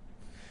firearm.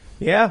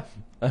 Yeah,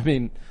 I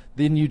mean,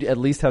 then you'd at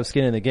least have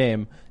skin in the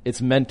game.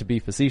 It's meant to be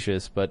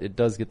facetious, but it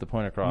does get the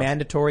point across.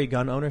 Mandatory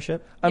gun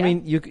ownership. I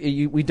mean,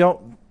 we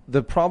don't.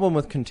 The problem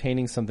with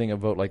containing something a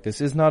vote like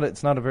this is not.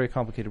 It's not a very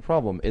complicated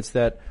problem. It's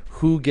that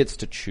who gets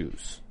to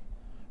choose,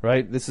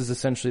 right? This is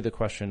essentially the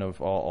question of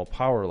all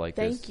power like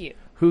this. Thank you.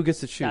 Who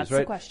gets to choose, That's right?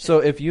 the question. So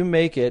if you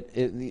make it,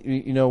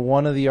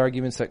 one of the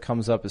arguments that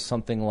comes up is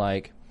something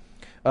like,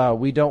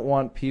 we don't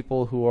want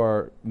people who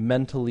are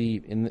mentally,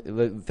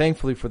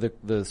 thankfully for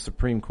the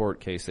Supreme Court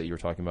case that you were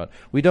talking about,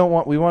 we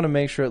want to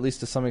make sure, at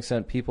least to some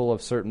extent, people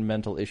of certain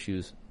mental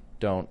issues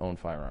don't own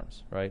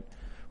firearms, right?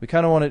 We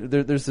kind of want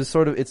to, there's this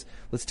sort of,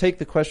 let's take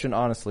the question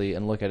honestly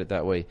and look at it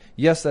that way.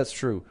 Yes, that's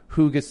true.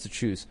 Who gets to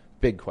choose?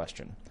 Big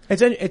question.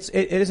 It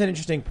is an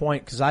interesting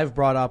point because I've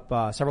brought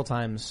up several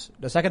times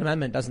the Second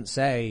Amendment doesn't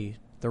say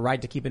the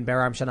right to keep and bear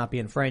arms shall not be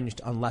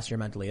infringed unless you're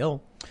mentally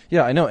ill.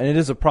 Yeah, I know, and it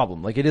is a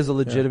problem. Like, it is a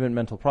legitimate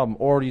mental problem.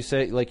 Or you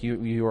say, like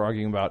you were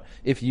arguing about,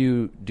 if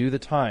you do the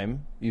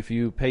time, if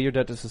you pay your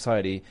debt to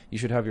society, you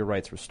should have your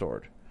rights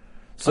restored.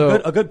 So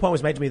a good point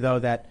was made to me though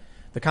that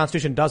the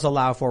Constitution does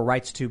allow for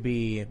rights to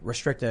be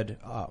restricted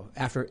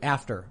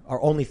after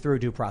or only through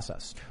due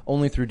process.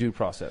 Only through due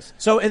process.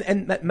 So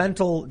in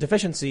mental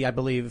deficiency, I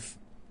believe,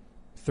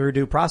 through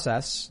due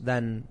process,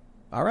 then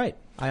all right,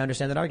 I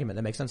understand that argument.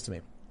 That makes sense to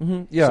me.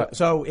 Mm-hmm. Yeah.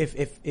 So if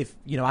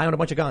I own a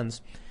bunch of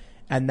guns,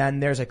 and then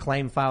there's a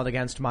claim filed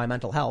against my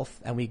mental health,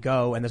 and we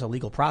go and there's a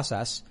legal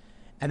process,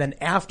 and then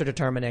after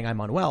determining I'm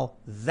unwell,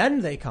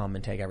 then they come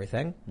and take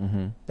everything.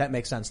 Mm-hmm. That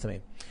makes sense to me.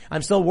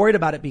 I'm still worried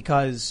about it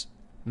because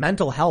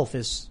mental health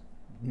is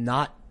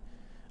not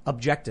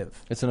objective.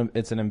 It's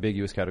an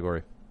ambiguous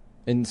category.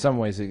 In some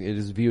ways, it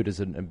is viewed as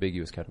an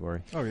ambiguous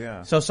category. Oh,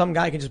 yeah. So some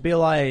guy can just be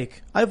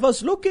like, I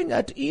was looking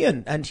at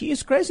Ian and he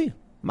is crazy.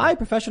 My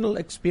professional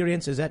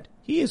experience is that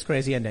he is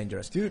crazy and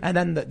dangerous. Dude. And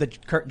then the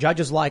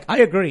judge is like, I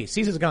agree,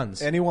 seizes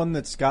guns. Anyone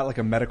that's got like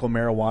a medical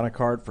marijuana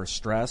card for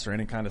stress or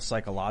any kind of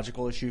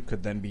psychological issue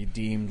could then be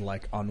deemed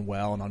like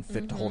unwell and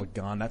unfit to hold a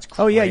gun. That's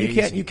crazy. Oh yeah,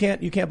 you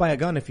can't buy a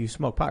gun if you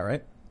smoke pot,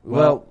 right?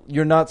 Well,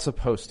 you're not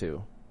supposed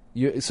to.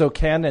 So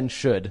can and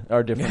should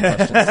are different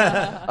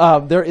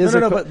questions.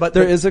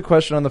 There is a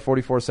question on the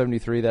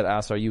 4473 that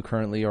asks, are you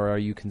currently or are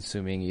you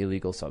consuming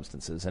illegal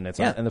substances? And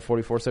and the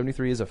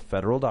 4473 is a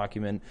federal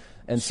document.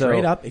 And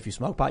straight up, if you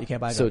smoke pot, you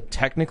can't buy a gun. So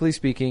technically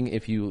speaking,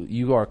 if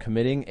you are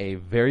committing a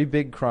very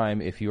big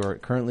crime if you are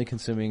currently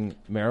consuming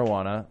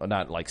marijuana,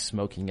 not like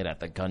smoking it at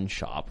the gun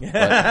shop.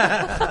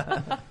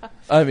 But,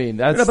 I mean,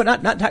 that's... No,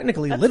 but not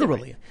technically,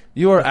 literally.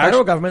 You are the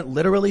federal government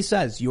literally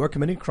says you are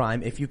committing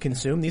crime if you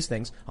consume these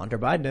things. Hunter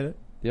Biden did it.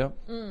 Yep.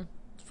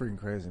 Freaking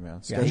crazy, man. Yeah,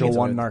 Schedule he gets 1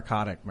 away with it.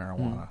 narcotic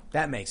marijuana.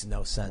 That makes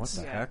no sense.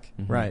 What the heck?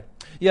 Right.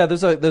 Yeah,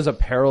 there's a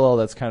parallel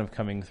that's kind of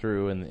coming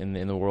through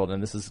in the world,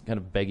 and this is kind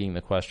of begging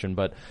the question.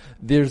 But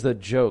there's the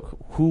joke: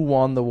 who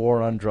won the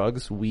war on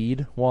drugs?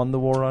 Weed won the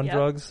war on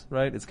drugs,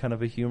 right? It's kind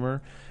of a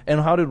humor. And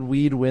how did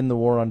weed win the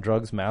war on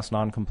drugs? Mass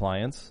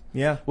noncompliance.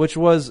 Yeah. Which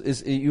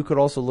you could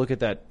also look at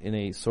that in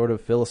a sort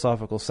of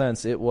philosophical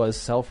sense. It was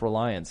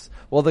self-reliance.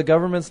 Well, the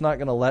government's not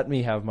going to let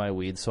me have my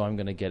weed, so I'm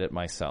going to get it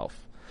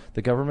myself.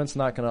 The government's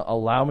not going to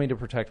allow me to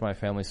protect my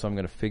family, so I'm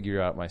going to figure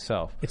it out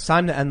myself. It's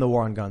time to end the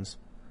war on guns.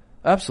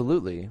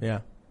 Absolutely. Yeah.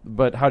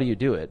 But how do you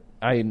do it?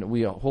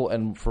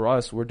 And for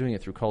us, we're doing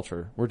it through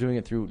culture. We're doing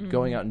it through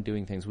going out and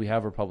doing things. We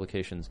have our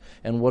publications.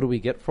 And what do we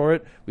get for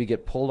it? We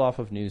get pulled off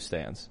of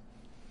newsstands.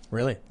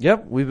 Really?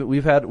 Yep.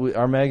 We've had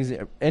our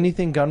magazine,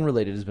 anything gun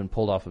related has been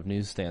pulled off of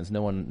newsstands.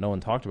 No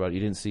one talked about it. You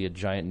didn't see a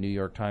giant New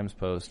York Times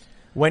post.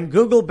 When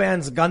Google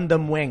bans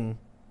Gundam Wing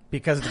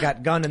because it's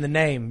got gun in the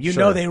name, you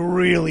know they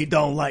really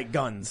don't like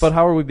guns. But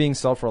how are we being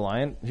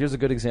self-reliant? Here's a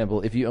good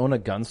example. If you own a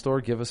gun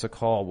store, give us a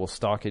call. We'll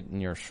stock it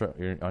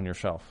in on your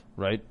shelf,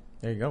 right?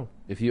 There you go.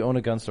 If you own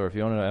a gun store, if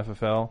you own an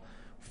FFL,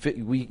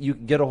 you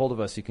can get a hold of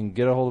us. You can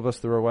get a hold of us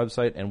through our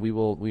website, and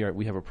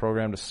we have a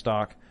program to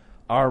stock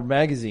our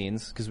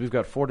magazines, because we've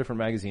got 4 different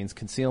magazines.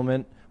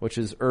 Concealment, which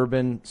is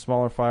urban,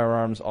 smaller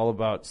firearms, all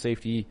about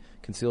safety,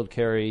 concealed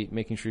carry,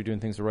 making sure you're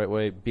doing things the right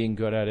way, being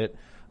good at it.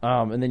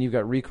 And then you've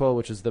got Recoil,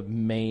 which is the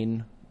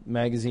main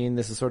magazine.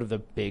 This is sort of the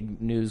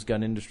big news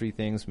gun industry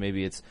things.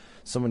 Maybe it's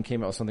someone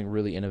came out with something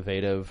really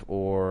innovative,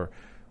 or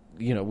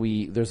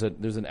there's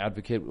an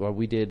advocate.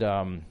 We did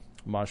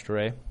Maj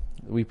Touré.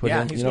 We put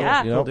in,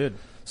 cool dude.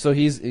 So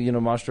he's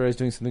Maj Touré is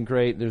doing something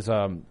great. There's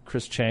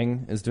Chris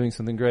Cheng is doing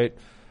something great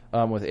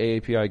with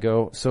AAPI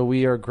Go. So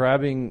we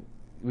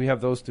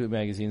have those 2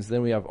 magazines.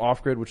 Then we have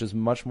Off Grid, which is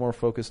much more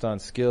focused on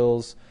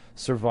skills,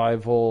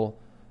 survival.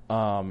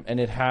 And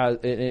it has,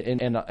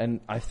 and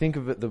I think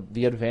of it,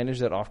 the advantage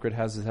that Off Grid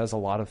has, it has a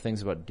lot of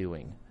things about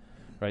doing,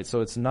 right?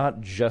 So it's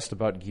not just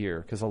about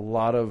gear, because a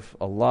lot of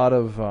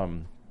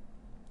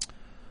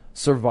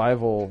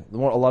survival, a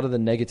lot of the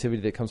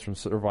negativity that comes from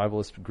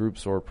survivalist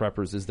groups or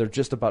preppers is they're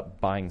just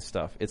about buying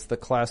stuff. It's the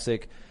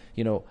classic,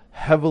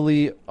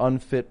 heavily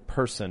unfit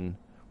person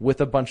with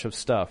a bunch of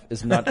stuff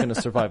is not going to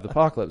survive the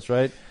apocalypse,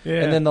 right?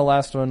 Yeah. And then the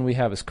last one we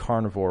have is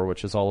Carnivore,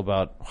 which is all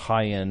about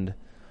high-end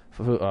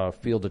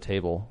field to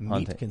table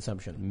hunting.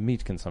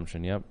 Meat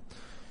consumption. Yep.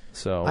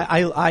 So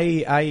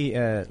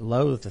I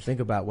loathe to think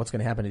about what's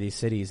going to happen to these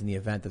cities in the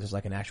event that there's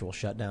like an actual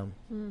shutdown.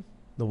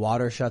 The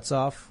water shuts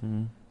off.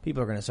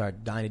 People are going to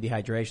start dying of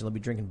dehydration. They'll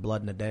be drinking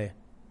blood in a day.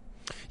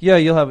 Yeah,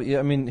 you'll have.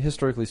 I mean,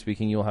 historically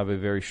speaking, you'll have a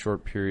very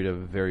short period of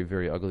very,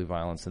 very ugly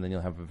violence, and then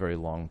you'll have a very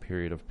long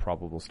period of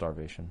probable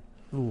starvation.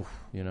 Oof.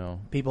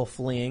 People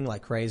fleeing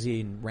like crazy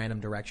in random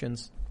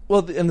directions.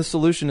 Well, and the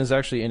solution is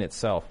actually in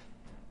itself.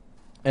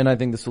 And I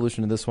think the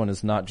solution to this one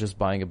is not just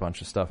buying a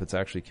bunch of stuff. It's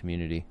actually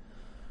community.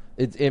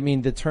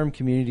 The term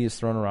community is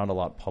thrown around a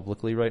lot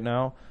publicly right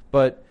now.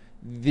 But,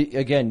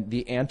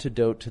 the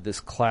antidote to this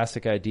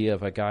classic idea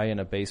of a guy in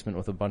a basement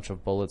with a bunch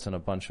of bullets and a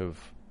bunch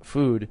of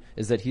food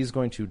is that he's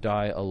going to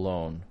die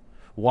alone.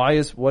 What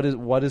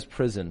is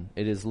prison?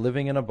 It is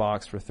living in a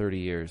box for 30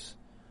 years.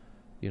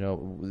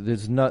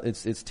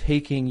 It's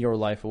taking your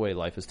life away.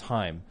 Life is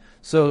time.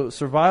 So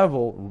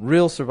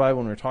real survival,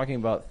 when we're talking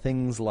about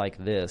things like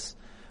this,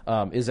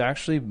 is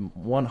actually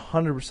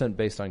 100%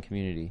 based on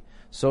community,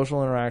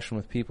 social interaction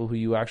with people who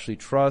you actually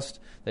trust,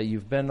 that you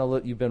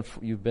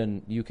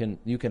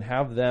can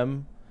have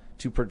them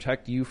to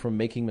protect you from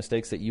making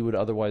mistakes that you would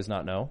otherwise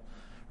not know,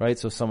 right?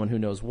 So someone who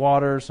knows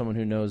water, someone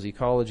who knows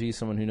ecology,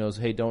 someone who knows,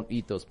 hey, don't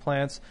eat those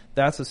plants.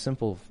 That's a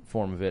simple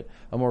form of it.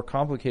 A more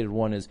complicated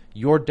one is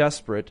you're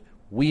desperate.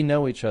 We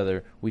know each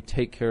other. We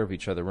take care of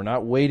each other. We're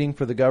not waiting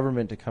for the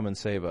government to come and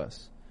save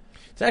us.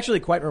 It's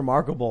actually quite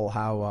remarkable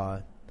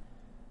how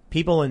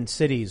people in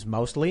cities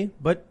mostly,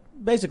 but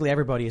basically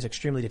everybody is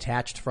extremely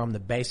detached from the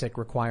basic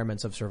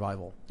requirements of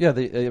survival. Yeah,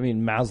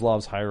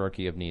 Maslow's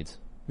hierarchy of needs.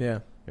 Yeah.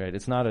 Right.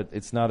 It's not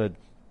a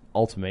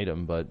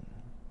ultimatum, but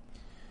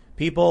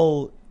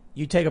people,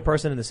 you take a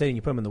person in the city and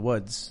you put them in the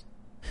woods,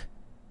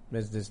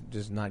 it's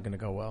just not going to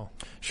go well.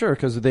 Sure,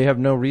 because they have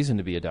no reason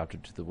to be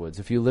adapted to the woods.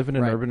 If you live in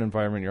an urban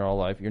environment your whole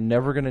life, you're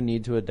never going to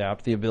need to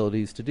adapt the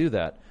abilities to do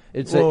that.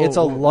 It's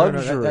a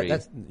luxury. No,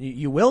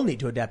 you will need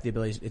to adapt the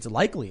abilities. It's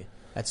likely.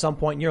 At some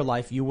point in your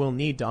life, you will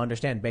need to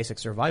understand basic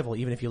survival,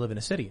 even if you live in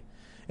a city.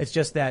 It's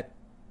just that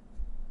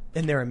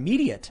in their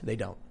immediate, they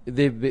don't.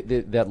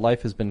 That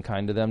life has been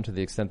kind to them to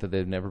the extent that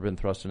they've never been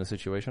thrust in a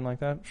situation like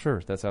that?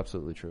 Sure, that's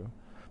absolutely true.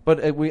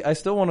 But I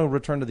still want to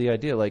return to the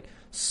idea, like,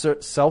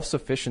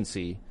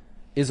 self-sufficiency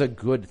is a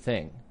good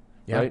thing,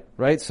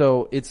 right?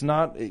 So it's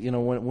not,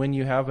 when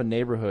you have a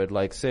neighborhood,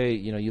 like, say,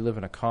 you live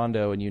in a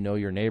condo and you know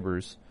your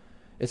neighbors,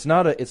 it's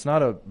not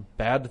a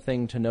bad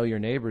thing to know your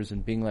neighbors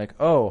and being like,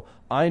 oh,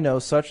 I know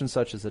such and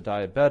such is a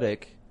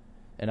diabetic,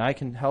 and I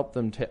can help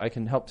them. I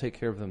can help take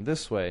care of them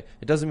this way.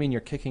 It doesn't mean you're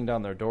kicking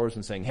down their doors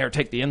and saying, "Here,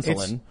 take the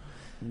insulin."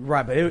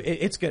 Right, but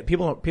it's good.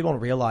 People don't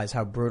realize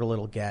how brutal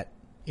it'll get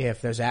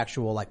if there's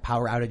actual like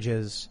power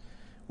outages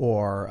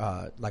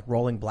or like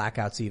rolling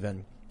blackouts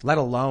even, let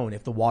alone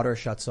if the water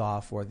shuts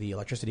off or the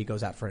electricity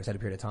goes out for an extended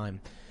period of time.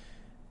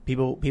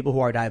 People who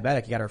are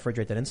diabetic, you got to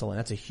refrigerate that insulin.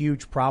 That's a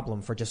huge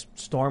problem for just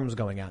storms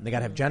going out. And they got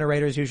to have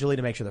generators usually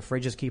to make sure the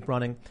fridges keep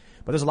running.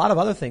 But there's a lot of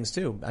other things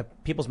too.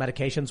 People's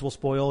medications will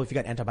spoil. If you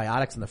got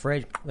antibiotics in the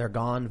fridge, they're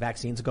gone.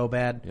 Vaccines go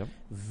bad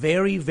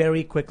very,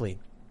 very quickly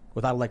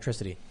without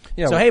electricity.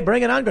 Yeah, so hey,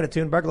 bring it on, Greta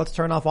Thunberg. Let's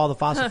turn off all the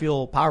fossil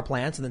fuel power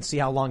plants and then see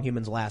how long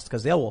humans last,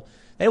 because they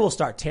will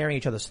start tearing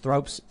each other's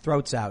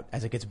throats out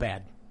as it gets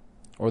bad.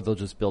 Or they'll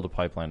just build a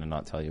pipeline and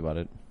not tell you about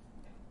it.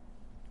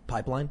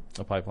 Pipeline?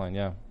 A pipeline,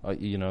 yeah.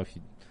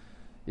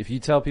 If you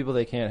tell people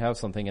they can't have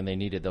something and they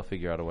need it, they'll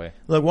figure out a way.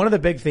 Look, one of the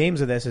big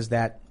themes of this is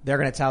that they're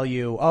going to tell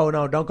you, oh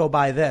no, don't go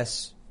buy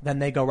this. Then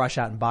they go rush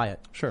out and buy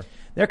it. Sure.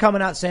 They're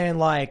coming out saying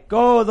like,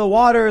 oh, the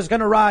water is going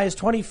to rise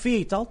 20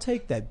 feet. I'll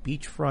take that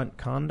beachfront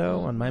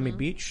condo on Miami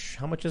Beach.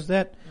 How much is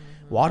that?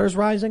 Water's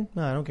rising?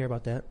 No, I don't care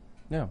about that.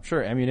 Yeah,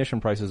 sure. Ammunition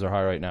prices are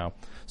high right now.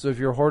 So if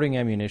you're hoarding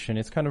ammunition,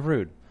 it's kind of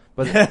rude.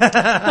 But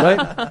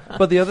right?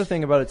 But the other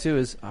thing about it too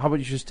is, how about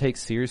you just take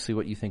seriously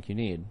what you think you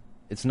need?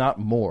 It's not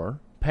more.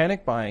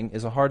 Panic buying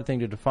is a hard thing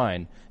to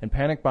define, and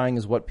panic buying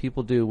is what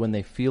people do when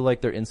they feel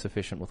like they're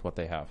insufficient with what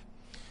they have.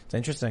 It's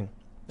interesting.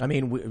 I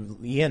mean,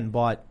 Ian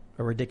bought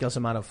a ridiculous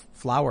amount of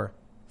flour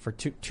for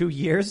 2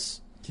 years.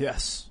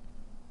 Yes.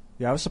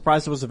 Yeah, I was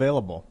surprised it was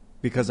available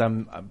because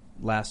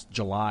last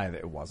July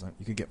it wasn't.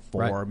 You could get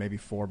maybe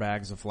 4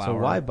 bags of flour. So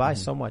why buy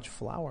so much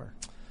flour?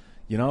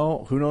 You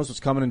know, who knows what's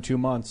coming in 2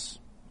 months?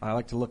 I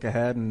like to look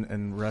ahead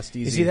and rest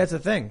easy. You see, that's the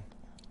thing.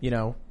 You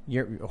know,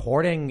 you're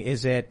hoarding.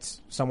 Is it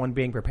someone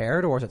being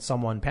prepared or is it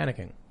someone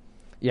panicking?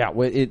 Yeah,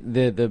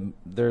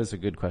 there's a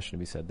good question to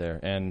be said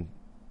there.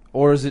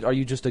 Or are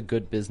you just a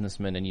good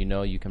businessman and you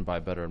know you can buy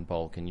better in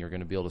bulk and you're going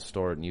to be able to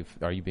store it, and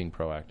are you being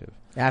proactive?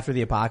 After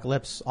the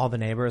apocalypse, all the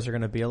neighbors are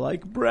going to be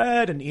like,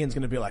 bread, and Ian's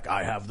going to be like,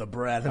 I have the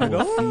bread. And I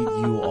will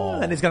feed you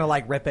all. And he's going to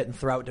like rip it and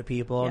throw it to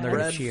people, and they're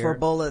going to cheer. Bread for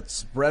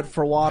bullets, bread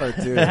for water,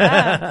 dude.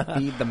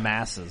 Feed the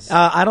masses.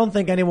 I don't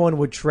think anyone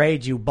would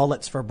trade you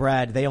bullets for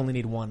bread. They only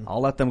need one.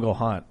 I'll let them go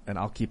hunt, and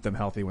I'll keep them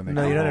healthy when they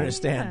come No, you don't home.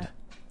 understand.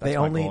 They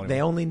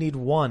only need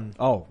one.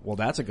 Oh, well,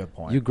 that's a good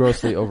point. You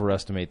grossly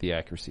overestimate the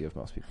accuracy of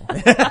most people.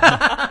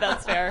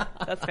 That's fair.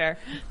 That's fair.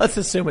 Let's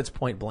assume it's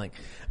point blank.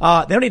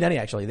 They don't need any,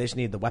 actually. They just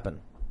need the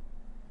weapon.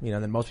 You know,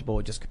 then most people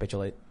would just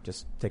capitulate.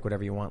 Just take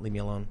whatever you want. Leave me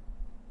alone.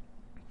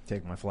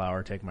 Take my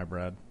flour. Take my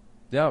bread.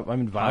 Yeah, I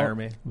mean, fire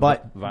me.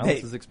 But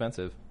violence is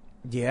expensive.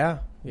 Yeah.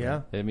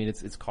 I mean,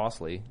 it's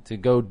costly to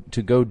go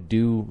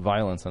do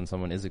violence on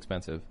someone is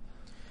expensive.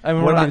 I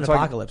mean, what about an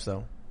apocalypse,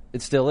 though?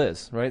 It still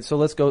is, right? So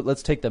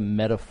let's take the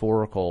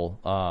metaphorical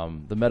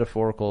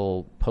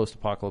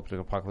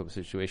post-apocalyptic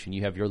situation.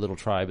 You have your little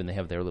tribe and they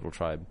have their little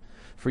tribe.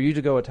 For you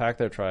to go attack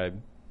their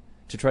tribe,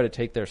 to try to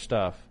take their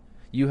stuff,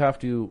 you have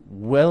to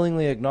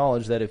willingly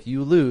acknowledge that if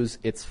you lose,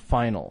 it's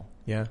final.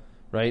 Yeah.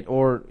 Right?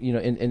 Or, you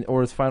know,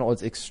 or it's final,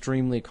 it's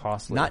extremely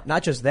costly.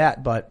 Not just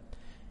that, but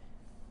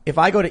if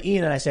I go to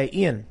Ian and I say,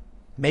 Ian,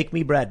 make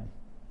me bread.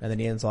 And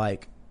then Ian's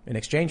like, in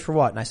exchange for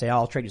what? And I say,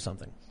 I'll trade you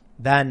something.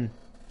 Then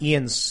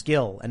Ian's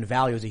skill and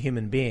value as a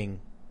human being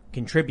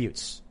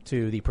contributes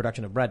to the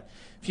production of bread.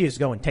 If you just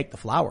go and take the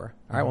flour,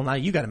 all right, well, now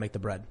you got to make the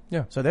bread.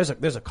 Yeah. So there's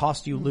a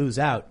cost you lose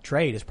out.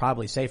 Trade is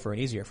probably safer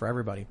and easier for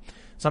everybody.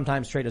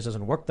 Sometimes trade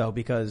doesn't work, though,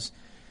 because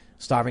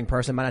starving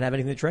person might not have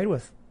anything to trade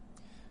with.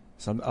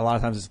 A lot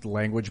of times it's the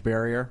language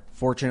barrier.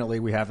 Fortunately,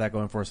 we have that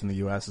going for us in the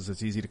U.S. is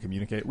it's easy to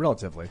communicate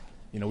relatively.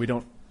 You know, we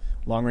don't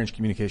long-range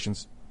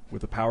communications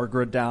with the power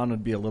grid down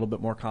would be a little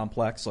bit more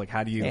complex. Like,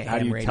 how do you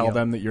tell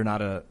them that you're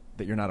not a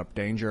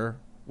danger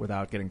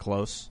without getting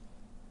close?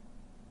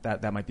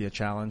 That might be a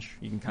challenge.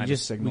 You can kind of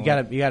signal.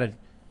 You gotta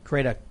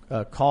create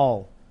a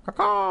call.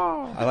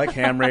 I like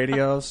ham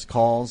radios,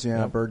 calls,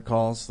 bird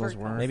calls. Those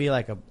work. Maybe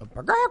like a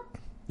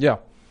Yeah.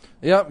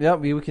 Yeah,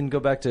 we can go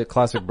back to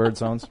classic bird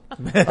sounds.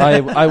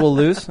 I will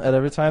lose at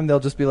every time. They'll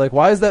just be like,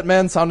 why is that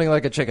man sounding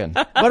like a chicken?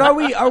 But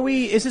are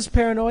we, is this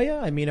paranoia?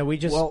 I mean, are we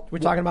just, we're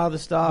talking about all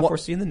this stuff, we're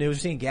seeing the news,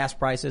 we're seeing gas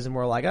prices, and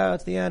we're like, oh,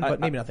 it's the end, but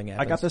maybe nothing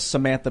happens. I got this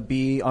Samantha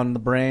Bee on the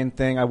brain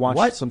thing. I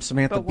watched some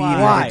Samantha Bee the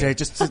why? other day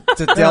just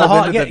to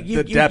delve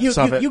into the depths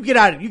of it. You get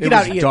out,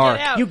 Ian.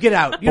 Dark. You get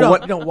out. You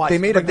don't watch. They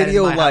made a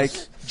video like,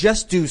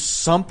 just do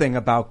something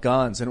about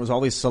guns, and it was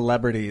all these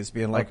celebrities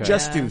being like,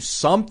 just do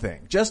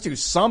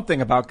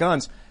something about guns.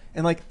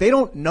 And like, they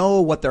don't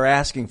know what they're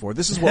asking for.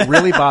 This is what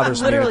really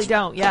bothers me. Literally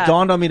don't, yeah.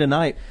 Dawned on me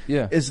tonight.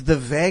 Yeah. Is the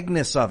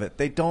vagueness of it.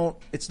 They don't,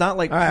 it's not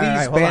like,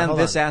 please ban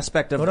this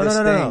aspect of this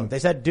thing. No. They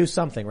said do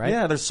something, right?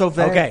 Yeah, they're so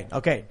vague.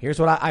 Okay. Here's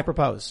what I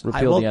propose.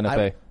 Repeal the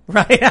NFA.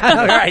 Right.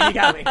 All right, you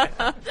got me.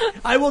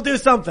 I will do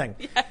something.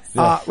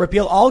 Yes.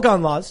 Repeal all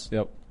gun laws.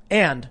 Yep.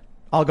 And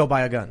I'll go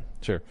buy a gun.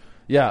 Sure.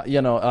 Yeah,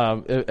 you know,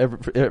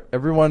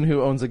 everyone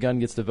who owns a gun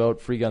gets to vote.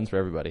 Free guns for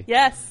everybody.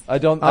 Yes. I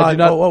do not.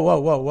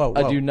 Whoa.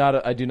 I do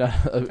not.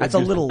 That's a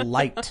little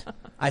light.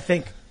 I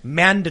think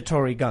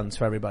mandatory guns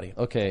for everybody.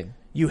 Okay.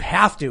 You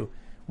have to.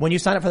 When you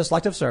sign up for the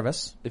selective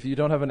service. If you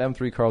don't have an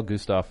M3 Carl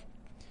Gustav.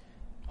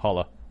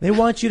 Holla. They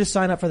want you to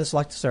sign up for the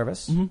Select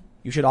Service. Mm-hmm.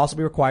 You should also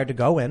be required to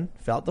go in,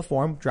 fill out the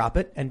form, drop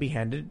it, and be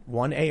handed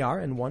one AR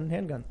and one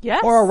handgun.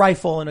 Yes. Or a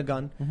rifle and a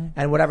gun,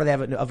 and whatever they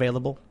have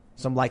available.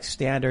 Some like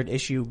standard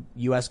issue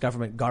U.S.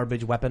 government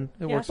garbage weapon.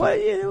 It works. But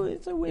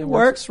it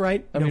works,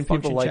 right? I mean,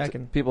 people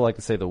like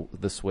to say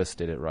the SUES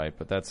did it right,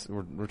 but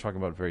we're talking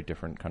about very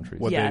different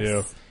countries. What they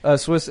do.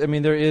 SUES, I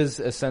mean, there is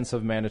a sense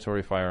of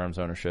mandatory firearms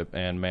ownership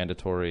and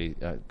mandatory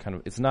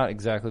it's not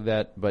exactly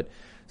that, but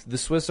the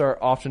SUES are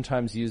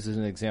oftentimes used as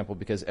an example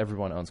because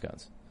everyone owns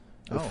guns.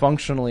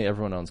 Functionally,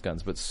 everyone owns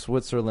guns, but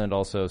Switzerland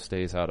also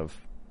stays out of,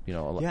 a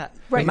lot. Yeah,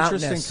 right.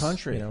 Interesting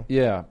country.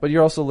 Yeah, but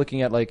you're also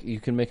looking at, like, you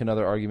can make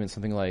another argument,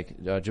 something like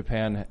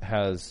Japan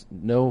has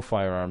no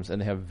firearms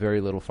and they have very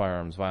little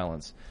firearms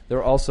violence.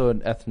 They're also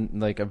an it's an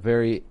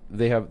ethno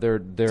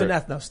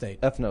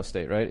state. Ethno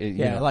state,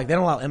 right? Like they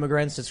don't allow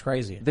immigrants. It's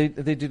crazy. They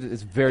do.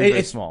 It's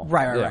very small.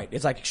 Right.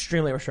 It's like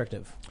extremely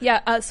restrictive.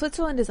 Yeah,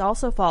 Switzerland is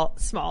also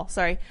small.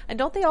 Sorry, and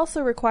don't they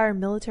also require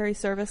military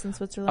service in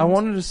Switzerland? I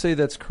wanted to say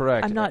that's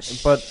correct. I'm not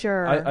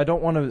sure. I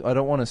don't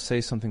want to say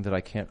something that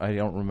I can't. I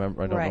don't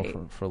remember. I don't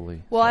know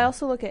fully. Well, I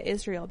also look at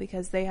Israel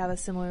because they have a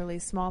similarly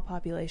small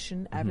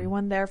population. Mm-hmm.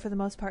 Everyone there, for the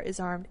most part, is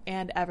armed,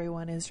 and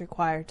everyone is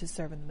required to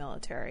serve in the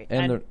military.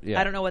 And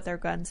I don't know what their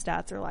gun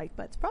stats are like,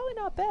 but it's probably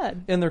not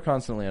bad. And they're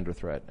constantly under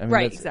threat. I mean,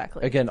 right,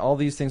 exactly. Again, all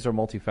these things are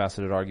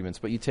multifaceted arguments,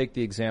 but you take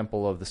the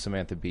example of the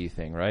Samantha Bee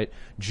thing, right?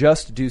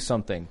 Just do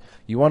something.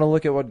 You want to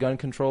look at what gun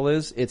control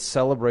is? It's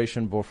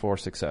celebration before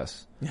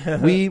success.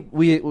 we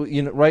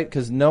right?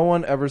 Because no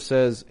one ever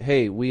says,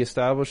 "Hey, we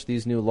established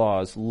these new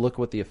laws. Look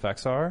what the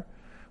effects are."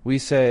 We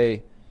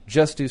say,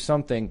 just do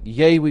something.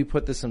 Yay, we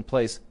put this in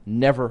place.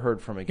 Never heard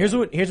from again. Here's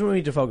what we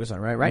need to focus on,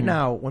 right? Right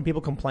now, when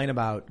people complain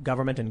about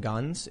government and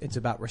guns, it's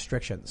about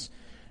restrictions.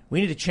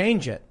 We need to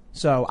change it.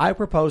 So I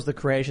propose the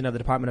creation of the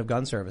Department of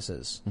Gun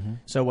Services. Mm-hmm.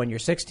 So when you're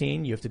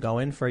 16, you have to go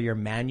in for your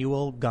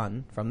mandatory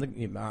gun from the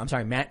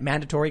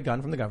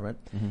government.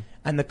 Mm-hmm.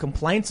 And the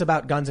complaints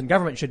about guns and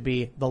government should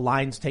be the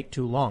lines take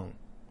too long.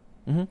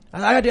 Mm-hmm.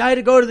 I had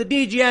to go to the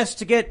DGS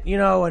to get,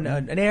 an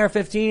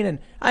AR-15 and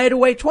I had to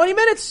wait 20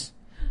 minutes.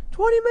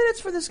 20 minutes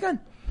for this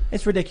gun.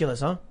 It's ridiculous,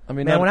 huh? I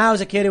mean, when I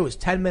was a kid, it was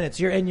 10 minutes.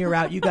 You're in, you're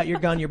out. You got your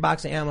gun, your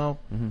box of ammo.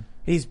 Mm-hmm.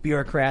 These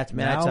bureaucrats,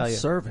 man, now I tell you.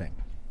 Serving.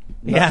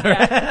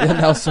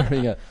 Now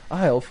serving at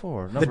aisle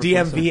 4. The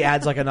DMV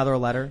adds like another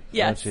letter.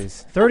 Yes.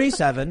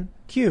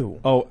 37Q.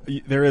 Oh,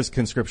 there is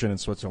conscription in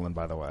Switzerland,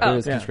 by the way. There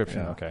is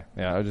conscription. Yeah. Okay.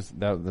 Yeah,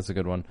 that's a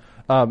good one.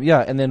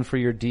 And then for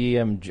your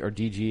DM or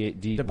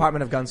DG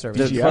Department of Gun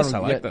Service. DGS, I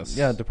like this.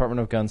 Yeah,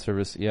 Department of Gun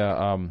Service.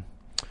 Yeah.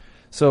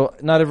 So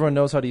not everyone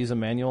knows how to use a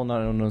manual. Not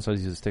everyone knows how to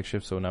use a stick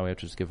shift. So now we have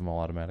to just give them all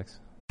automatics.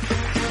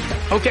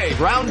 Okay,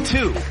 round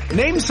 2.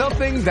 Name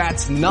something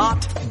that's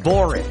not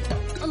boring.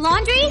 A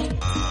laundry?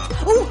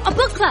 Ooh, a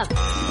book club.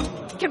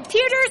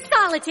 Computer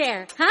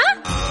solitaire,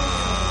 huh?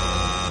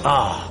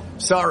 Ah,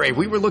 sorry.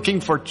 We were looking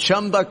for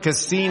Chumba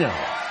Casino.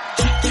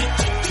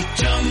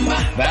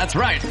 That's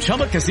right.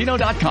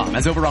 ChumbaCasino.com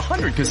has over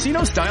 100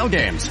 casino-style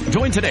games.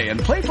 Join today and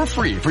play for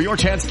free for your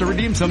chance to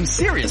redeem some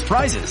serious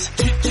prizes.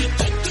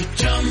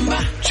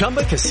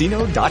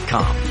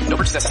 ChumbaCasino.com. No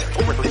purchase necessary.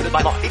 Void where prohibited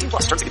by law. 18+.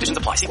 Terms and conditions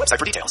apply. See website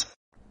for details.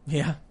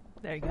 Yeah.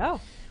 There you go.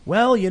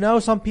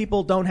 Well, some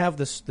people don't have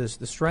the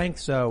strength,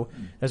 so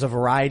there's a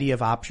variety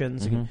of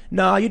options. Mm-hmm.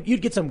 No,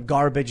 you'd get some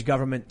garbage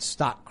government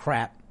stock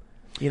crap.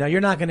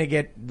 You're not going to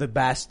get the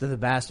best of the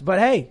best. But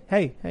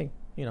hey.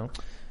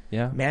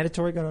 Yeah.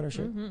 Mandatory gun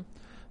ownership. Mm-hmm.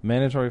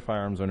 Mandatory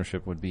firearms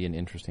ownership would be an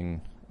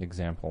interesting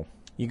example.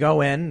 You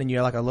go in and you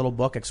have like a little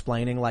book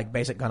explaining like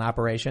basic gun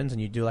operations, and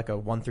you do like a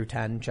 1 through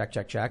 10 check.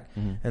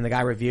 Mm-hmm. And the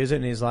guy reviews it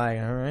and he's like,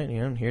 all right,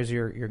 here's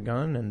your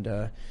gun,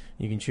 and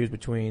you can choose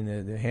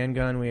between the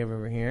handgun we have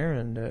over here,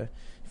 and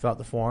fill out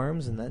the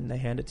forms, and then they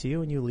hand it to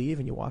you and you leave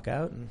and you walk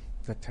out. And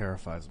that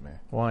terrifies me.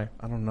 Why?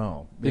 I don't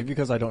know. Maybe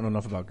because I don't know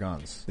enough about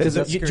guns. Do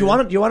you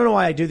want to know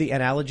why I do the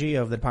analogy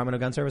of the Department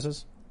of Gun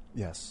Services?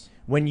 Yes.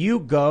 When you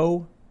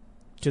go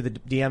to the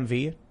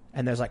DMV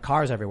and there's like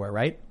cars everywhere,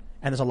 right?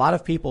 And there's a lot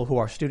of people who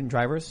are student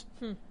drivers.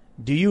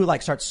 Do you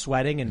like start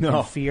sweating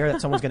and fear that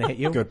someone's going to hit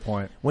you? Good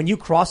point. When you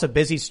cross a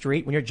busy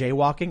street, when you're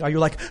jaywalking, are you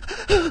like,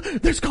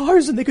 there's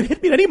cars and they could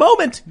hit me at any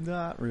moment?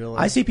 Not really.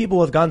 I see people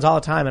with guns all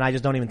the time and I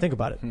just don't even think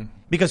about it.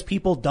 Because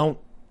people don't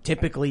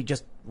typically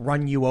just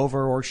run you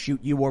over or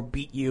shoot you or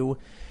beat you.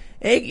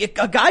 A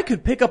guy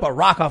could pick up a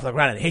rock off the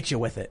ground and hit you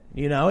with it.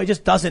 It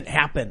just doesn't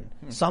happen.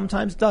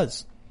 Sometimes it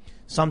does.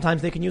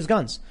 Sometimes they can use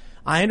guns.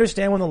 I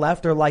understand when the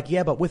left are like,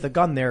 yeah, but with a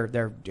gun,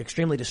 they're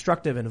extremely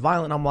destructive and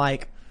violent. I'm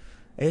like,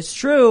 it's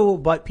true,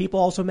 but people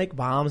also make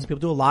bombs and people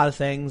do a lot of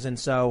things. And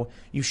so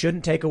you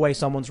shouldn't take away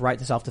someone's right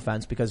to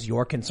self-defense because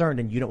you're concerned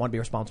and you don't want to be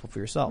responsible for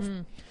yourself.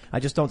 I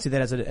just don't see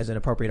that as an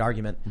appropriate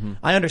argument.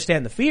 I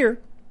understand the fear,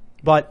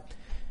 but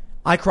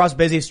I cross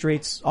busy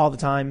streets all the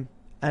time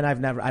and I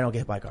don't get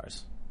hit by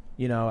cars.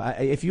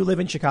 If you live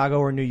in Chicago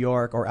or New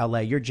York or LA,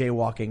 you're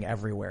jaywalking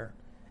everywhere.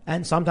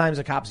 And sometimes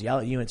the cops yell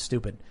at you and it's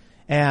stupid.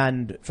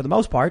 And for the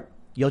most part,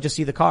 you'll just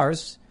see the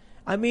cars.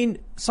 I mean,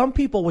 some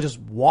people will just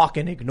walk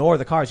and ignore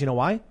the cars. You know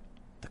why?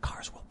 The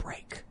cars will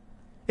break.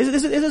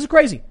 This is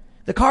crazy.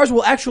 The cars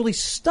will actually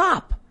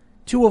stop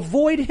to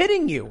avoid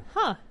hitting you.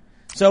 Huh.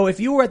 So if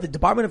you were at the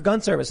Department of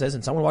Gun Services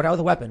and someone walked out with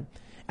a weapon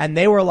and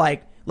they were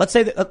like, let's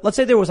say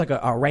there was like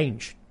a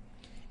range.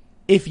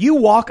 If you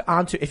walk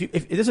onto,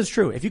 if this is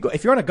true,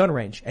 if you're on a gun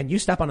range and you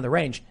step onto the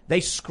range, they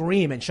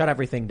scream and shut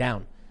everything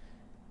down.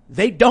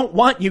 They don't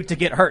want you to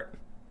get hurt.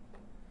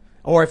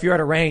 Or if you're at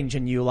a range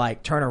and you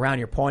like turn around,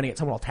 you're pointing at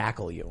someone will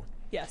tackle you.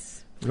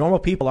 Yes. Normal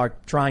people are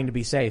trying to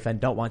be safe and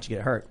don't want you to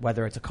get hurt,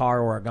 whether it's a car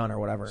or a gun or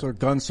whatever. So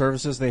gun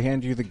services, they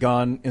hand you the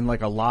gun in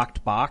like a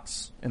locked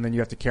box, and then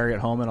you have to carry it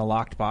home in a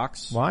locked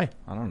box. Why?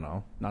 I don't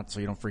know. Not so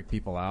you don't freak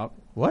people out.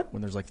 What?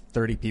 When there's like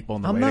 30 people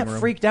in the I'm waiting not room.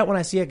 freaked out when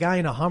I see a guy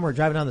in a Hummer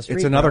driving down the street.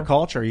 It's another bro.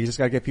 culture. You just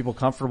got to get people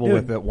comfortable Dude,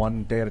 with it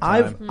one day at a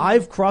time.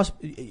 I've crossed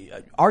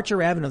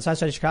Archer Avenue on the south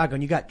side of Chicago,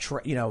 and you got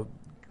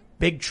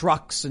big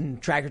trucks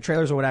and tractor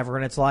trailers or whatever,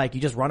 and it's like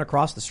you just run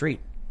across the street.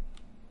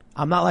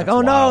 I'm not like, That's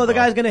oh no, wild, the though.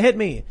 guy's gonna hit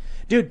me.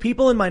 Dude,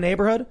 people in my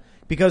neighborhood,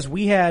 because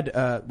we have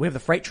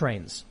the freight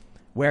trains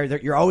where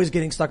you're always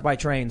getting stuck by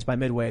trains by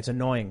Midway. It's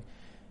annoying.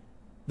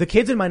 The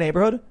kids in my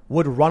neighborhood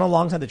would run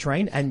alongside the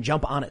train and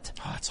jump on it.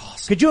 Oh, that's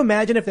awesome. Could you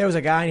imagine if there was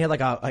a guy and he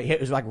had he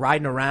was like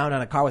riding around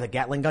on a car with a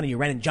Gatling gun and you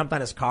ran and jumped on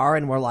his car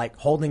and were like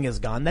holding his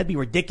gun? That'd be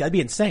ridiculous. That'd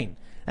be insane.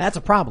 And that's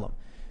a problem.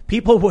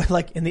 People would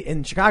like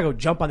in Chicago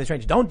jump on these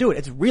trains. Don't do it.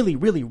 It's really,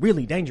 really,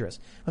 really dangerous.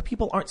 But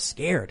people aren't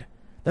scared.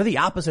 They're the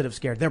opposite of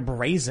scared. They're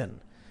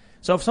brazen.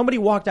 So if somebody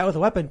walked out with a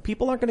weapon,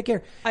 people aren't going to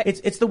care.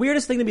 It's the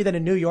weirdest thing to me that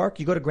in New York,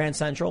 you go to Grand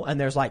Central and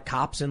there's like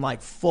cops in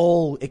like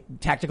full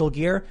tactical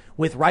gear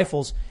with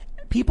rifles.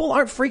 People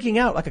aren't freaking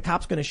out like a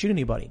cop's going to shoot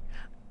anybody.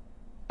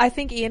 I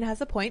think Ian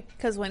has a point,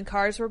 because when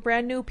cars were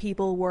brand new,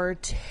 people were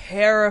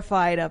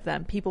terrified of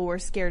them. People were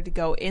scared to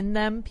go in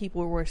them.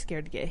 People were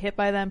scared to get hit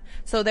by them.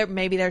 So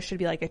maybe there should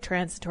be like a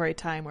transitory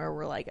time where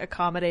we're like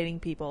accommodating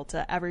people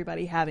to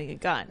everybody having a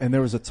gun. And there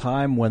was a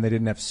time when they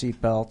didn't have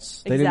seat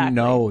belts. They Exactly. didn't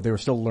know. They were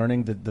still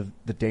learning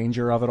the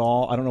danger of it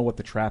all. I don't know what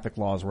the traffic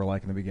laws were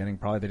like in the beginning.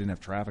 Probably they didn't have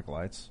traffic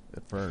lights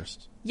at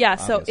first. Yeah,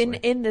 so obviously.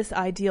 in this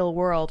ideal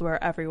world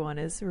where everyone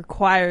is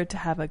required to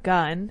have a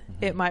gun,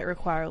 it might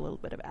require a little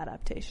bit of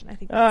adaptation. I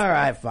think. All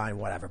right, fine,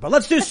 whatever. But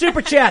let's do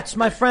super chats,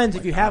 my friends.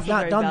 If you have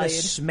not Very done valued.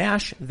 this,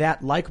 smash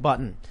that like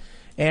button.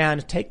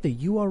 And take the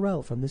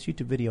URL from this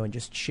YouTube video and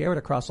just share it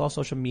across all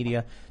social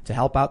media to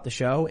help out the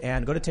show.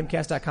 And go to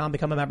timcast.com,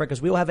 become a member,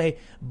 because we will have a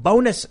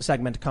bonus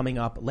segment coming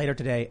up later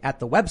today at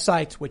the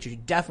website, which you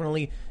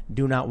definitely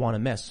do not want to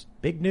miss.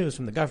 Big news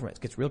from the government.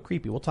 It gets real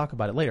creepy. We'll talk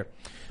about it later.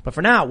 But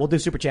for now, we'll do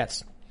super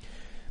chats.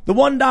 The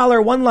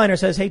 $1 one-liner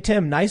says, hey,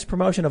 Tim, nice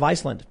promotion of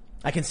Iceland.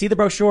 I can see the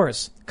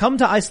brochures. Come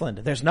to Iceland.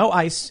 There's no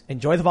ice.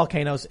 Enjoy the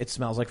volcanoes. It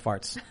smells like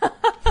farts.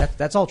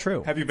 That's all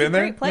true. Have you been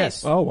there? Great place.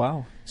 Yes. Oh,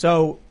 wow.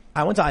 So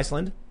I went to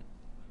Iceland.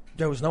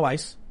 There was no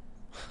ice.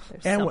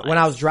 There's And some when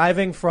I ice. was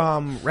driving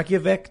from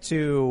Reykjavik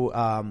to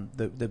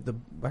the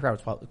I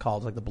forgot what it's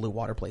called, like the blue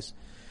water place,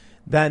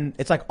 then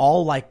it's like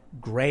all like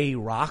gray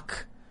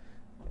rock,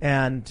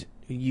 and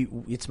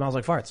it smells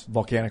like farts.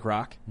 Volcanic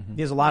rock.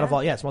 There's a lot of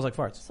it smells like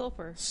farts.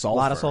 Sulfur. A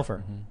lot of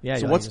sulfur. Yeah.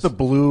 So you what's just- the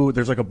blue?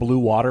 There's like a blue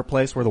water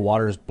place where the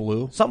water is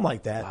blue. something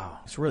like that?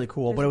 It's really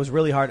cool, but it was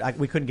really hard.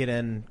 We couldn't get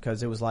in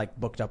because it was like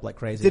booked up like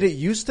crazy. Did it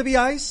used to be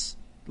ice?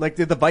 Like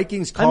did the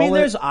Vikings call I mean, it?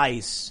 there's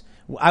ice.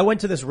 I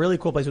went to this really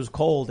cool place. It was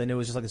cold, and it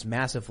was just like this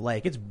massive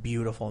lake. It's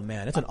beautiful,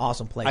 man. It's an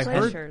awesome place.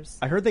 Glaciers.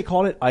 I heard they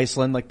called it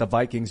Iceland like the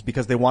Vikings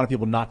because they wanted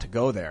people not to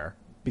go there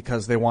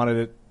because they wanted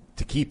it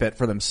to keep it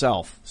for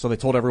themselves. So they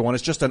told everyone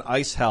it's just an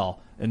ice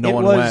hell, and no it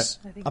one was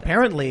went.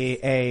 apparently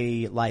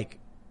a like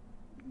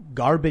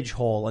garbage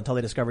hole until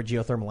they discovered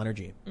geothermal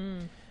energy,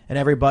 and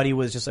everybody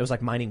was just it was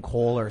like mining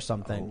coal or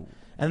something.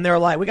 And they were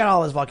like, we got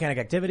all this volcanic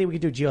activity, we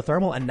could do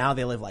geothermal, and now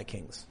they live like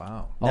kings.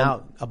 Wow.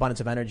 Now abundance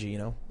of energy, you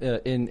know.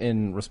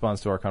 In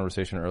response to our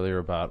conversation earlier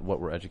about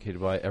what we're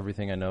educated by,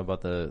 everything I know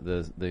about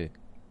the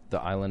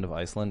island of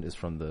Iceland is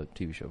from the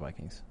TV show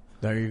Vikings.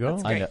 There you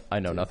go. I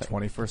know nothing.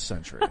 21st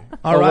century.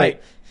 All right.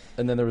 Wait.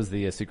 And then there was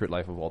the Secret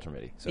Life of Walter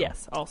Mitty. So.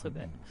 Yes, also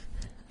good.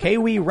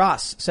 Kiwi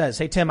Ross says,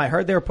 hey Tim, I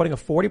heard they were putting a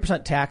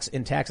 40% tax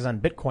in taxes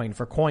on Bitcoin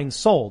for coins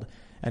sold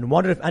and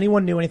wondered if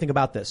anyone knew anything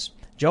about this.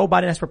 Joe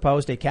Biden has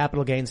proposed a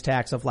capital gains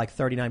tax of like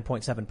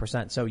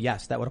 39.7%. So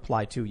yes, that would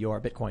apply to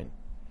your Bitcoin.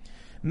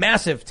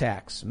 Massive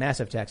tax.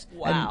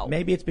 Wow. And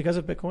maybe it's because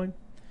of Bitcoin.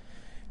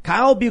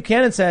 Kyle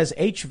Buchanan says,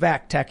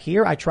 HVAC tech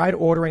here. I tried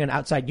ordering an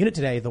outside unit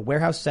today. The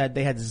warehouse said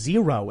they had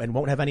 0 and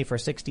won't have any for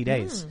 60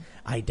 days.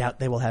 I doubt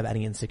they will have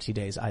any in 60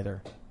 days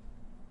either.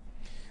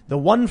 The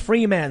One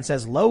Free Man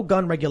says low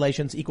gun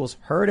regulations equals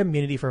herd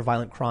immunity for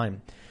violent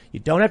crime. You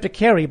don't have to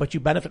carry, but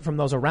you benefit from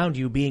those around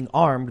you being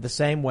armed the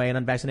same way an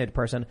unvaccinated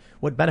person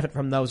would benefit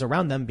from those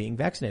around them being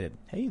vaccinated.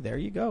 Hey, there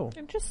you go.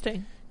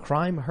 Interesting.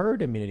 Crime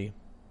herd immunity.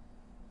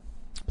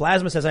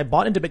 Plasma says, I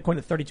bought into Bitcoin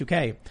at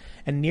 32K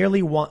and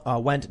nearly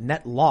went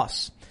net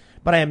loss.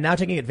 But I am now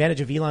taking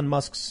advantage of Elon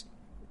Musk's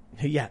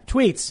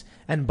tweets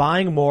and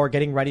buying more,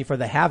 getting ready for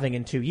the halving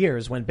in 2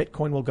 years when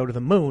Bitcoin will go to the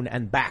moon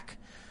and back.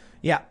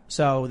 Yeah,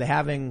 so the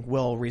halving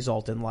will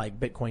result in like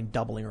Bitcoin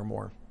doubling or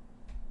more.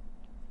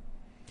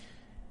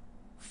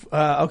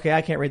 Okay,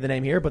 I can't read the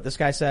name here, but this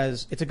guy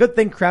says, it's a good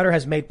thing Crowder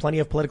has made plenty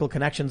of political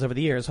connections over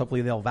the years.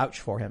 Hopefully they'll vouch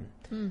for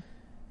him.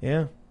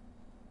 Yeah.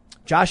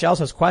 Josh L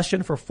says,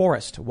 question for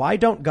Forrest. Why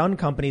don't gun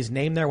companies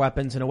name their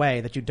weapons in a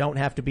way that you don't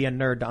have to be a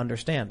nerd to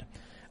understand?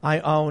 I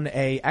own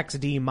a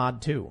XD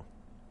Mod 2.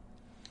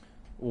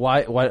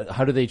 Why,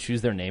 how do they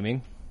choose their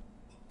naming?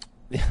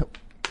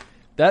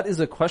 That is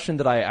a question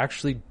that I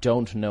actually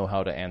don't know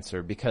how to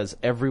answer because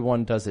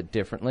everyone does it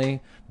differently.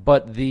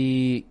 But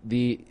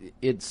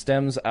it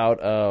stems out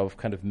of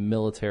kind of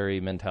military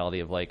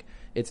mentality of like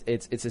it's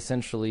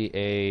essentially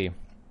a,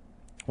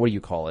 what do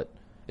you call it?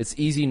 It's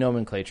easy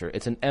nomenclature.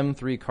 It's an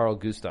M3 Carl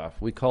Gustav.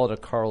 We call it a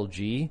Carl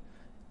G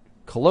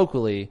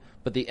colloquially,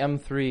 but the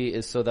M3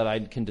 is so that I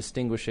can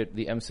distinguish it,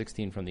 the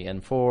M16 from the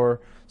N4.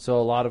 So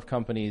a lot of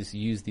companies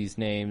use these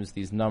names,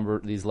 these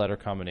letter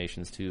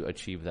combinations to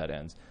achieve that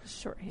ends.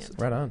 Shorthand.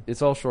 Right on.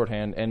 It's all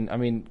shorthand. And I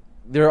mean,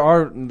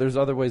 there's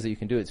other ways that you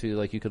can do it too.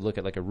 Like you could look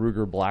at like a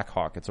Ruger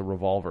Blackhawk. It's a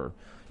revolver.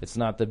 It's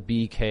not the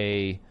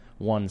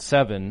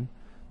BK-17.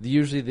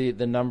 Usually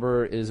the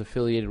number is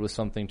affiliated with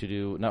something to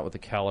do, not with the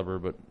caliber,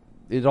 but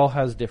it all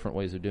has different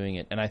ways of doing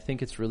it. And I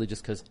think it's really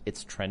just because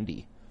it's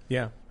trendy.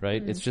 Yeah.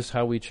 Right? It's just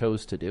how we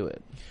chose to do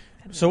it.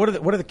 So what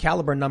do the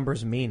caliber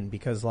numbers mean?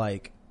 Because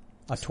like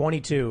a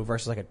 22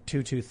 versus like a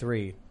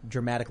 223,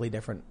 dramatically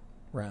different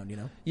round, you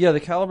know? Yeah, the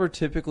caliber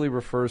typically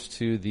refers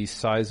to the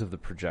size of the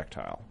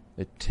projectile.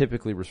 It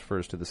typically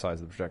refers to the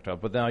size of the projectile.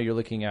 But now you're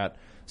looking at,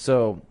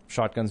 so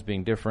shotguns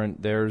being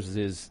different, theirs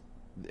is,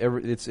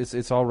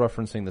 it's all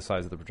referencing the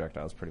size of the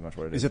projectile is pretty much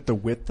what it is. Is it the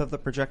width of the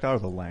projectile or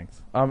the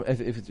length?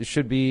 If it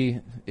should be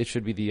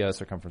the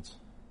circumference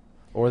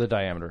or the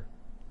diameter.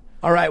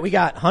 All right, we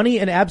got Honey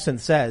and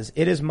Absinthe says,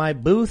 it is my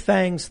Boo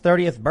Thang's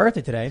 30th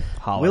birthday today.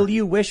 Holler. Will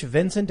you wish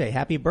Vincent a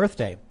happy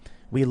birthday?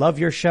 We love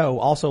your show.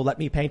 Also, let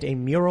me paint a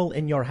mural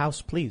in your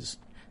house, please.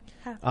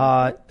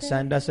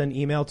 Send us an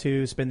email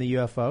to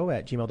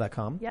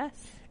spintheufo@gmail.com. Yes.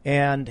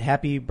 And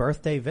happy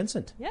birthday,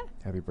 Vincent. Yeah.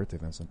 Happy birthday,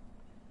 Vincent.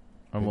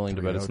 I'm willing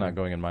to bet it's not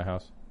going in my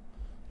house.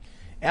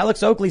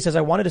 Alex Oakley says,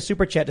 I wanted a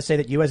super chat to say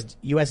that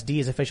USD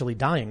is officially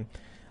dying.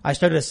 I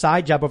started a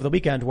side job over the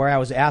weekend where I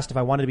was asked if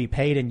I wanted to be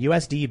paid in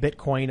USD,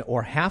 Bitcoin,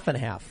 or half and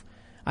half.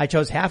 I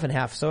chose half and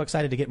half. So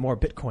excited to get more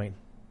Bitcoin.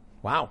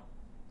 Wow.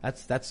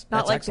 That's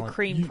not like excellent. the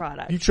cream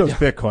product. You chose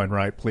Bitcoin,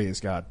 right? Please,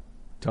 God.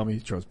 Tell me you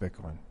chose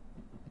Bitcoin.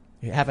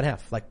 Half and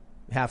half, like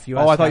half US.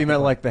 Oh, I thought you Bitcoin.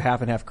 meant like the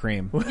half and half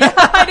cream. Yeah,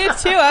 I did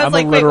too. I was I'm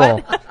like, a wait,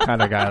 literal what?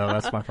 kind of guy, though.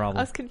 That's my problem.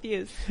 I was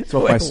confused. It's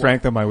both my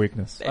strength and my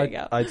weakness. There you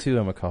go. I too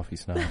am a coffee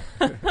snob.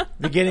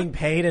 You're getting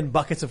paid in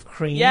buckets of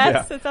cream.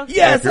 Yes, that sounds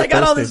Yes, good. I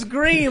got all this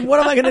cream. What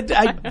am I going to do?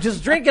 I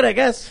just drink it, I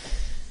guess.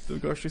 The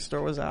grocery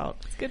store was out.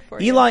 It's good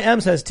for you. Eli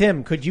M says,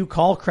 Tim, could you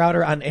call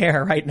Crowder on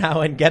air right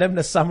now and get him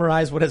to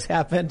summarize what has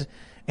happened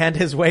and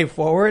his way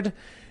forward?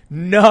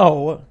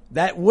 No,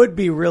 that would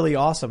be really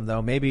awesome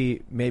though.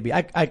 Maybe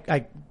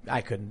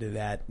I couldn't do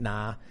that.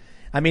 Nah.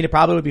 I mean, it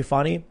probably would be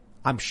funny.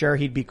 I'm sure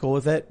he'd be cool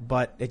with it,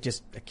 but I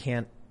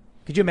can't.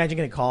 Could you imagine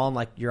getting a call and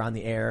like you're on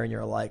the air and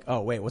you're like,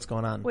 oh wait, what's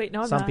going on? Wait,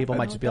 no, I'm Some not. people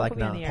might just be like,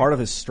 no. Part of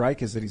his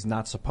strike is that he's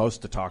not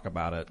supposed to talk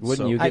about it.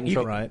 Wouldn't you get in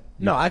trouble? Right?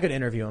 No, I could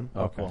interview him.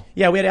 Oh, cool.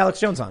 Yeah, we had Alex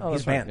Jones on. Oh,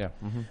 He's that's banned. right.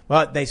 Yeah. Mm-hmm.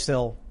 But they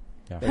still,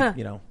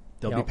 Yeah.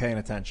 They'll be paying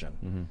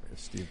attention. If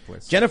Steve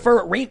quits.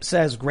 Jennifer Reap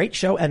says, great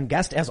show and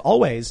guest as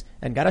always,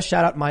 and got to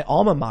shout out my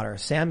alma mater,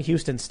 Sam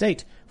Houston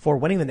State, for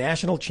winning the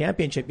national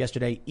championship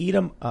yesterday. Eat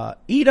 'em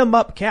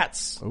up,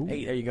 cats. Ooh.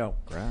 Hey, there you go.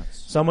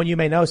 Congrats. Someone you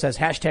may know says,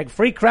 hashtag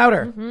free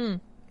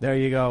Crowder. There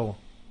you go.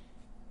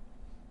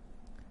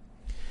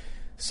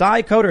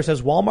 Cy Coder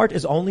says, Walmart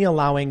is only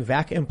allowing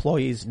VAC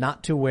employees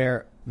not to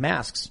wear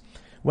masks.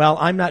 Well,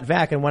 I'm not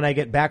VAC, and when I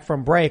get back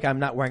from break, I'm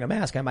not wearing a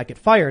mask. I might get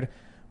fired.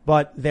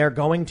 But they're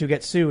going to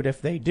get sued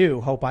if they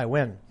do. Hope I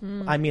win.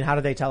 I mean, how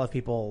do they tell if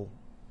people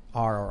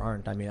are or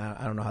aren't? I mean,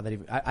 I don't know how that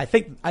even, I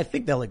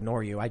think they'll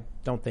ignore you. I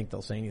don't think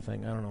they'll say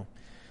anything. I don't know.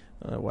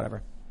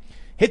 Whatever.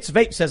 Hits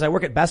Vape says, I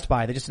work at Best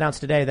Buy. They just announced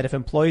today that if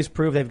employees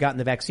prove they've gotten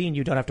the vaccine,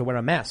 you don't have to wear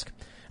a mask.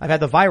 I've had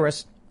the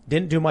virus.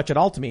 Didn't do much at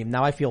all to me.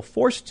 Now I feel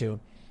forced to,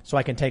 so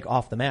I can take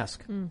off the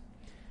mask.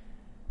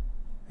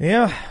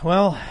 Yeah,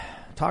 well,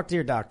 talk to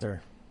your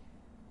doctor.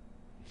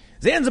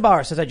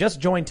 Zanzibar says, I just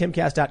joined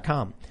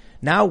Timcast.com.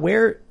 Now,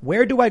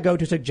 where do I go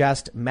to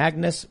suggest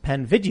Magnus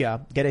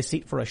Panvidya get a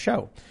seat for a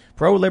show?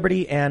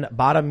 Pro-liberty and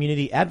bottom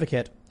unity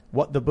advocate,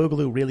 what the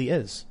boogaloo really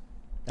is.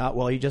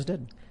 Well, he just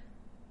did.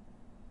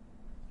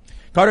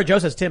 Carter Joe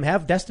says, Tim,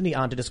 have Destiny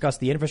on to discuss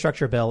the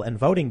infrastructure bill and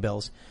voting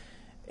bills,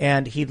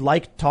 and he'd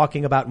like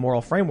talking about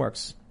moral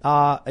frameworks.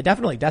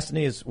 Definitely,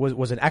 Destiny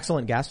was an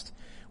excellent guest.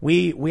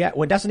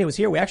 When Destiny was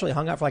here, we actually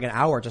hung out for like an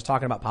hour just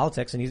talking about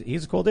politics, and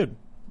he's a cool dude.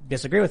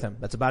 Disagree with him.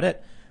 That's about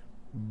it.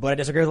 But I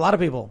disagree with a lot of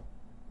people.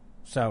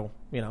 So,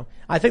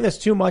 I think there's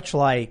too much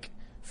like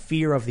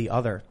fear of the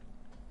other.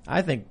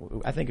 I think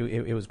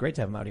it was great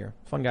to have him out here.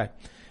 Fun guy.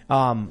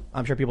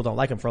 I'm sure people don't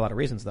like him for a lot of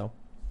reasons though.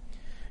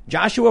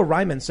 Joshua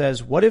Ryman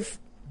says, what if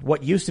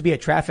what used to be a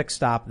traffic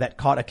stop that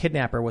caught a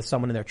kidnapper with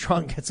someone in their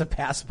trunk gets a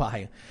pass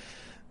by?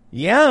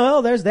 Yeah,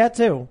 well, there's that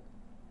too.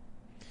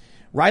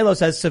 Rilo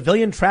says,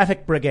 civilian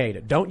traffic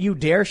brigade. Don't you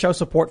dare show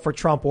support for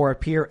Trump or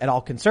appear at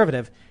all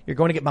conservative. You're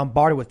going to get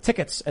bombarded with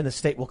tickets and the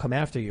state will come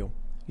after you.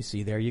 You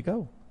see, there you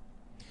go.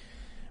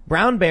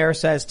 Brown Bear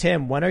says,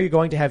 Tim, when are you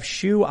going to have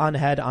Shoe on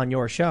Head on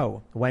your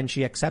show? When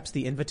she accepts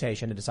the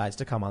invitation and decides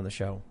to come on the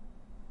show.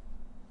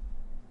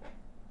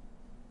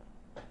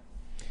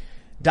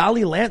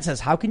 Dolly Lance says,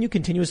 how can you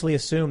continuously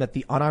assume that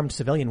the unarmed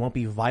civilian won't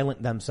be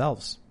violent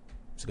themselves?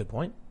 That's a good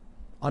point.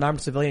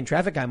 Unarmed civilian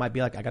traffic guy might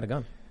be like, I got a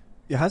gun.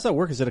 Yeah, how's that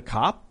work? Is it a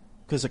cop?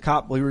 Because a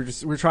cop, we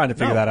were trying to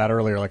figure that out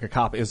earlier. Like a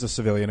cop is a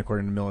civilian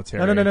according to the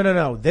military.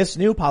 No. This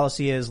new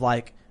policy is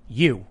like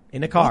you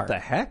in a car. What the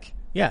heck?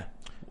 Yeah.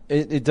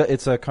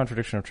 It's a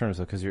contradiction of terms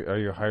though, because are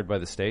you hired by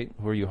the state?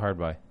 Who are you hired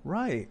by?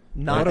 Right.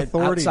 Not what an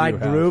authority outside do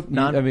you have?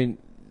 group.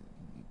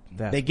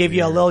 They give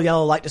you a little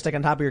yellow light to stick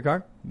on top of your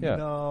car? Yeah.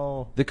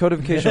 No. The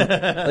codification,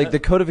 the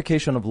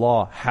codification of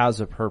law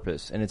has a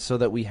purpose, and it's so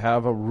that we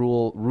have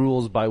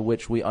rules by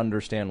which we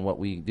understand what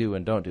we do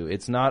and don't do.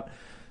 It's not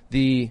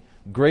the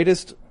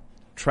greatest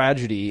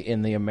tragedy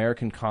in the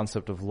American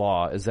concept of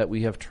law is that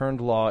we have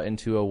turned law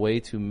into a way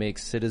to make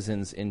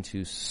citizens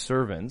into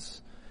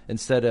servants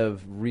instead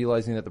of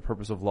realizing that the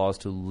purpose of law is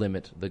to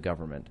limit the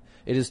government.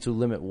 It is to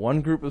limit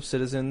one group of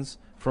citizens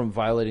from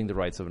violating the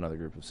rights of another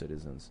group of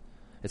citizens.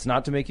 It's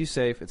not to make you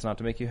safe. It's not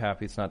to make you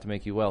happy. It's not to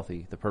make you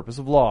wealthy. The purpose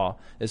of law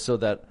is so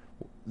that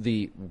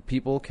the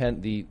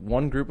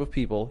one group of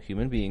people,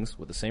 human beings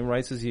with the same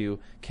rights as you,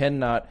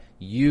 cannot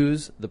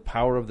use the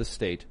power of the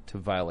state to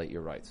violate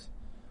your rights.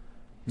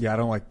 Yeah, I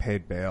don't like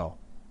paid bail.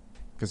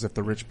 Because if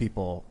the rich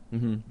people,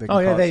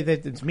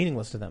 it's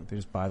meaningless to them. They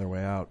just buy their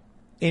way out.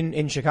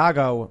 In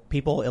Chicago,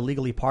 people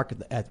illegally park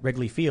at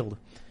Wrigley Field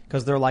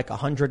because they're like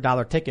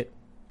 $100 ticket.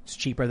 It's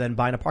cheaper than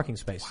buying a parking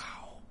space.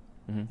 Wow.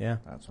 Mm-hmm. Yeah.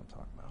 That's what I'm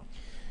talking about.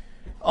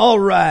 All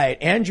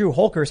right. Andrew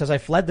Holker says, I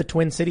fled the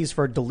Twin Cities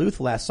for Duluth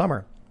last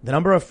summer. The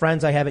number of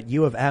friends I have at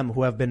U of M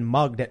who have been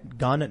mugged at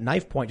gun at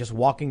knife point just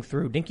walking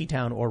through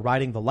Dinkytown or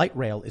riding the light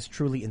rail is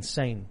truly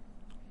insane.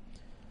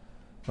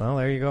 Well,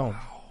 there you go.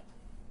 Wow.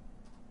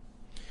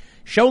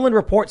 Sholin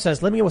Report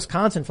says, living in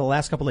Wisconsin for the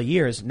last couple of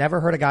years, never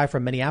heard a guy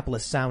from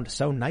Minneapolis sound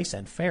so nice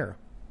and fair.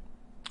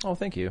 Oh,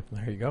 thank you.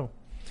 There you go.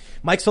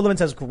 Mike Sullivan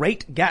says,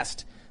 great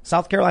guest.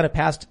 South Carolina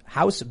passed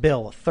House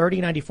Bill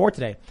 3094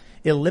 today.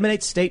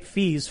 Eliminates state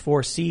fees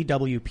for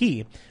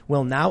CWP.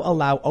 Will now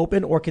allow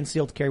open or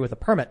concealed carry with a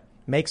permit.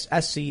 Makes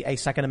SC a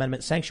Second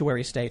Amendment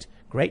sanctuary state.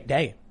 Great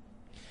day.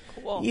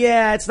 Cool.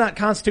 Yeah, it's not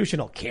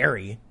constitutional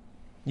carry.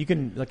 You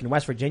can, like in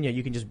West Virginia,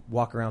 you can just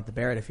walk around with the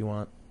Barrett if you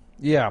want.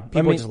 Yeah.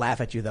 People would just laugh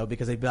at you though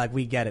because they'd be like,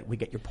 we get it. We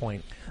get your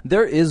point.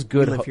 There is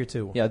good we live here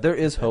too. Yeah, there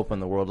is hope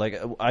in the world.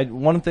 Like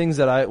one of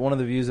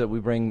the views that we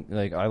bring,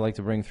 like I like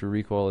to bring through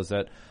Recoil is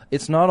that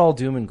it's not all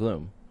doom and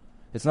gloom.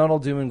 It's not all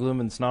doom and gloom,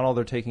 and it's not all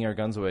they're taking our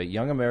guns away.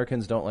 Young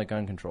Americans don't like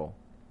gun control.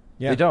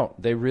 Yeah. They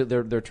don't.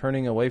 They're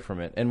turning away from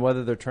it. And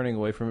whether they're turning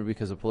away from it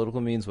because of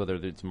political means, whether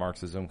it's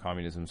Marxism,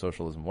 communism,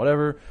 socialism,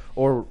 whatever,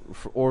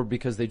 or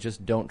because they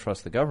just don't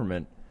trust the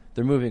government,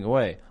 they're moving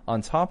away.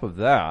 On top of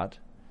that,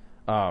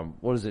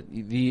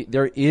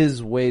 there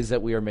is ways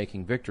that we are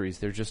making victories.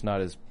 They're just not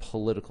as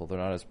political. They're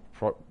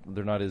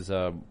not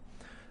as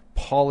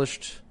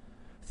polished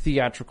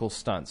theatrical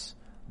stunts.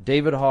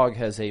 David Hogg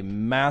has a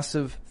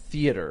massive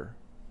theater.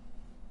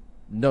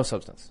 No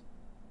substance.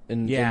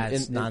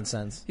 It's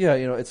nonsense. Yeah,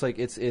 it's like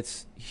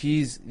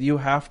you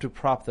have to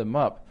prop them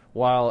up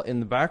while in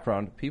the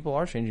background people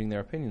are changing their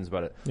opinions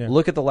about it. Yeah.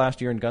 Look at the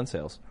last year in gun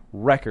sales.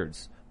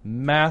 Records.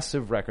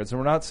 Massive records. And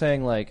we're not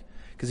saying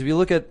because if you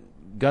look at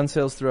gun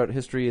sales throughout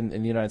history in the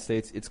United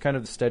States, it's kind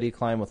of a steady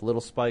climb with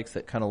little spikes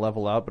that kind of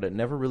level out, but it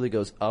never really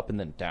goes up and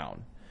then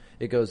down.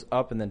 It goes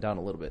up and then down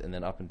a little bit, and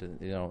then up into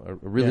a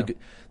really good.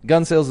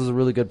 Gun sales is a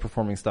really good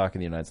performing stock in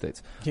the United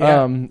States,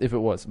 if it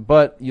was.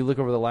 But you look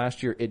over the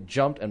last year, it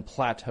jumped and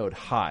plateaued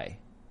high.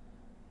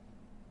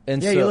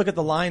 And you look at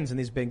the lines in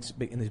these big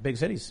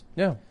cities.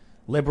 Yeah,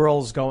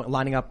 liberals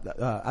lining up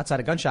outside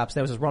of gun shops.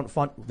 There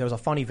was a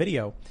funny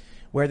video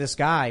where this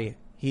guy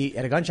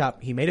at a gun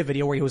shop he made a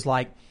video where he was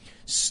like,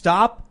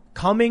 "Stop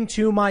coming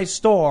to my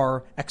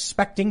store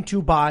expecting to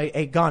buy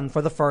a gun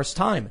for the first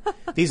time.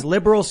 These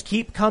liberals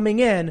keep coming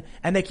in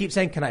and they keep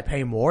saying, can I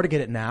pay more to get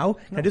it now?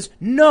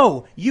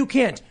 No, you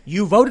can't.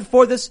 You voted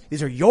for this.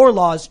 These are your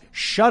laws.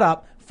 Shut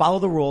up. Follow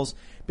the rules."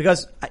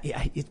 Because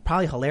it's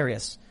probably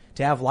hilarious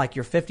to have like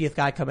your 50th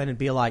guy come in and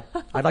be like,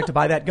 "I'd like to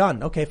buy that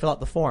gun." Okay, fill out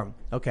the form.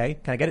 Okay,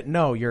 can I get it?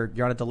 No, you're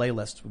on a delay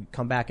list.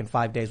 Come back in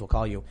 5 days. We'll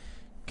call you.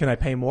 Can I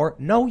pay more?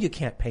 No, you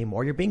can't pay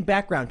more. You're being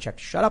background checked.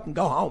 Shut up and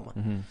go home.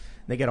 Mm-hmm.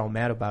 They get all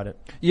mad about it.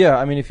 Yeah,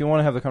 I mean, if you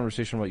want to have the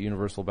conversation about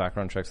universal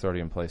background checks, they're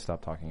already in place.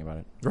 Stop talking about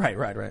it.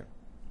 Right.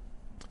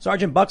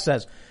 Sergeant Buck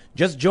says,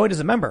 just joined as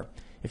a member.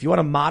 If you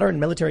want a modern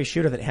military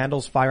shooter that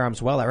handles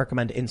firearms well, I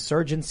recommend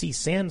Insurgency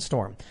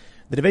Sandstorm.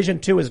 The Division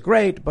 2 is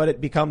great, but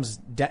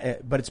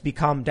it's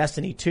become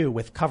Destiny 2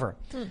 with cover.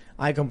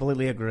 I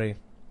completely agree.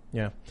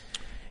 Yeah.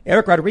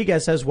 Eric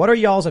Rodriguez says, what are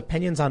y'all's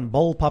opinions on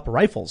bullpup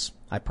rifles?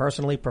 I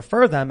personally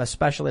prefer them,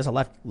 especially as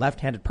a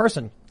left-handed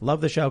person.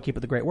 Love the show. Keep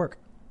up the great work.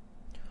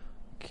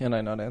 Can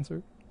I not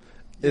answer?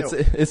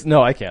 It's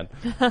no, I can.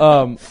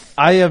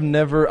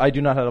 I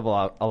do not have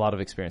a lot of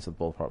experience with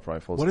bullpup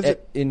rifles. What is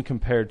it in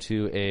compared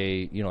to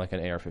like an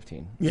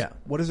AR-15? Yeah.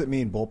 What does it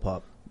mean,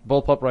 bullpup?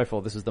 Bullpup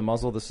rifle. This is the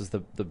muzzle. This is the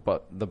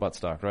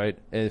buttstock, right?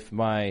 If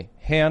my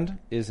hand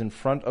is in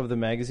front of the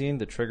magazine,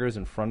 the trigger is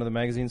in front of the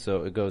magazine,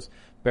 so it goes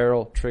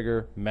barrel,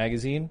 trigger,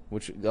 magazine,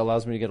 which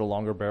allows me to get a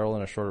longer barrel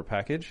in a shorter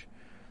package.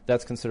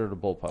 That's considered a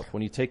bullpup.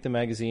 When you take the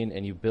magazine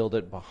and you build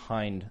it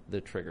behind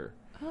the trigger.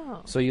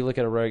 Oh. So you look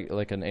at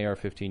like an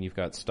AR-15, you've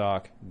got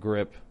stock,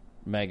 grip,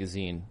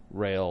 magazine,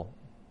 rail,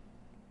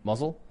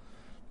 muzzle.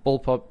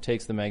 Bullpup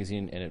takes the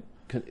magazine and it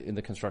in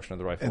the construction of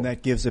the rifle. And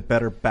that gives it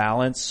better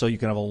balance so you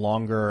can have a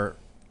longer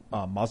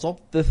muzzle?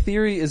 The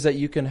theory is that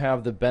you can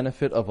have the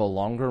benefit of a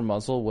longer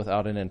muzzle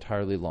without an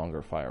entirely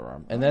longer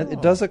firearm. And that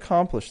it does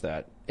accomplish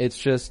that. It's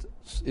just,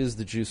 is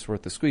the juice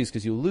worth the squeeze?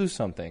 Because you lose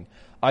something.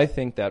 I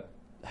think that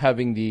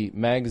having the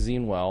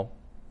magazine well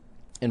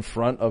in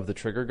front of the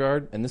trigger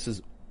guard, and this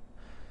is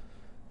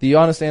the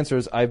honest answer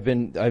is I've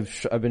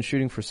been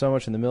shooting for so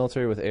much in the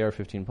military with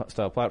AR-15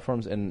 style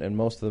platforms, and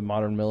most of the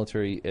modern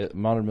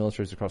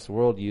militaries across the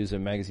world use a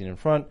magazine in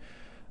front.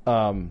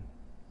 I'm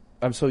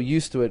so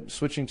used to it.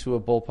 Switching to a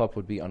bullpup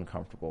would be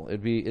uncomfortable.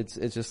 It's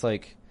just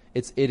like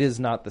it is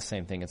not the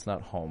same thing. It's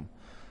not home.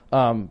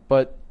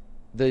 But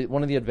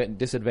one of the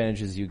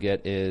disadvantages you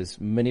get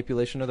is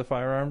manipulation of the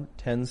firearm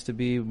tends to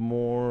be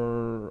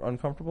more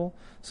uncomfortable.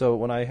 So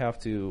when I have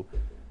to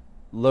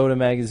load a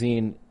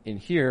magazine in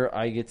here,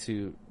 I get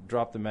to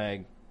drop the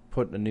mag,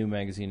 put a new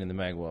magazine in the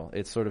mag well.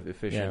 It's sort of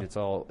efficient. Yeah. It's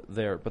all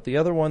there. But the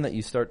other one that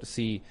you start to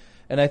see,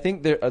 and I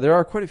think there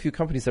are quite a few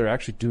companies that are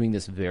actually doing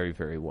this very,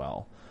 very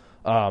well,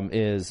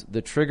 is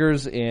the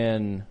triggers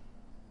in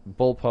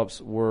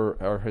bullpups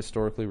are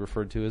historically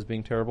referred to as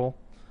being terrible.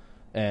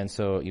 And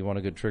so you want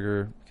a good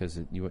trigger because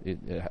it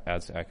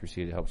adds to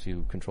accuracy. It helps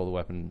you control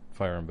the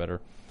firearm better.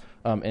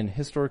 And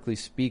historically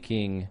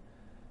speaking,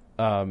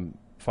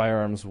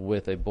 firearms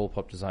with a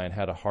bullpup design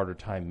had a harder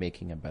time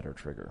making a better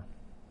trigger.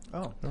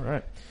 Oh,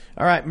 all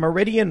right.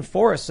 Meridian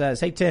Forrest says,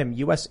 "Hey Tim,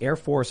 U.S. Air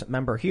Force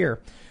member here.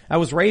 I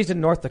was raised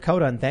in North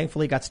Dakota and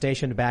thankfully got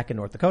stationed back in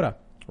North Dakota.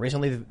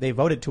 Recently, they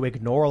voted to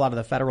ignore a lot of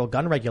the federal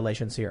gun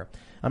regulations here.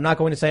 I'm not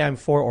going to say I'm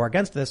for or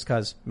against this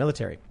because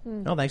military.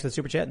 No, thanks for the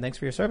super chat and thanks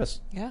for your service.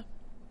 Yeah.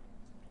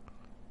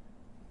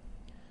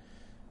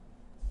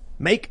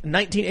 Make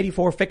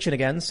 1984 Fiction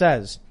Again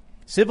says,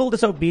 civil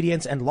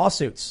disobedience and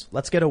lawsuits.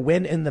 Let's get a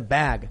win in the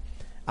bag.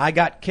 I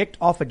got kicked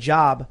off a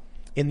job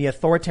in the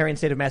authoritarian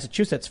state of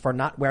Massachusetts for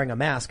not wearing a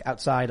mask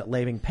outside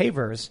laving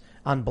pavers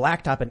on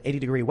blacktop in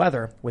 80-degree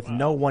weather with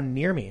no one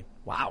near me.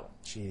 Wow.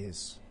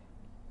 Jeez.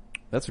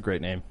 That's a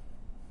great name.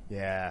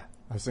 Yeah.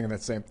 I was thinking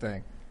that same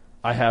thing.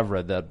 I have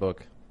read that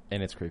book,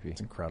 and it's creepy.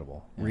 It's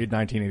incredible. Yeah. Read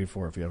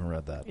 1984 if you haven't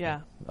read that.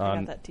 Yeah. I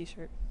got that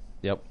t-shirt.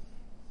 Yep.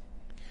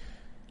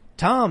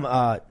 Tom,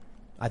 I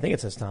think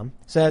it says Tom,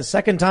 says,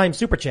 second time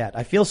super chat.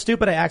 I feel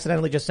stupid. I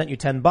accidentally just sent you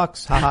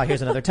 $10. Haha,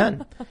 here's another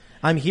 10.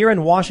 I'm here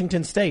in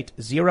Washington State.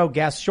 Zero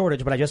gas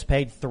shortage, but I just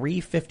paid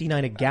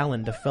 $3.59 a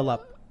gallon to fill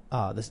up,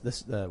 what's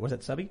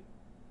it, Subby?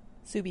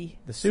 Subi.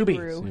 The Subi.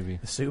 Subi.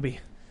 The Subi.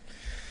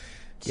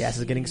 Gas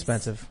is getting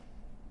expensive.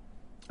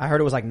 I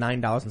heard it was like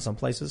 $9 in some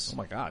places. Oh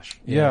my gosh.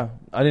 Yeah.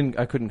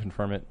 I couldn't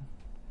confirm it.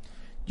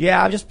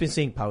 Yeah, I've just been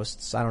seeing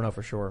posts. I don't know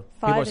for sure.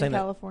 People are saying in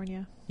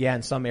California. Yeah,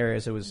 in some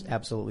areas it was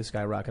absolutely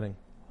skyrocketing.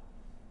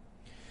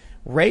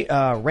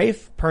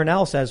 Rafe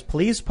Purnell says,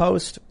 please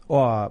post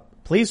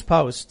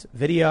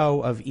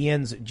video of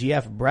Ian's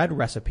GF bread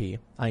recipe.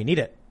 I need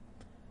it.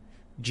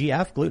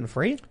 GF,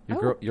 gluten-free?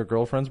 Your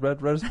girlfriend's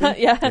bread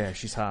recipe? Yeah. Yeah,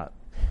 she's hot.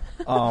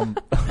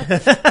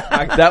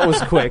 That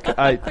was quick.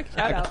 Quick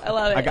shout out. I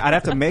love it. I'd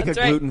have to make a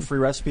gluten-free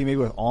recipe maybe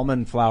with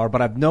almond flour,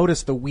 but I've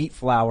noticed the wheat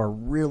flour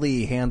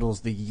really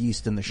handles the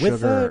yeast and the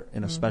sugar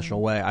in a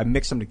special way. I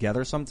mix them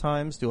together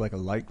sometimes, do like a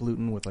light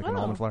gluten with like an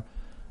almond flour.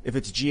 If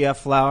it's GF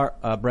flour,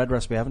 bread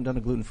recipe, I haven't done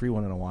a gluten-free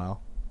one in a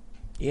while.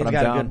 Ian's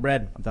got a good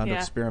bread. I'm down to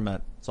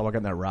experiment. It's all about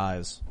getting that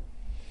rise.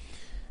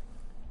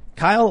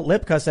 Kyle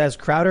Lipka says,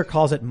 Crowder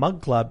calls it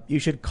Mug Club. You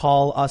should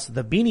call us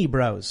the Beanie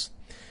Bros.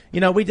 You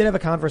know, we did have a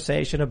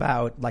conversation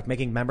about like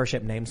making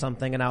membership name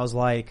something, and I was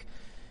like,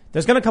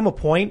 there's going to come a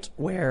point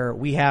where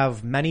we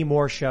have many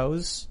more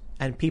shows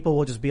and people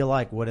will just be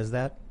like, what is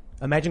that?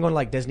 Imagine going to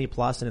like Disney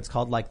Plus and it's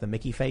called like the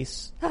Mickey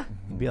face.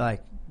 Be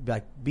like,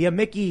 be a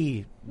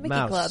Mickey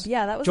mouse. Club.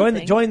 Yeah, that was join a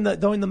thing. join the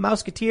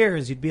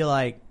Mouseketeers. You'd be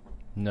like,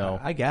 no,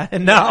 I guess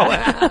no,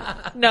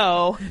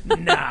 no,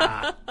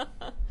 nah.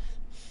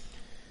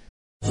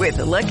 With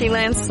the Lucky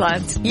Land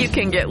Slots, you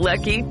can get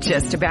lucky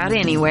just about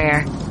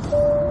anywhere.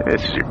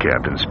 This is your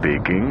captain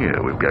speaking.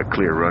 We've got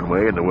clear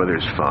runway and the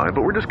weather's fine,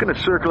 but we're just going to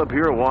circle up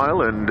here a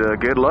while and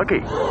get lucky.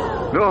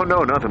 No,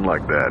 nothing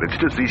like that. It's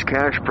just these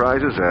cash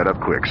prizes add up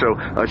quick. So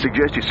I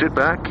suggest you sit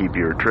back, keep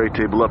your tray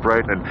table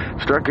upright,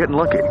 and start getting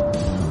lucky.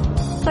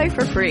 Play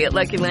for free at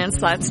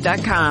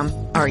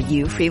LuckyLandSlots.com. Are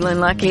you feeling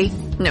lucky?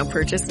 No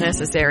purchase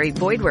necessary.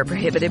 Void where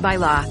prohibited by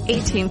law.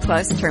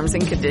 18+ terms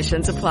and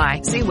conditions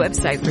apply. See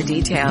website for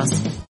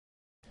details.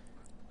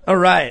 All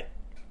right.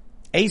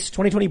 Ace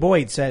 2020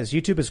 Boyd says,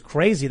 YouTube is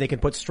crazy. They can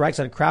put strikes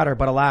on Crowder,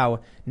 but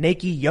allow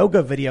naked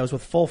yoga videos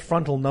with full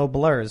frontal, no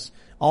blurs.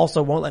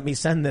 Also won't let me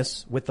send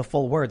this with the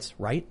full words,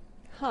 right?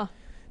 Huh.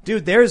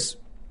 Dude, there's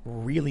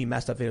really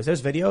messed up videos.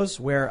 There's videos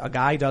where a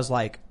guy does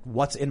like,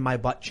 what's in my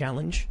butt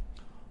challenge.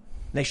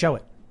 They show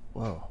it.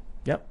 Whoa.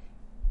 Yep.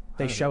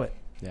 They show it.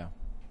 Yeah.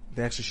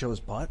 They actually show his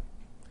butt?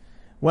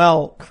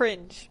 Well,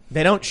 cringe.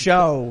 They don't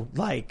show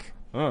like,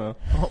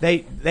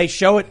 they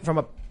show it from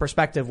a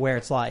perspective where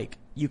it's like,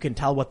 you can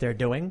tell what they're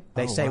doing.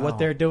 They say what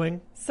they're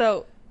doing.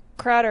 So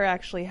Crowder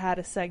actually had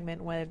a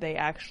segment where they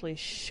actually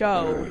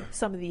show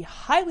some of the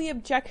highly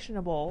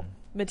objectionable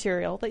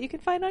material that you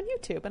can find on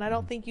YouTube. And I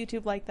don't think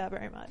YouTube liked that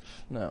very much.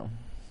 No.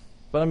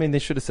 But I mean, they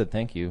should have said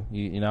thank you.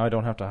 You know, I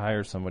don't have to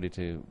hire somebody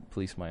to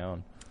police my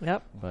own.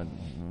 Yep. But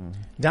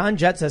Don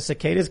Jet says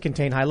cicadas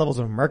contain high levels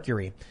of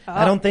mercury.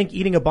 I don't think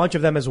eating a bunch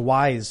of them is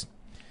wise.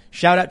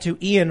 Shout out to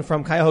Ian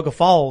from Cuyahoga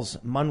Falls,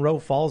 Monroe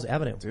Falls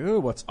Avenue.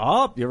 Dude, what's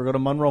up? You ever go to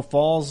Monroe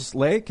Falls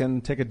Lake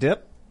and take a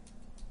dip?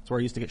 That's where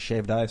I used to get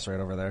shaved ice, right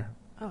over there.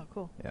 Oh,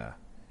 cool. Yeah.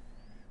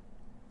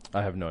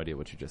 I have no idea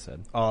what you just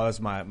said. Oh,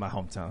 that's my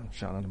hometown.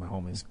 Shout out to my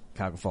homies,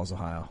 Cuyahoga Falls,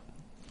 Ohio.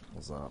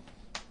 What's up?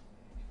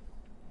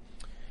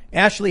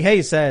 Ashley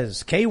Hayes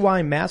says,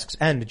 KY masks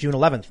end June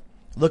 11th.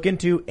 Look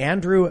into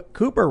Andrew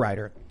Cooper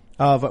Ryder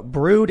of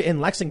Brood in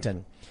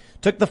Lexington.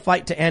 Took the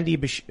fight to Andy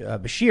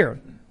Bashir.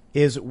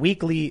 His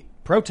weekly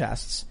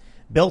protests,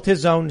 built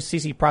his own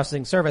CC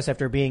processing service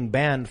after being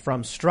banned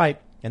from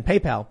Stripe and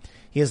PayPal.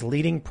 He is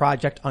leading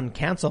Project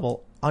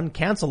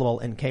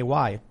Uncancelable in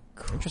KY.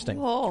 Interesting.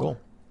 Cool.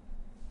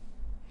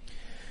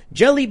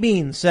 Jelly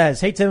Bean says,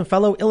 hey Tim,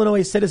 fellow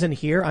Illinois citizen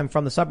here. I'm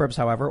from the suburbs,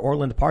 however,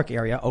 Orland Park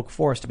area, Oak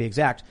Forest to be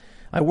exact.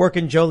 I work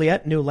in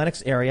Joliet, New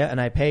Lenox area,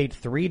 and I paid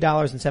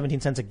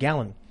 $3.17 a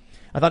gallon.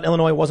 I thought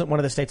Illinois wasn't one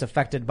of the states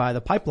affected by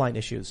the pipeline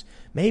issues.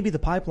 Maybe the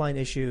pipeline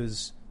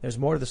issues, there's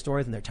more to the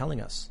story than they're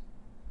telling us.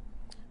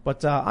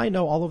 But I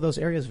know all of those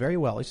areas very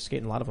well. I used to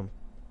skate in a lot of them.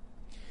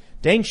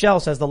 Dane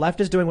Shell says the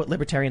left is doing what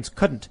libertarians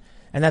couldn't,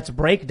 and that's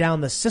break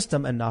down the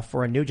system enough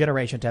for a new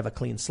generation to have a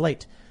clean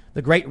slate.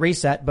 The Great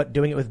Reset, but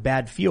doing it with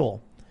bad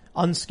fuel.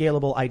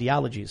 Unscalable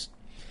ideologies.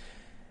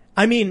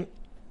 I mean,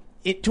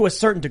 to a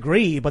certain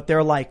degree, but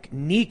they're like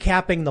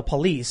kneecapping the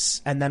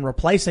police and then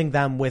replacing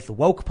them with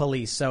woke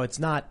police. So it's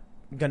not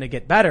going to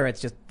get better.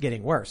 It's just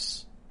getting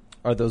worse.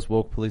 Are those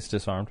woke police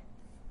disarmed?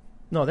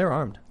 No, they're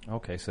armed.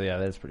 Okay, so yeah,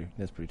 that's pretty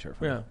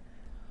terrifying. Yeah.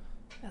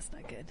 That's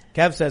not good.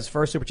 Kev says,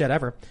 first super chat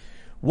ever.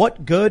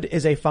 What good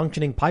is a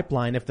functioning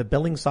pipeline if the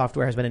billing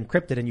software has been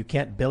encrypted and you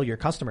can't bill your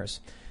customers?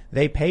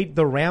 They paid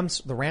the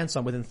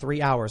ransom within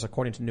 3 hours,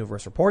 according to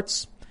Nuverse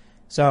reports.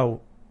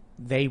 So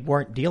they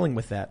weren't dealing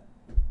with that.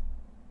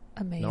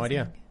 Amazing. No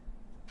idea.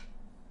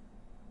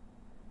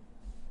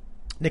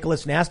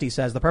 Nicholas Nasty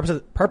says the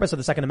purpose of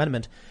the Second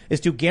Amendment is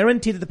to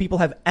guarantee that the people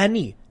have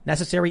any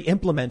necessary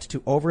implement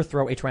to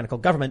overthrow a tyrannical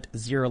government,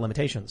 zero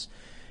limitations.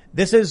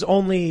 This is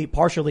only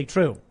partially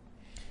true.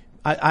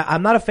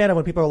 I'm not a fan of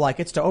when people are like,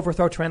 it's to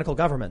overthrow tyrannical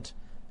government.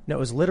 No, it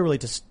was literally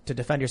to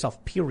defend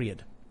yourself,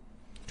 period.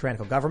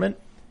 Tyrannical government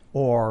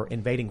or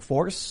invading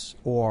force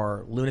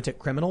or lunatic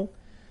criminal.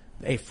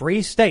 A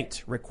free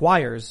state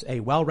requires a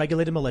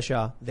well-regulated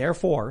militia.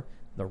 Therefore,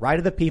 the right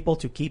of the people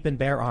to keep and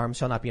bear arms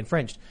shall not be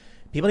infringed.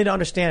 People need to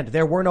understand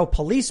there were no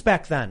police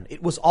back then.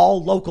 It was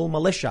all local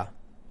militia.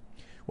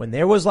 When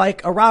there was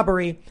like a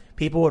robbery,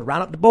 people would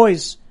round up the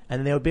boys and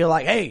then they would be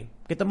like, hey,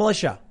 get the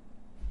militia.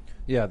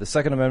 Yeah, the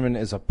Second Amendment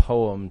is a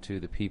poem to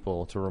the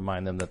people to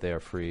remind them that they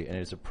are free, and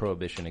it is a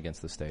prohibition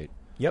against the state.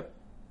 Yep.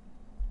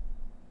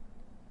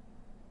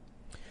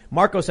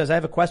 Marco says, I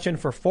have a question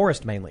for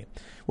Forrest mainly.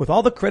 With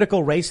all the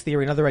critical race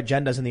theory and other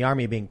agendas in the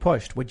Army being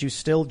pushed, would you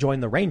still join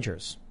the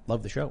Rangers?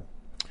 Love the show.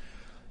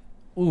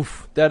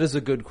 Oof, that is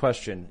a good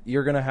question.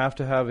 You're going to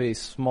have a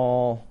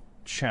small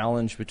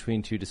challenge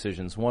between two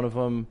decisions. One of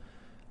them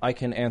I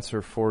can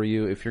answer for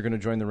you. If you're going to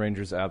join the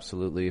Rangers,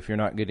 absolutely. If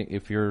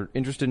you're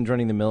interested in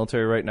joining the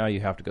military right now,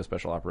 you have to go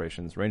Special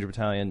Operations, Ranger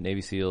Battalion,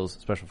 Navy SEALs,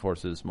 Special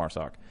Forces,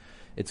 MARSOC.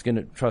 It's going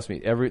to, trust me,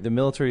 the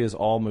military is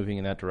all moving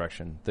in that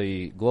direction.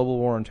 The global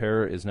war on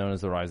terror is known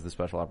as the rise of the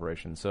Special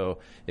Operations. So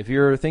if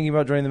you're thinking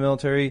about joining the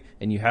military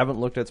and you haven't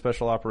looked at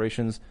Special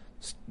Operations,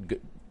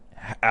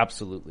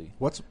 absolutely.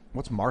 What's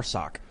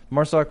MARSOC?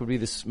 MARSOC would be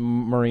this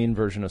Marine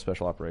version of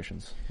Special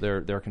Operations.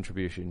 Their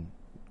contribution.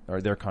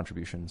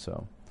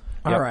 So,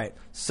 all right.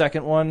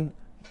 Second one,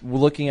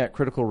 looking at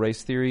critical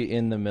race theory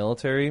in the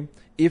military.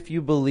 If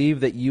you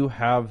believe that you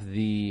have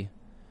the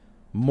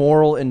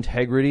moral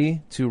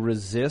integrity to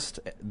resist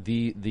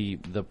the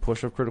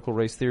push of critical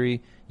race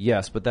theory,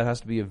 yes, but that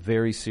has to be a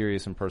very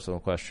serious and personal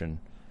question.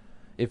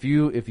 If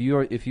you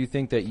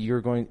think that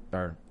you're going,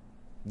 or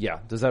yeah,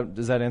 does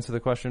that answer the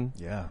question?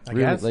 Yeah, I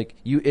guess.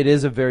 It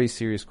is a very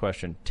serious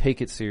question.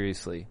 Take it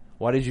seriously.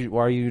 Why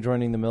are you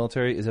joining the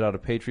military? Is it out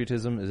of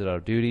patriotism? Is it out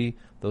of duty?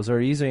 Those are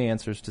easy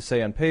answers to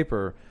say on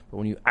paper, but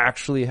when you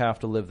actually have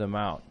to live them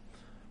out.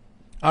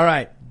 All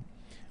right.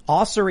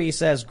 Ossery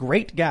says,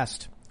 great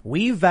guest.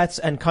 We vets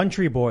and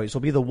country boys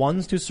will be the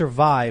ones to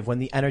survive when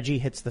the energy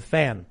hits the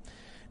fan.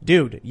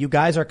 Dude, you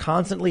guys are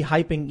constantly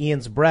hyping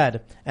Ian's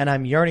bread, and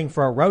I'm yearning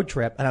for a road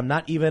trip, and I'm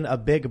not even a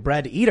big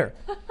bread eater.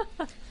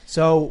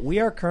 So we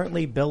are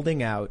currently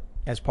building out,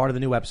 as part of the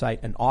new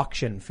website, an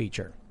auction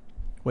feature,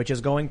 which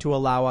is going to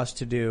allow us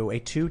to do a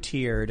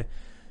 2-tiered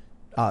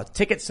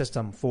ticket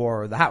system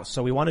for the house.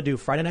 So we want to do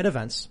Friday night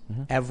events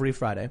every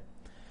Friday.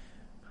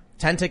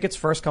 10 tickets,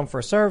 first come,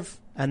 first serve,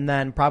 and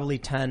then probably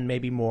 10,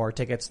 maybe more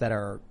tickets that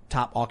are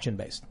top auction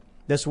based.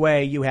 This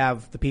way you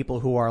have the people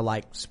who are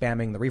like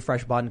spamming the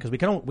refresh button, because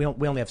we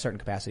only have certain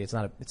capacity. It's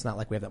not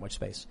like we have that much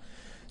space.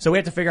 So we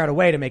have to figure out a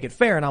way to make it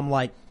fair. And I'm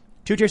like,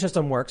 2-tier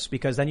system works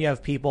because then you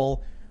have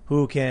people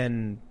who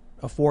can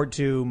afford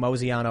to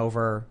mosey on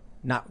over,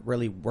 not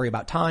really worry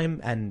about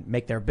time and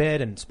make their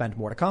bid and spend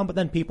more to come. But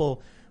then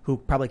people who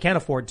probably can't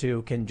afford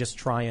to can just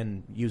try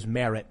and use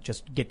merit,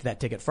 just get to that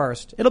ticket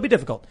first. It'll be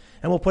difficult.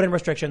 And we'll put in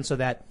restrictions so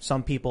that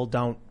some people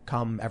don't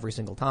come every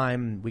single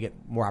time. We get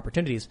more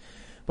opportunities.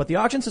 But the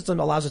auction system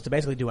allows us to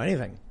basically do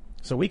anything.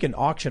 So we can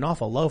auction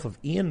off a loaf of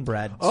Ian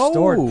bread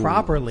stored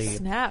properly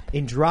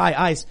in dry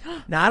ice.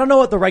 Now, I don't know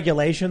what the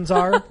regulations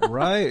are.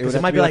 Right.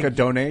 It might be like a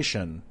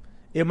donation.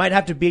 It might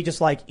have to be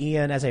just like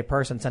Ian as a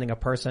person sending a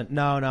person.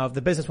 No,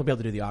 the business will be able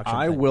to do the auction.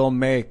 I will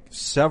make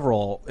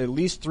at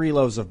least 3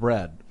 loaves of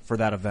bread for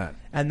that event.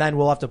 And then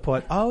we'll have to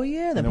put,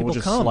 then we'll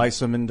just slice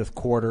them into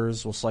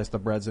quarters. We'll slice the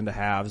breads into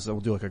halves. We'll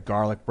do like a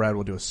garlic bread.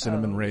 We'll do a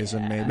cinnamon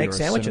raisin maybe. Make or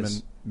sandwiches. A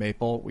cinnamon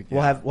maple.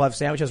 We'll have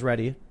sandwiches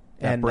ready.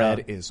 That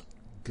bread is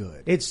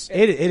good.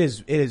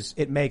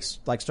 It makes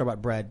like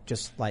store-bought bread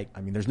just like.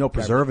 I mean, there's no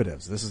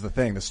preservatives. This is the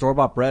thing. The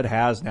store-bought bread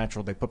has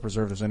they put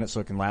preservatives in it so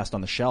it can last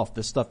on the shelf.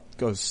 This stuff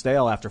goes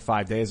stale after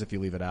 5 days if you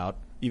leave it out,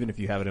 even if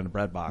you have it in a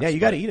bread box. Yeah, you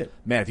got to eat it.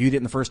 Man, if you eat it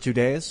in the first 2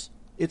 days,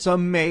 it's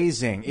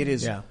amazing. It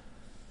is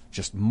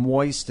just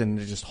moist and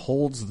it just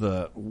holds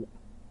you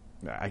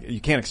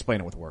can't explain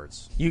it with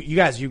words. You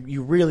guys,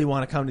 you really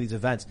want to come to these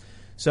events.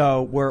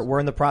 So we're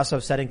in the process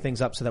of setting things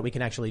up so that we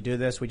can actually do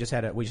this. We just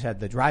had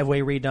the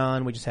driveway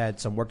redone. We just had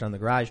some work done in the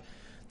garage.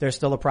 There's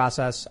still a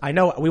process. I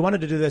know we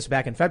wanted to do this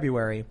back in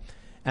February,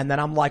 and then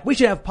I'm like, we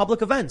should have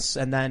public events.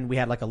 And then we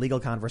had like a legal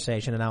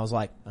conversation, and I was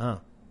like,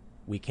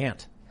 we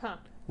can't.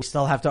 We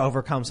still have to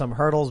overcome some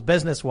hurdles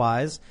business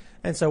wise,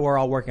 and so we're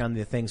all working on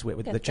the things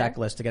with the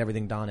checklist to get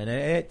everything done. And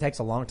it takes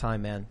a long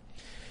time, man.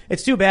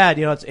 It's too bad,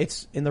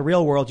 it's in the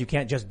real world you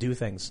can't just do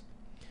things.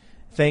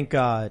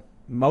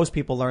 Most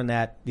people learn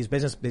that these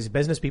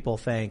business people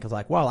think is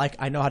like, well,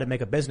 I know how to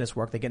make a business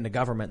work. They get into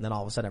government and then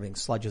all of a sudden everything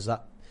sludges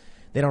up.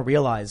 They don't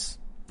realize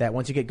that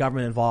once you get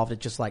government involved,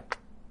 it's just like,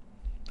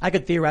 I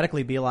could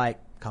theoretically be like,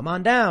 come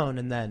on down,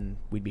 and then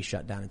we'd be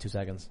shut down in 2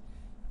 seconds.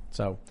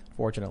 So,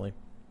 fortunately.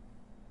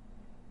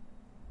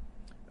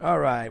 All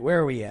right, where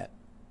are we at?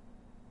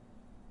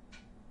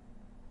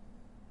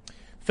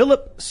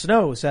 Philip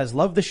Snow says,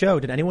 love the show.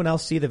 Did anyone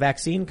else see the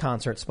vaccine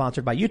concert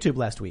sponsored by YouTube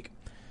last week?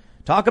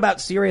 Talk about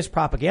serious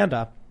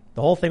propaganda.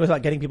 The whole thing was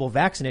about getting people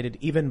vaccinated.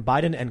 Even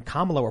Biden and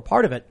Kamala were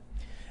part of it.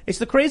 It's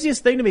the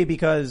craziest thing to me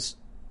because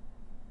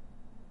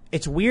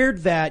it's weird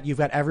that you've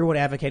got everyone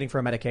advocating for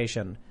a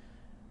medication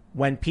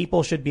when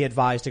people should be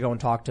advised to go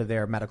and talk to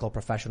their medical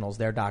professionals,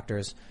 their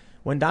doctors.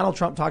 When Donald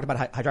Trump talked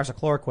about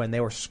hydroxychloroquine, they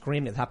were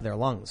screaming at the top of their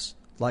lungs.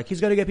 Like, he's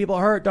going to get people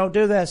hurt. Don't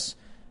do this.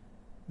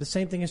 The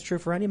same thing is true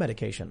for any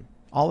medication.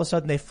 All of a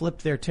sudden they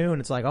flipped their tune.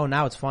 It's like, oh,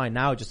 now it's fine.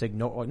 Now just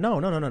ignore. No.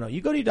 You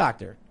go to your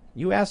doctor.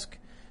 You ask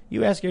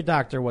your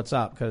doctor what's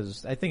up,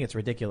 because I think it's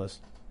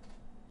ridiculous.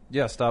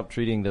 Yeah, stop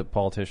treating the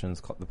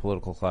politicians, the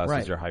political class,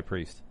 as your high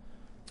priest.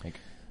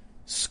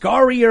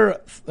 Scarier,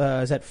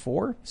 is that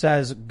 4?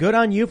 Says, good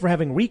on you for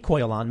having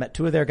Recoil on. Met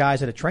 2 of their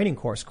guys at a training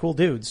course. Cool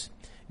dudes.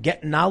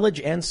 Get knowledge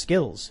and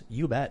skills.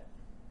 You bet.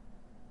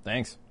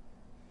 Thanks.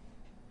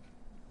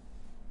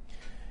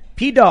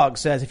 P-Dog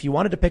says, if you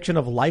want a depiction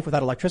of life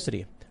without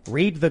electricity,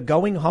 read the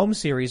Going Home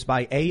series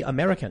by A.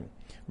 American.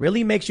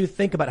 Really makes you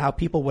think about how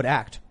people would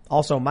act.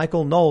 Also,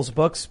 Michael Knowles'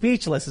 book,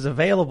 Speechless, is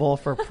available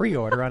for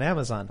pre-order on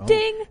Amazon.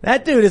 Ding!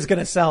 That dude is going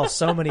to sell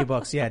so many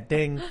books. Yeah,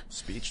 ding.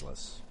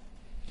 Speechless.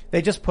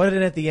 They just put it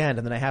in at the end,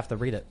 and then I have to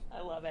read it.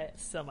 I love it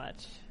so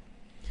much.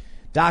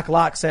 Doc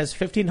Locke says,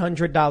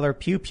 $1,500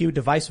 Pew Pew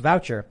device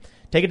voucher.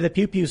 Take it to the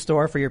Pew Pew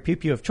store for your Pew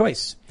Pew of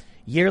choice.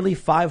 Yearly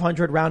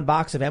 500-round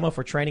box of ammo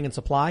for training and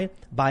supply.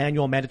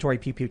 Biannual mandatory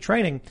Pew Pew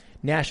training.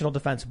 National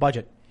defense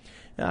budget.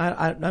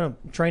 I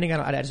don't training.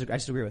 I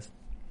just agree with.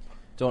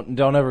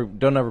 Don't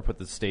ever put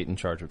the state in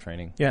charge of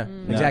training. Yeah,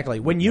 exactly.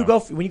 When you go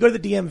to the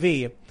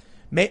DMV,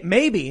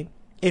 maybe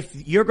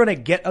if you're going to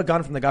get a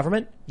gun from the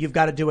government, you've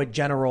got to do a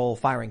general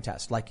firing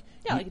test, like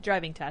a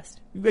driving test.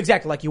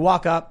 Exactly. Like you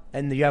walk up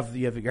and you have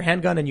your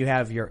handgun and you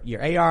have your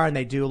AR, and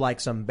they do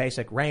like some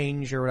basic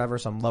range or whatever,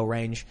 some low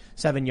range,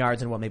 7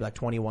 yards and maybe like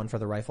 21 for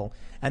the rifle,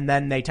 and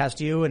then they test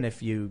you, and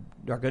if you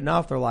are good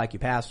enough, they're like, you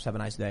pass. Have a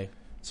nice day.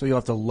 So you'll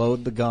have to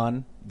load the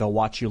gun. They'll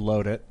watch you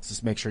load it.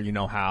 Just make sure you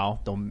know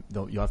how.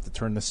 You'll have to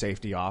turn the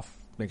safety off.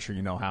 Make sure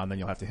you know how, and then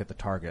you'll have to hit the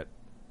target.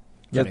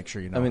 Yeah, make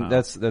sure you know. I mean, how.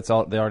 that's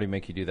all. They already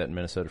make you do that in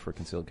Minnesota for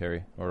concealed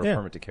carry or a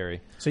permit to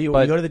carry. So you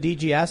go to the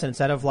DGS, and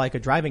instead of like a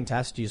driving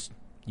test, you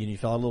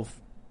fill out a little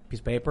piece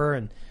of paper,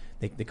 and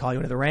They call you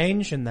into the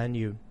range, and then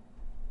you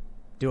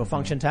do a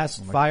function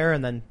test, fire,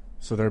 and then.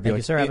 So there'd be Thank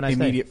you, sir. Have a nice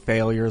immediate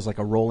failures, like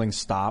a rolling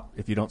stop.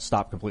 If you don't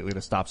stop completely at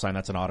a stop sign,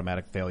 that's an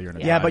automatic failure.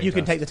 Yeah, but you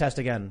can take the test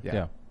again.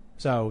 Yeah.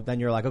 So then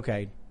you're like,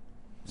 okay.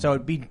 So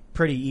it'd be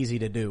pretty easy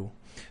to do.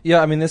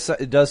 Yeah, I mean,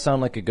 it does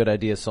sound like a good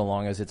idea so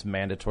long as it's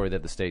mandatory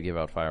that the state give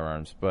out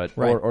firearms, but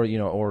Right.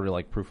 or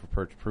like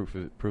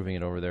proving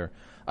it over there.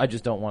 I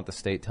just don't want the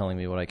state telling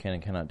me what I can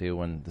and cannot do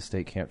when the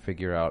state can't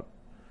figure out,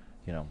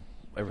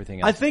 everything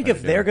else. I think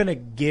if they're going to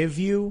give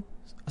you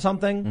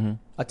something,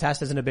 a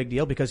test isn't a big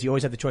deal because you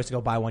always have the choice to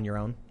go buy one your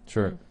own.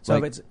 Sure.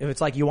 So if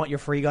it's like you want your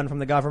free gun from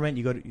the government,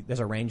 you go to, there's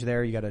a range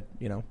there. You got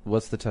to,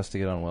 What's the test to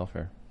get on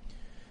welfare?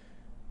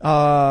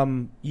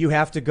 You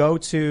have to go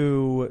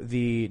to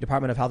the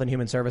Department of Health and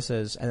Human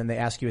Services, and then they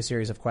ask you a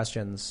series of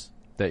questions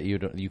That you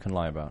can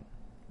lie about.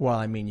 Well,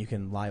 I mean, you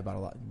can lie about a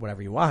lot,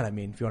 whatever you want. I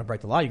mean, if you want to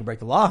break the law, you can break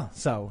the law.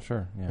 So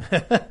sure,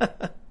 yeah.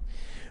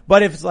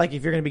 But if you're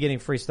going to be getting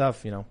free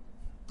stuff,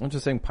 I'm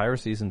just saying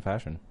piracy is in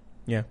fashion.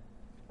 Yeah.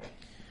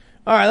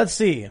 All right, let's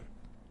see.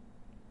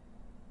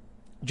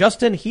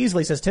 Justin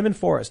Heasley says, Tim and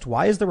Forrest,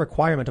 why is the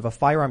requirement of a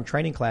firearm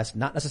training class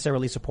not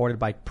necessarily supported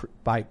by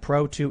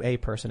Pro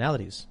 2A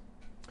personalities?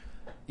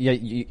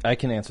 Yeah, I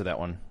can answer that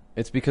one.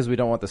 It's because we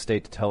don't want the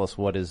state to tell us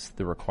what is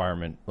the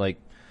requirement.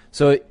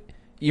 So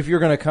if you're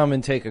going to come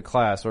and take a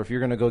class, or if you're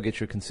going to go get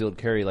your concealed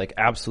carry,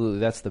 absolutely,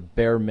 that's the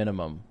bare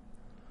minimum.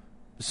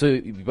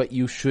 So, but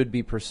you should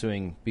be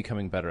pursuing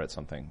becoming better at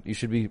something. You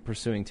should be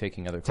pursuing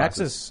taking other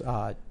classes.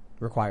 Texas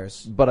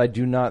requires. But I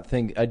do not,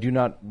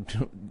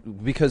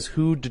 because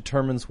who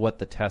determines what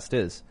the test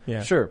is?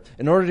 Yeah. Sure.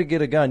 In order to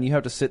get a gun, you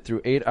have to sit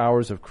through 8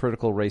 hours of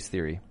critical race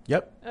theory.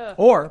 Yep.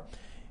 Or,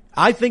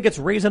 I think it's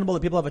reasonable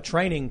that people have a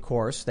training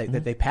course,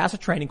 that they pass a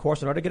training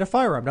course in order to get a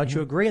firearm. Don't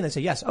you agree? And they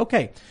say, yes.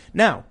 Okay.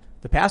 Now,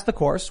 to pass the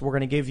course, we're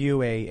going to give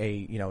you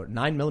a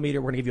 9mm,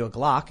 we're going to give you a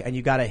Glock, and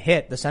you got to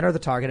hit the center of the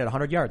target at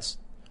 100 yards.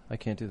 I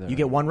can't do that. You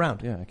get one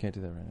round. Yeah, I can't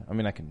do that right now. I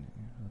mean, I can.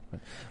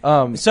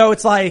 So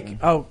it's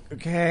like,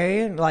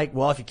 okay,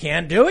 well, if you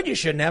can't do it, you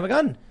shouldn't have a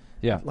gun.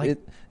 Yeah,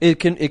 it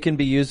can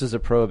be used as a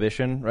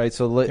prohibition, right?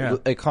 So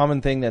a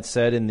common thing that's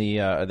said in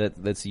the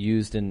that's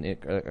used in a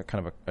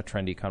kind of a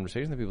trendy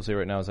conversation that people say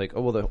right now is like,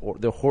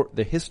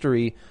 the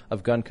history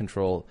of gun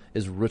control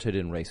is rooted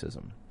in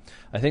racism.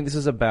 I think this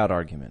is a bad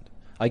argument.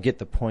 I get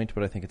the point,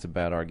 but I think it's a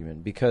bad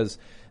argument because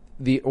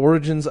the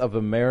origins of the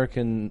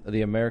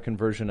American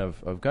version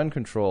of gun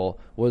control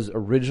was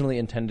originally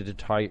intended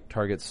to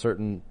target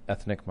certain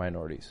ethnic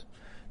minorities.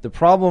 The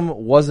problem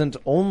wasn't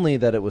only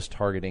that it was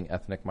targeting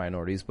ethnic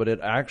minorities, but it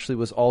actually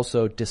was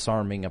also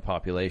disarming a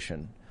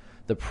population.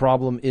 The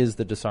problem is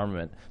the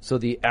disarmament. So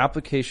the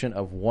application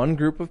of one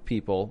group of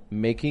people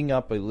making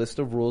up a list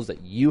of rules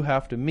that you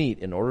have to meet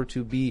in order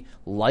to be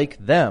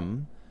like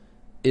them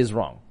is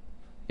wrong.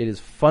 It is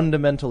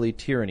fundamentally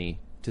tyranny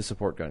to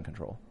support gun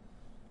control.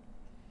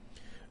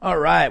 All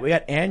right. We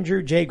got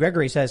Andrew J.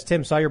 Gregory says,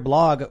 Tim, saw your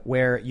blog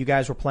where you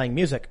guys were playing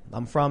music.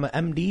 I'm from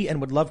MD and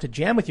would love to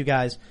jam with you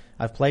guys.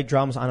 I've played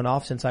drums on and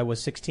off since I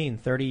was 16,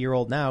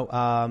 30-year-old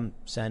now.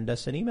 Send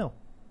us an email.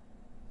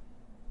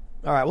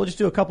 All right. We'll just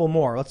do a couple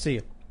more. Let's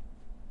see.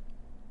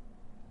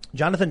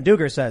 Jonathan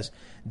Duger says,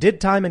 did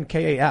time in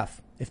KAF.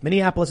 If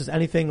Minneapolis is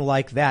anything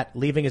like that,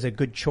 leaving is a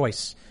good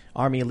choice.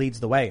 Army leads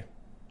the way.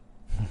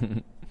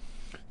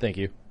 Thank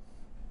you.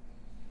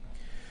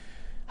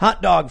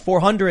 Hot Dog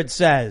 400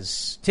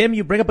 says, Tim,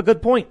 you bring up a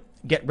good point.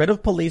 Get rid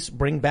of police,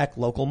 bring back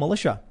local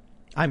militia.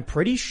 I'm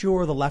pretty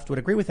sure the left would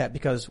agree with that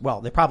because, well,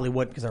 they probably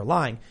would because they're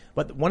lying.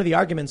 But one of the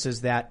arguments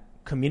is that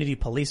community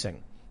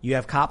policing. You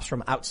have cops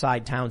from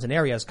outside towns and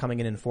areas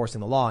coming in and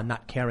enforcing the law and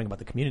not caring about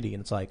the community.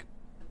 And it's like,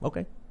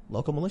 okay,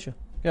 local militia.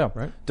 Yeah.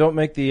 Right. Don't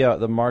make the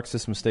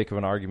Marxist mistake of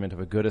an argument of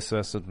a good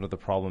assessment of the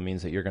problem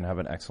means that you're going to have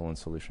an excellent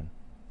solution.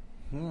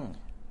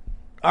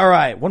 All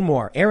right. One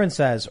more. Aaron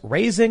says,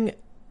 raising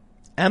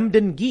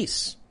Emden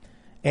geese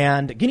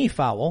and guinea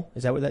fowl.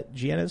 Is that what that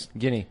GN is?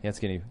 Guinea. Yeah, it's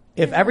guinea.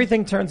 If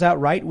everything turns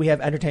out right, we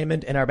have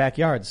entertainment in our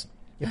backyards.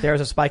 If there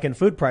is a spike in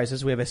food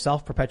prices, we have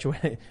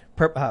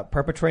a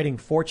perpetrating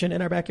fortune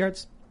in our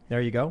backyards.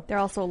 There you go. They're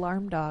also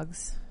alarm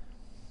dogs.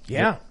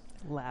 Yeah.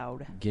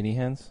 Loud. Guinea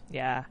hens?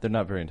 Yeah. They're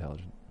not very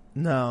intelligent.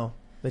 No.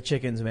 The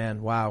chickens,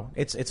 man. Wow.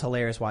 It's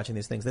hilarious watching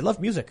these things. They love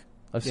music.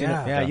 I've seen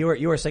it. Yeah,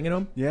 you were singing to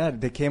them? Yeah,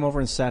 they came over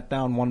and sat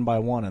down one by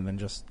one and then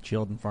just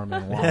chilled in front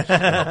of me and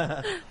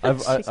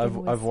watched.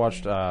 I've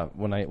watched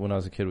when I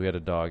was a kid, we had a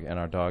dog, and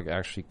our dog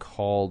actually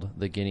called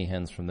the guinea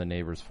hens from the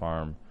neighbor's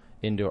farm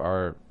into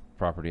our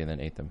property and then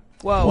ate them.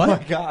 Whoa! Oh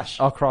my gosh!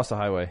 Across the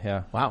highway,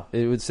 yeah. Wow!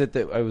 It would sit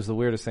there. It was the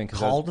weirdest thing.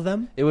 Called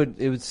them? It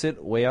would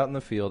sit way out in the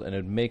field and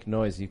it'd make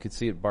noise. You could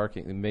see it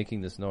barking and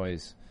making this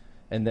noise.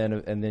 And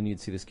then you'd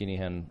see this guinea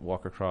hen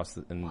walk across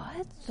and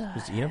what the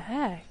just eat him?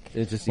 heck?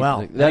 It just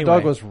well, that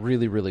dog was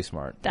really, really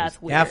smart.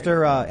 That's weird.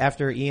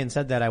 After Ian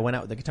said that, I went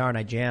out with the guitar and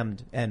I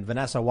jammed, and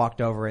Vanessa walked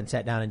over and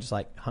sat down and just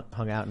like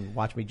hung out and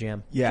watched me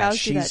jam. Yeah,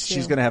 Cows do that too.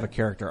 she's gonna have a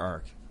character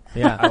arc.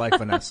 Yeah, I like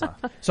Vanessa.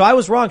 So I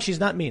was wrong.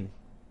 She's not mean.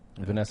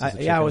 Vanessa's a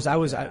chicken. Yeah, I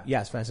was.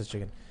 Yes, Vanessa's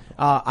chicken.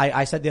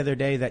 I said the other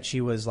day that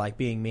she was like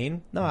being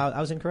mean. No, I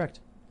was incorrect.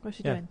 What's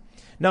she doing?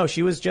 No,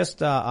 she was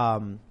just,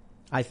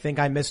 I think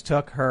I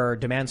mistook her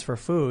demands for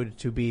food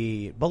to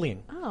be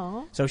bullying.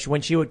 Oh. So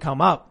when she would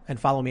come up and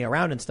follow me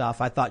around and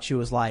stuff, I thought she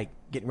was like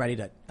getting ready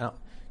to,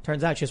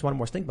 turns out she just wanted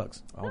more stink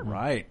bugs. All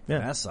right. Yeah.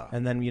 Vanessa.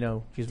 And then,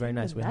 she's very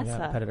nice. We hung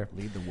out, petted her.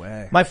 Lead the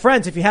way. My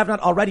friends, if you have not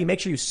already,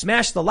 make sure you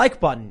smash the like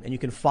button, and you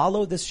can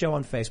follow this show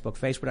on Facebook,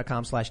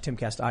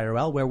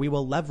 facebook.com/TimcastIRL, where we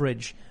will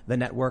leverage the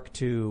network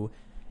to,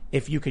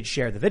 if you could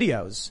share the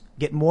videos,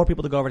 get more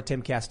people to go over to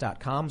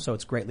timcast.com, so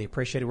it's greatly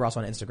appreciated. We're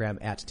also on Instagram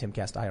at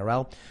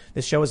TimcastIRL.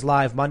 This show is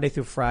live Monday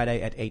through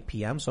Friday at 8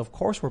 p.m., so of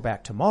course we're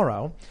back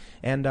tomorrow.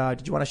 And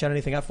did you want to shout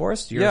anything out for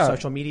us? Your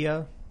social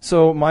media?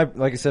 So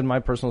like I said, my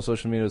personal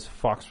social media is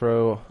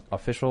Foxrow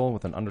Official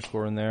with an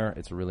underscore in there.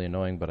 It's really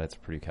annoying, but it's a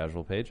pretty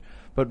casual page.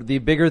 But the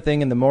bigger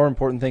thing and the more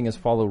important thing is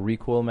follow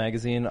Recoil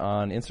Magazine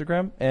on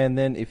Instagram. And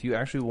then if you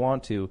actually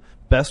want to,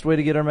 best way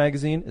to get our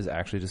magazine is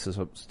actually to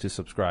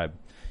subscribe.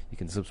 You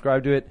can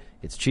subscribe to it.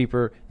 It's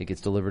cheaper. It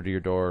gets delivered to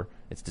your door.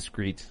 It's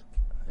discreet.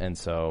 And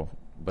so,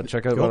 but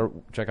check out our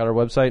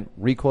website,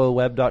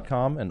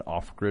 recoilweb.com and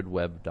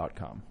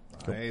offgridweb.com.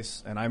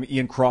 Nice. And I'm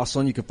Ian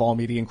Crossland. You can follow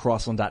me at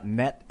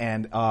iancrossland.net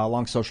and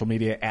along social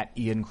media at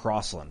Ian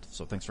Crossland.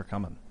 So thanks for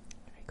coming.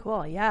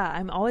 Cool. Yeah,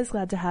 I'm always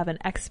glad to have an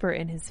expert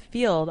in his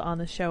field on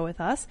the show with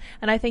us.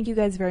 And I thank you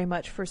guys very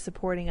much for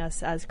supporting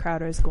us as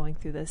Crowders going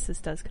through this. This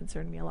does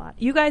concern me a lot.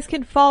 You guys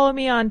can follow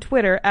me on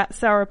Twitter at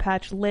Sour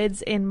Patch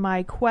Lids in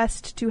my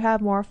quest to have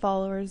more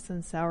followers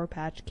than Sour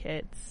Patch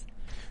Kids.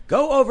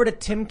 Go over to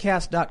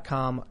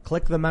timcast.com,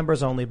 click the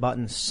members only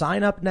button,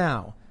 sign up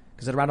now.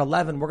 Because at around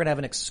 11, we're going to have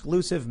an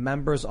exclusive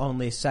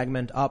members-only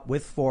segment up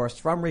with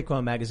Forrest from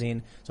Recoil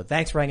Magazine. So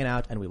thanks for hanging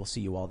out, and we will see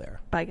you all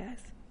there. Bye, guys.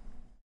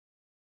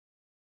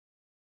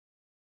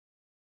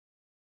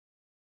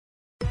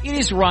 It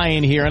is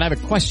Ryan here, and I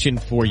have a question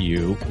for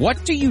you.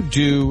 What do you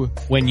do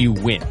when you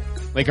win?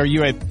 Like, are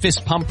you a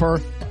fist pumper,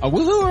 a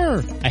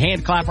woohooer, a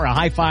hand clapper, a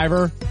high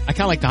fiver? I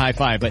kind of like the high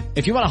five, but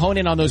if you want to hone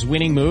in on those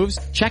winning moves,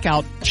 check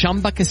out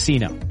Chumba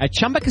Casino. At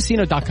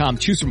ChumbaCasino.com,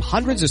 choose from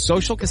hundreds of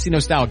social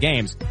casino-style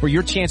games for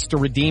your chance to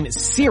redeem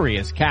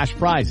serious cash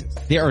prizes.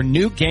 There are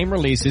new game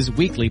releases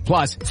weekly,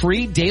 plus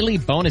free daily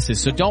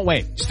bonuses, so don't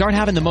wait. Start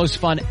having the most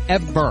fun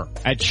ever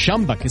at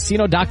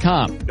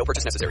ChumbaCasino.com. No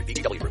purchase necessary.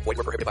 VGW Group. Void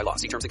where prohibited by law.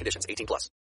 See terms and conditions. 18+.